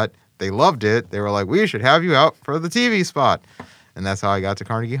spot. They loved it. They were like, we should have you out for the TV spot. And that's how I got to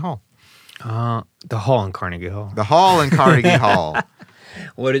Carnegie Hall. The Hall in Carnegie Hall. The Hall in Carnegie Hall.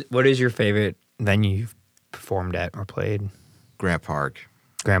 What is your favorite venue you've performed at or played? Grant Park.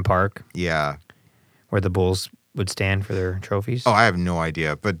 Grant Park? Yeah. Where the Bulls would stand for their trophies? Oh, I have no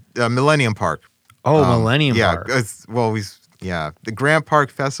idea. But Millennium Park. Oh, Millennium Park. The Grant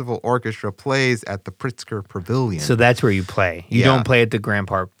Park Festival Orchestra plays at the Pritzker Pavilion. So that's where you play. You don't play at the Grant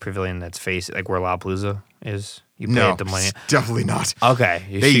Park Pavilion that's where Lollapalooza is? You play at the Millennium? Definitely not. Okay.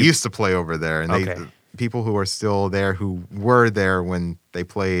 They used to play over there. And people who are still there, who were there when they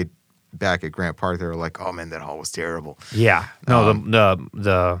played back at Grant Park, they were like, oh, man, that hall was terrible. Yeah. No,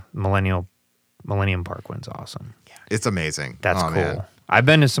 the Millennium Park one's awesome. Yeah, it's amazing. That's cool. Man. I've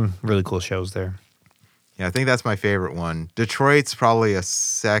been to some really cool shows there. Yeah, I think that's my favorite one. Detroit's probably a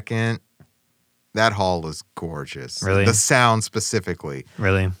second. That hall is gorgeous. Really? The sound specifically.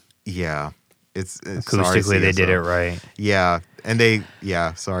 Really? Yeah. It's acoustically they did it right. Yeah. And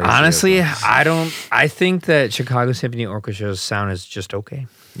sorry. Honestly, I think that Chicago Symphony Orchestra's sound is just okay.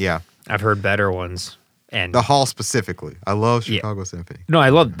 Yeah. I've heard better ones. And the hall specifically. I love Chicago Symphony. No, I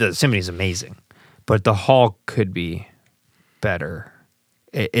love the symphony's amazing. But the hall could be better.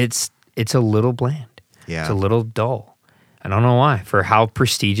 It's a little bland. Yeah. It's a little dull. I don't know why. For how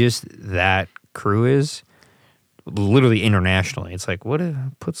prestigious that crew is, literally internationally, it's like,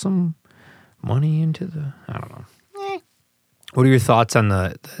 put some money into the, I don't know. What are your thoughts on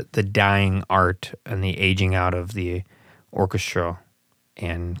the dying art and the aging out of the orchestra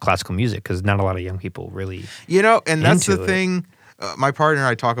and classical music? Because not a lot of young people really and that's the thing. My partner and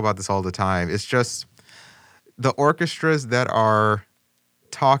I talk about this all the time. It's just the orchestras that are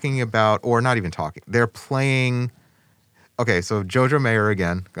talking about, or not even talking, they're playing. Okay, so Jojo Mayer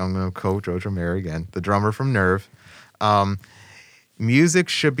again. I'm going to quote Jojo Mayer again, the drummer from Nerve. Music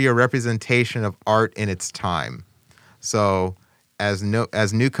should be a representation of art in its time. So as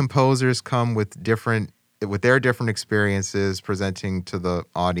new composers come with their different experiences presenting to the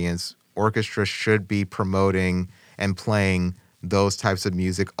audience, orchestra should be promoting and playing those types of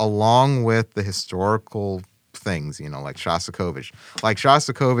music along with the historical things, like Shostakovich. Like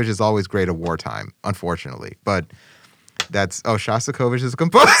Shostakovich is always great at wartime, unfortunately. But Shostakovich is a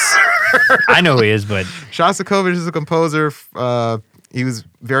composer. I know he is, but Shostakovich is a composer. He was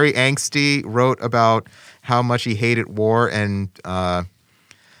very angsty, wrote about how much he hated war, and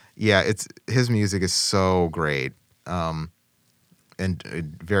his music is so great. The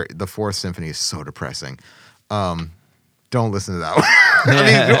Fourth Symphony is so depressing. Don't listen to that one.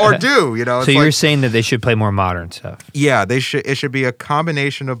 I mean, or do, So you're saying that they should play more modern stuff? Yeah, they should. It should be a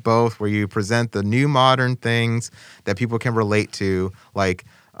combination of both, where you present the new modern things that people can relate to, like,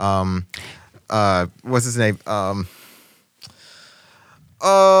 what's his name?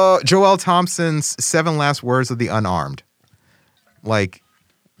 Joel Thompson's 7 Last Words of the Unarmed. Like,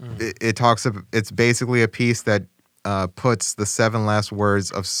 it talks of, it's basically a piece that puts the 7 last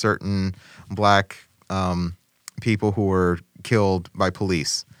words of certain black people who were killed by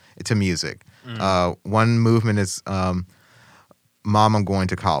police to music. One movement is Mom, I'm Going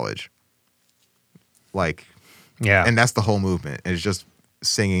to College. Like, yeah. And that's the whole movement. It's just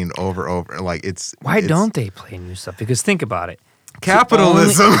singing over. Like, Why don't they play new stuff? Because think about it.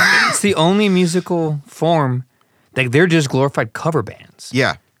 Capitalism. It's the only musical form. Like, they're just glorified cover bands.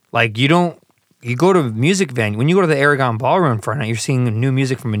 Yeah. Like, you go to a music venue, when you go to the Aragon Ballroom for a night, you're seeing new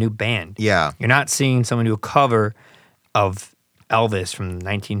music from a new band. Yeah. You're not seeing someone do a cover of Elvis from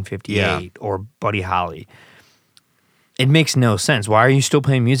 1958 or Buddy Holly. It makes no sense. Why are you still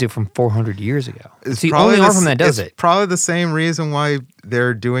playing music from 400 years ago? It's the only art form that does it. Probably the same reason why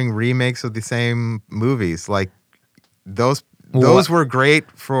they're doing remakes of the same movies. Like, those were great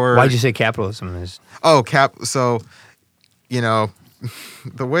for... Why'd you say capitalism is... Oh, so,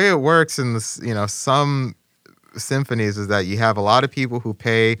 the way it works in this, some symphonies is that you have a lot of people who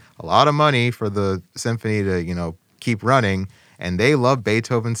pay a lot of money for the symphony to, keep running, and they love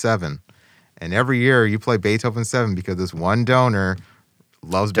Beethoven 7. And every year you play Beethoven 7 because this one donor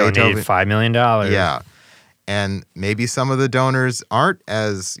loves Donated Beethoven. $5 million. Yeah. And maybe some of the donors aren't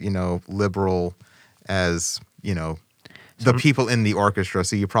as, liberal as, the people in the orchestra.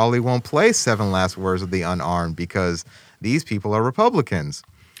 So you probably won't play 7 Last Words of the Unarmed because these people are Republicans.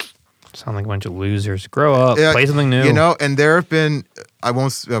 Sound like a bunch of losers. Grow up. Play something new. And there have been, I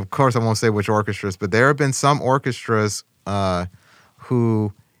won't say which orchestras, but there have been some orchestras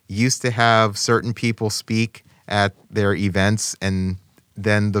who used to have certain people speak at their events, and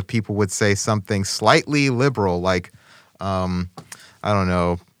then the people would say something slightly liberal, like, I don't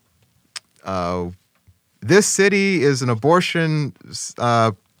know, this city is an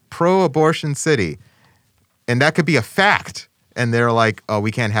pro-abortion city. And that could be a fact. And they're like, oh,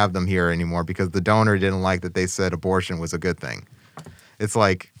 we can't have them here anymore because the donor didn't like that they said abortion was a good thing. It's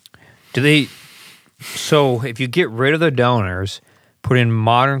like... So if you get rid of the donors, put in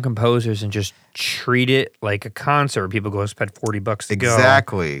modern composers and just treat it like a concert, people go spend $40 to go.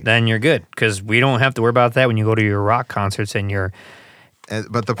 Exactly. Then you're good. Because we don't have to worry about that when you go to your rock concerts and your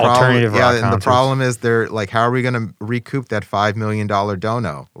but the alternative rock concerts. And the problem is they're like, how are we going to recoup that $5 million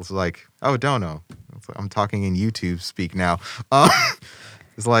dono? It's like, oh, dono. I'm talking in YouTube speak now.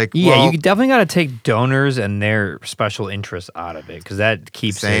 It's like, you definitely got to take donors and their special interests out of it because that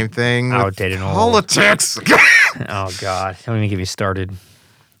keeps same thing outdated with and politics. Oh God, don't even get me started.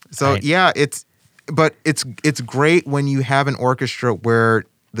 So it's great when you have an orchestra where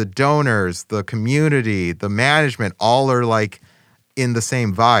the donors, the community, the management, all are like in the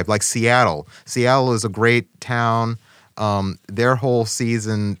same vibe. Like Seattle. Seattle is a great town. Their whole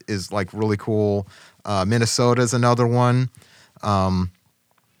season is like really cool. Minnesota is another one.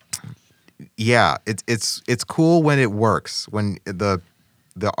 It's cool when it works, when the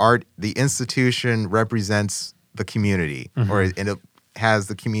institution represents the community, and it has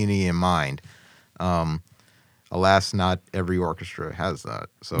the community in mind. Alas, not every orchestra has that.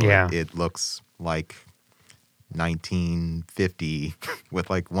 So it looks like 1950 with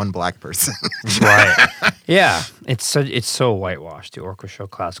like one black person. Right. Yeah. It's so whitewashed, the orchestral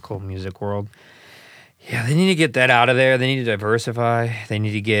classical music world. Yeah, they need to get that out of there. They need to diversify. They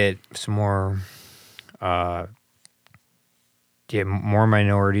need to get some more more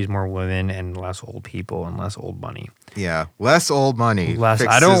minorities, more women, and less old people and less old money. Yeah, less old money.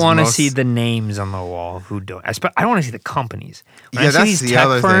 I don't want to see the names on the wall who don't. I don't want to see the companies. When I see that's these the tech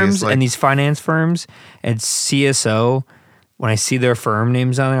other firms thing. Like, and these finance firms and CSO, when I see their firm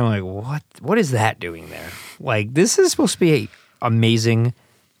names on there, I'm like, what is that doing there? Like, this is supposed to be amazing,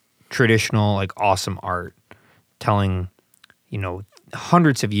 traditional, like awesome art telling,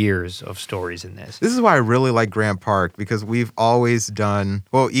 hundreds of years of stories in this. This is why I really like Grant Park, because we've always done,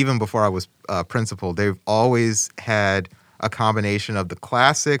 well, even before I was principal, they've always had a combination of the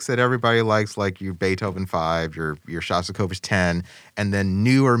classics that everybody likes, like your Beethoven 5, your Shostakovich 10, and then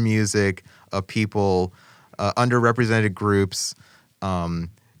newer music of people, underrepresented groups,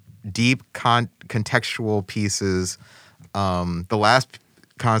 deep contextual pieces. The last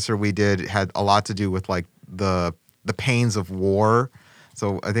concert we did had a lot to do with like the pains of war.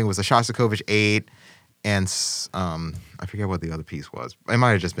 So I think it was a Shostakovich 8 and I forget what the other piece was. It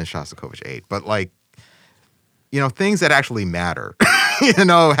might have just been Shostakovich 8, but like, things that actually matter,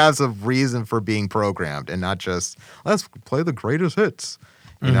 has a reason for being programmed and not just let's play the greatest hits.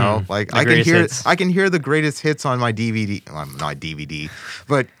 Like I can hear the greatest hits on my DVD. Well, not DVD,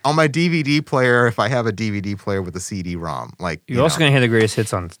 but on my DVD player if I have a DVD player with a CD-ROM. Like you're also gonna hear the greatest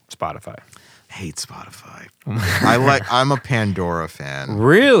hits on Spotify. Hate Spotify. I'm a Pandora fan.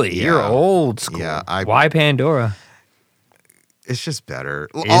 Really? Yeah. You're old school. Yeah. Why Pandora? It's just better.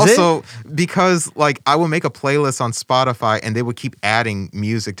 Is also, it? because like I would make a playlist on Spotify and they would keep adding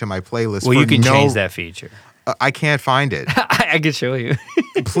music to my playlist. Well, you can change that feature. I can't find it. I can show you.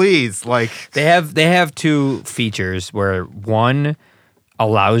 Please, like they have two features where one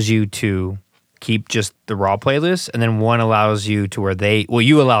allows you to keep just the raw playlist, and then one allows you to where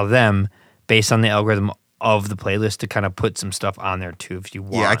you allow them based on the algorithm of the playlist to kind of put some stuff on there too if you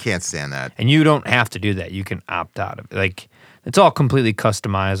want. Yeah, I can't stand that. And you don't have to do that. You can opt out of it. Like it's all completely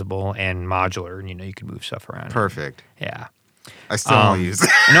customizable and modular, and you can move stuff around. Perfect. Yeah. I still don't use it.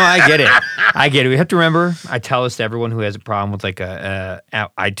 No, I get it. We have to remember, I tell this to everyone who has a problem with like a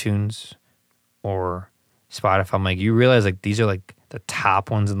iTunes or Spotify. I'm like, you realize like these are like the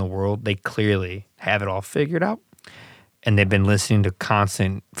top ones in the world. They clearly have it all figured out. And they've been listening to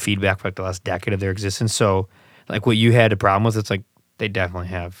constant feedback for like the last decade of their existence. So like what you had a problem with, it's like they definitely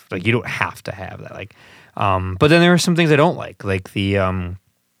have, like you don't have to have that. Like, but then there are some things I don't like. Like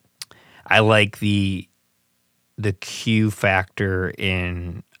I like the Q factor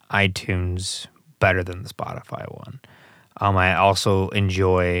in iTunes better than the Spotify one. I also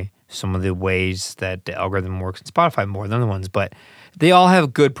enjoy some of the ways that the algorithm works in Spotify more than the ones, but they all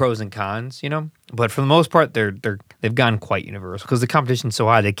have good pros and cons, But for the most part, they've gone quite universal because the competition's so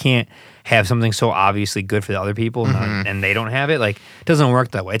high. They can't have something so obviously good for the other people and they don't have it. Like it doesn't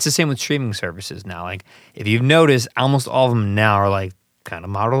work that way. It's the same with streaming services now. Like if you've noticed, almost all of them now are like kind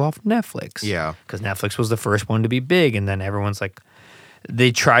of modeled off Netflix. Yeah. Because Netflix was the first one to be big, and then everyone's like,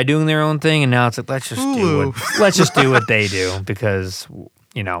 they try doing their own thing, and now it's like, let's just do what they do because,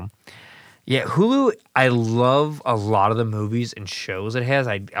 Yeah, Hulu, I love a lot of the movies and shows it has.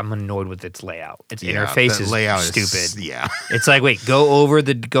 I'm annoyed with its layout. Its interface is stupid. Yeah. It's like, wait,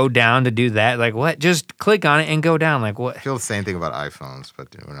 go down to do that? Like, what? Just click on it and go down. Like, what? I feel the same thing about iPhones, but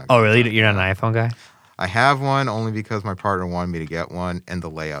we're not. Oh, really? You're not an iPhone guy? I have one only because my partner wanted me to get one, and the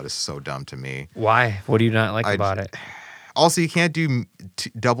layout is so dumb to me. Why? What do you not like about it? Also, you can't do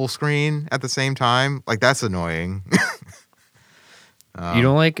double screen at the same time. Like, that's annoying. You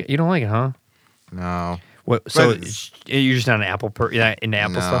don't like it, huh? No. What? So you're just not an Apple into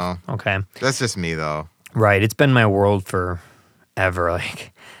Apple stuff? Okay. That's just me, though. Right. It's been my world forever.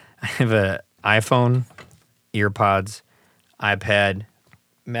 Like, I have an iPhone, EarPods, iPad,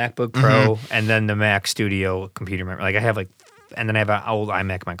 MacBook Pro, and then the Mac Studio computer memory. Like I have and then I have an old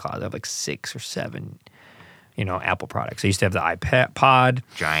iMac in my closet. I have like 6 or 7, Apple products. I used to have the iPad Pod.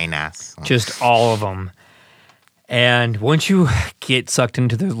 Ginas. Just all of them. And once you get sucked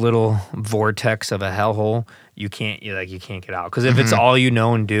into the little vortex of a hellhole, you can't get out. Because if it's all you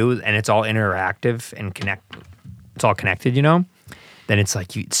know and do, and it's all interactive and it's all connected, then it's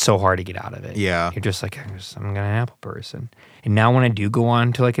like it's so hard to get out of it. Yeah. You're just like, I'm an Apple person. And now when I do go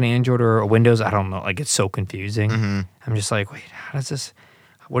on to like an Android or a Windows, I don't know. Like it's so confusing. I'm just like, wait, how does this?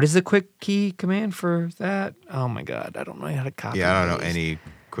 What is the quick key command for that? Oh my God, I don't know how to copy. Yeah, I don't know any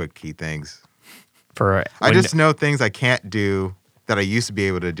quick key things. I just know things I can't do that I used to be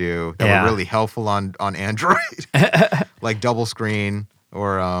able to do that were really helpful on Android, like double screen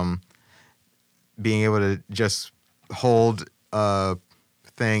or being able to just hold a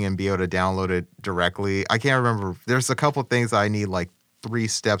thing and be able to download it directly. I can't remember. There's a couple things I need like 3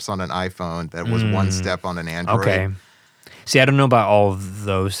 steps on an iPhone that was 1 step on an Android. Okay. See, I don't know about all of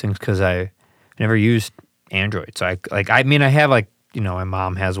those things because I never used Android. So I mean, I have like, my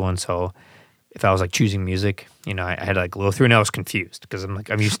mom has one. So if I was like choosing music, I had to like go through and I was confused because I'm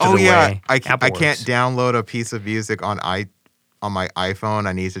used to the way I Apple can't works. download a piece of music on my iPhone.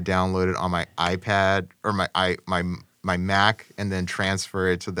 I need to download it on my iPad or my Mac and then transfer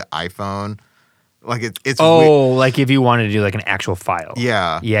it to the iPhone. Like it's like if you wanted to do like an actual file.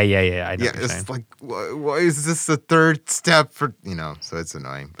 Yeah. Yeah. I know what you're it's saying. like, why is this the 3rd step for, so it's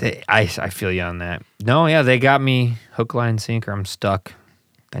annoying. I feel you on that. No, yeah, they got me hook, line, sinker. I'm stuck.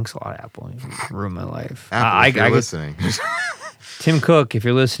 Thanks a lot, Apple. You ruined my life. Apple, if you're listening. Tim Cook, if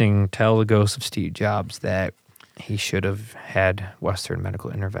you're listening, tell the ghost of Steve Jobs that he should have had Western medical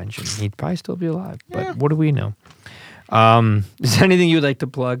intervention. He'd probably still be alive, but what do we know? Is there anything you'd like to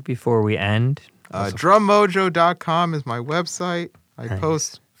plug before we end? Drummojo.com is my website. I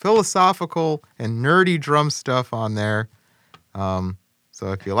post philosophical and nerdy drum stuff on there.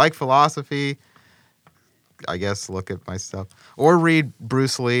 So if you like philosophy, I guess look at my stuff or read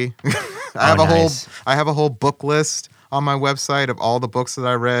Bruce Lee. I have a whole book list on my website of all the books that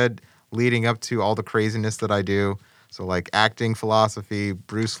I read leading up to all the craziness that I do. So like acting, philosophy,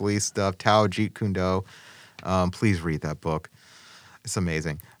 Bruce Lee stuff, Tao Jeet Kune Do. Please read that book. It's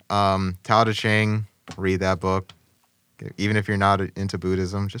amazing. Tao Te Ching, read that book. Even if you're not into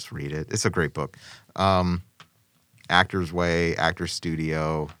Buddhism, just read it. It's a great book. Actor's Way, Actor's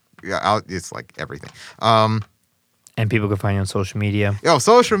Studio. It's like everything. And people can find you on social media.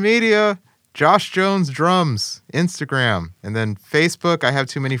 Social media, Josh Jones Drums, Instagram. And then Facebook, I have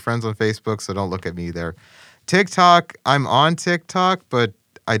too many friends on Facebook, so don't look at me there. TikTok, I'm on TikTok, but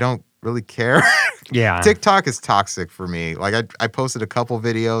I don't really care. Yeah. TikTok is toxic for me. Like I posted a couple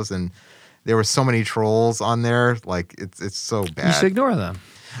videos and there were so many trolls on there. Like it's so bad. You should ignore them.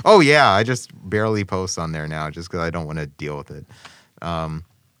 Oh yeah, I just barely post on there now just because I don't want to deal with it.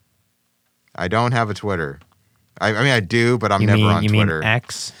 I don't have a Twitter. I mean I do, but I'm never on Twitter. You mean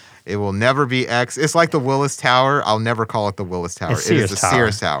X? It will never be X. It's like the Willis Tower. I'll never call it the Willis Tower. It is the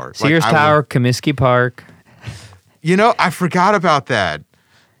Sears Tower. Sears Tower, Comiskey Park. I forgot about that.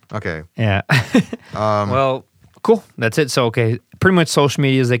 Okay. Yeah. Well, cool. That's it. So, okay. Pretty much social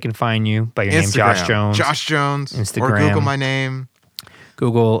medias, they can find you by your Instagram, name, Josh Jones. Josh Jones. Instagram. Or Google my name.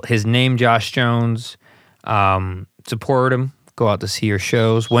 Google his name, Josh Jones. Support him. Go out to see your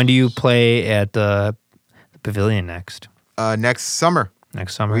shows. When do you play at the Pavilion next? Next summer.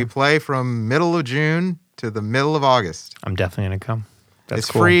 Next summer? We play from middle of June to the middle of August. I'm definitely going to come. It's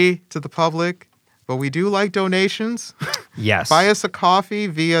free to the public. But we do like donations. Yes. Buy us a coffee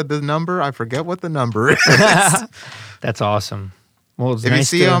via the number. I forget what the number is. That's awesome. Well, it's if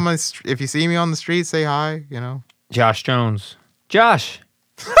nice if you see me on the street, say hi. Josh Jones. Josh.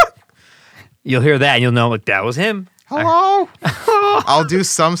 You'll hear that and you'll know like that was him. Hello. I'll do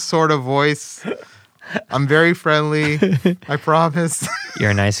some sort of voice. I'm very friendly. I promise.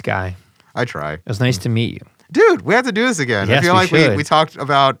 You're a nice guy. I try. It was nice to meet you. Dude, we have to do this again. Yes, I feel like should. we talked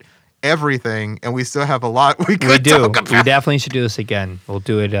about everything, and we still have a lot we could talk about. We definitely should do this again. We'll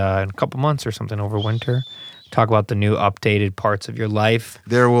do it in a couple months or something over winter. Talk about the new updated parts of your life.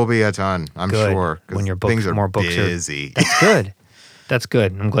 There will be a ton, I'm sure. When your things are more books busy. That's good. That's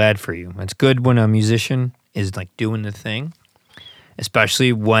good. I'm glad for you. It's good when a musician is like doing the thing,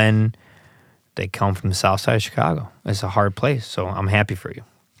 especially when they come from the south side of Chicago. It's a hard place, so I'm happy for you.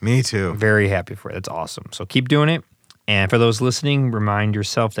 Me too. Very happy for it. That's awesome. So keep doing it. And for those listening, remind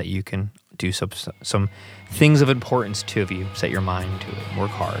yourself that you can do some things of importance to you. Set your mind to it.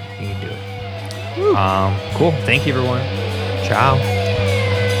 Work hard. You can do it. Cool. Thank you, everyone. Ciao.